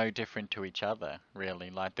they're no different to each other,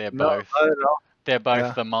 really. Like no, not at all. they're both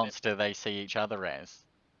Yeah, the monster they see each other as.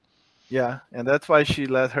 yeah, and that's why she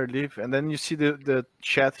let her leave. And then you see the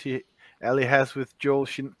chat Ellie has with Joel.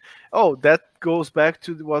 Oh, that goes back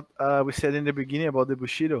to what we said in the beginning about the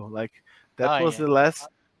Bushido. Like that Oh was yeah,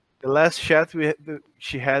 the last chat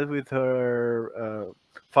she had with her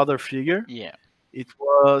father figure. yeah, It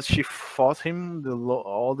was she fought him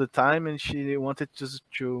all the time, and she wanted just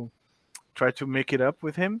to try to make it up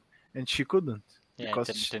with him, and she couldn't yeah. because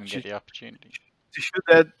Didn't get the opportunity. she should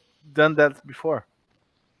have done that before.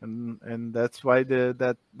 And that's why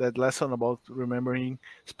that lesson about remembering,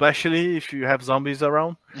 especially if you have zombies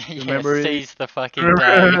around, Yeah, remembering seize the fucking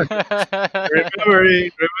day. remember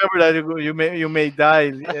that you may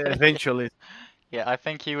die eventually. Yeah, I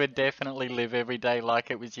think you would definitely live every day like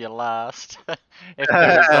it was your last if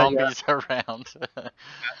there were Yeah. zombies around.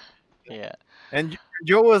 Yeah. And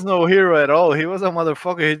Joe was no hero at all. He was a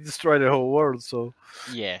motherfucker. He destroyed the whole world. So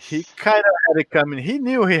he Yes. kind of had it coming. He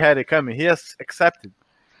knew he had it coming. He has accepted.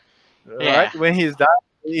 Yeah. Right when he's done,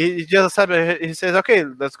 he just accepted. He says, "Okay,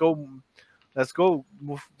 let's go,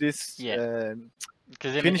 move this, Yeah.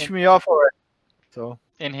 Because finish me off already." So,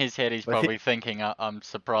 in his head, he's but he, probably thinking, I'm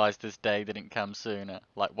surprised this day didn't come sooner.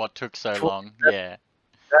 Like, what took so long? Yeah.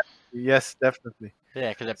 yes, definitely. Yeah,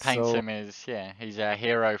 because it paints So him as, he's our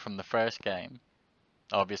hero from the first game,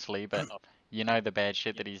 obviously, but you know the bad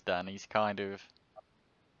shit that he's done. He's kind of,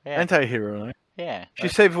 yeah, anti-hero. Right? yeah. She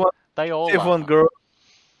saved one. They all Saved one are. girl.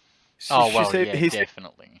 Oh, She well, saved. yeah,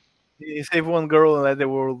 definitely. He saved one girl and let the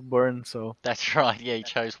world burn. So, That's right. Yeah, he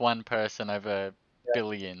chose one person over yeah.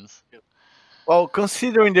 billions. Well,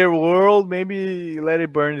 considering their world, maybe let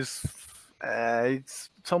it burn is. It's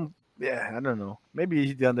some. Yeah, I don't know. Maybe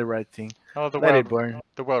he done the right thing. Oh, Let it burn.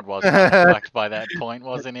 the world was kind of fucked by that point,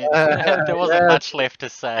 wasn't it? There wasn't Yeah, much left to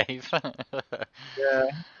save. yeah.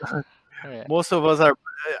 Yeah. Most of us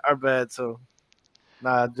are bad, so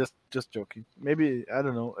nah, just joking. Maybe I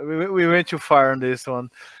don't know. We went too far on this one.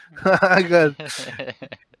 God, this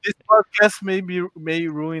podcast may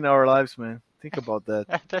ruin our lives, man. Think about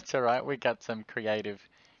that. That's all right. We got some creative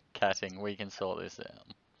cutting. We can sort this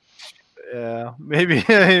out. Yeah, maybe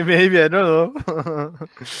maybe I don't know.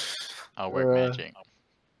 I'll work magic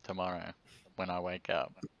tomorrow when I wake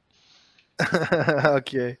up.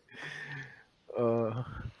 Okay. Uh,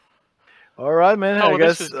 all right, man. Oh, I well,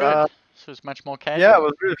 this guess. was good. This was much more Yeah, it casual,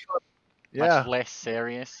 was really fun. much Yeah, less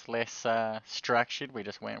serious, less structured. We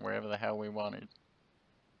just went wherever the hell we wanted.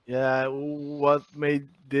 yeah. What made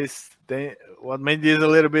this a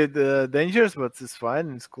little bit dangerous, but it's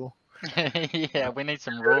fine. It's cool. Yeah, we need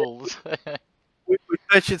some rules. We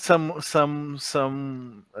touched some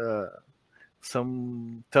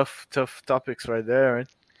tough topics right there, right?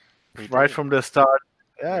 We Right did. from the start.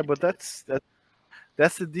 Yeah, We but did. that's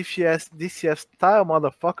the DCF style,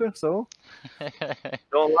 motherfucker. So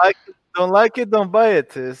don't like it, don't buy it.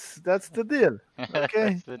 That's the deal.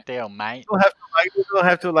 Okay. That's the deal, mate. You don't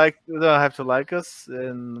have to like us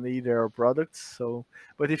and either our products. So,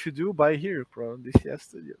 but if you do, buy here from DCF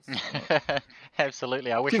Studios.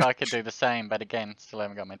 Absolutely. I wish I could do the same, but again, still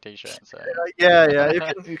haven't got my t-shirt, so Yeah.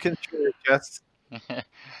 You can show your chest.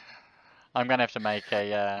 I'm gonna have to make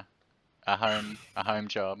a home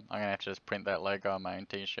job. I'm gonna have to just print that logo on my own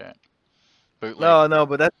t-shirt. Bootleg. No,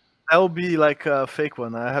 but that will be like a fake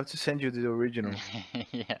one. I have to send you the original.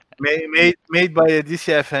 Yeah. Made by a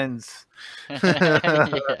DCF hands.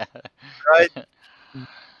 Yeah. Right.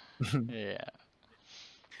 Yeah.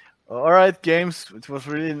 All right, Games. It was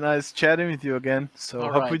really nice chatting with you again. So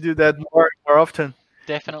All hope we right. do that more often.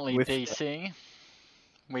 Definitely With DC.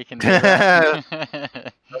 We can do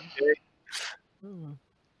that.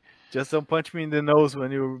 Just don't punch me in the nose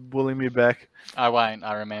when you bully me back. I won't.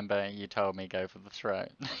 I remember you told me go for the throat.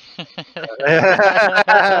 Okay.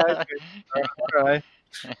 All right.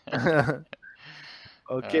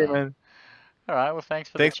 Okay, man. All right. Well, thanks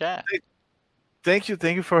for the Thanks. chat. Thank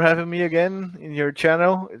you for having me again in your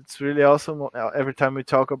channel. It's really awesome every time we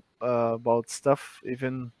talk about stuff,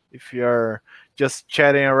 even if we are just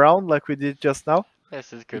chatting around like we did just now.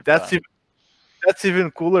 This is good That's fun. that's even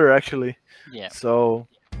cooler, actually. Yeah. So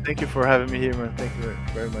thank you for having me here, man. Thank you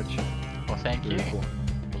very much. Well, thank you. Really cool.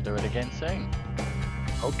 We'll do it again soon.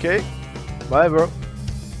 Okay. Bye, bro.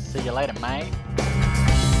 See you later, mate.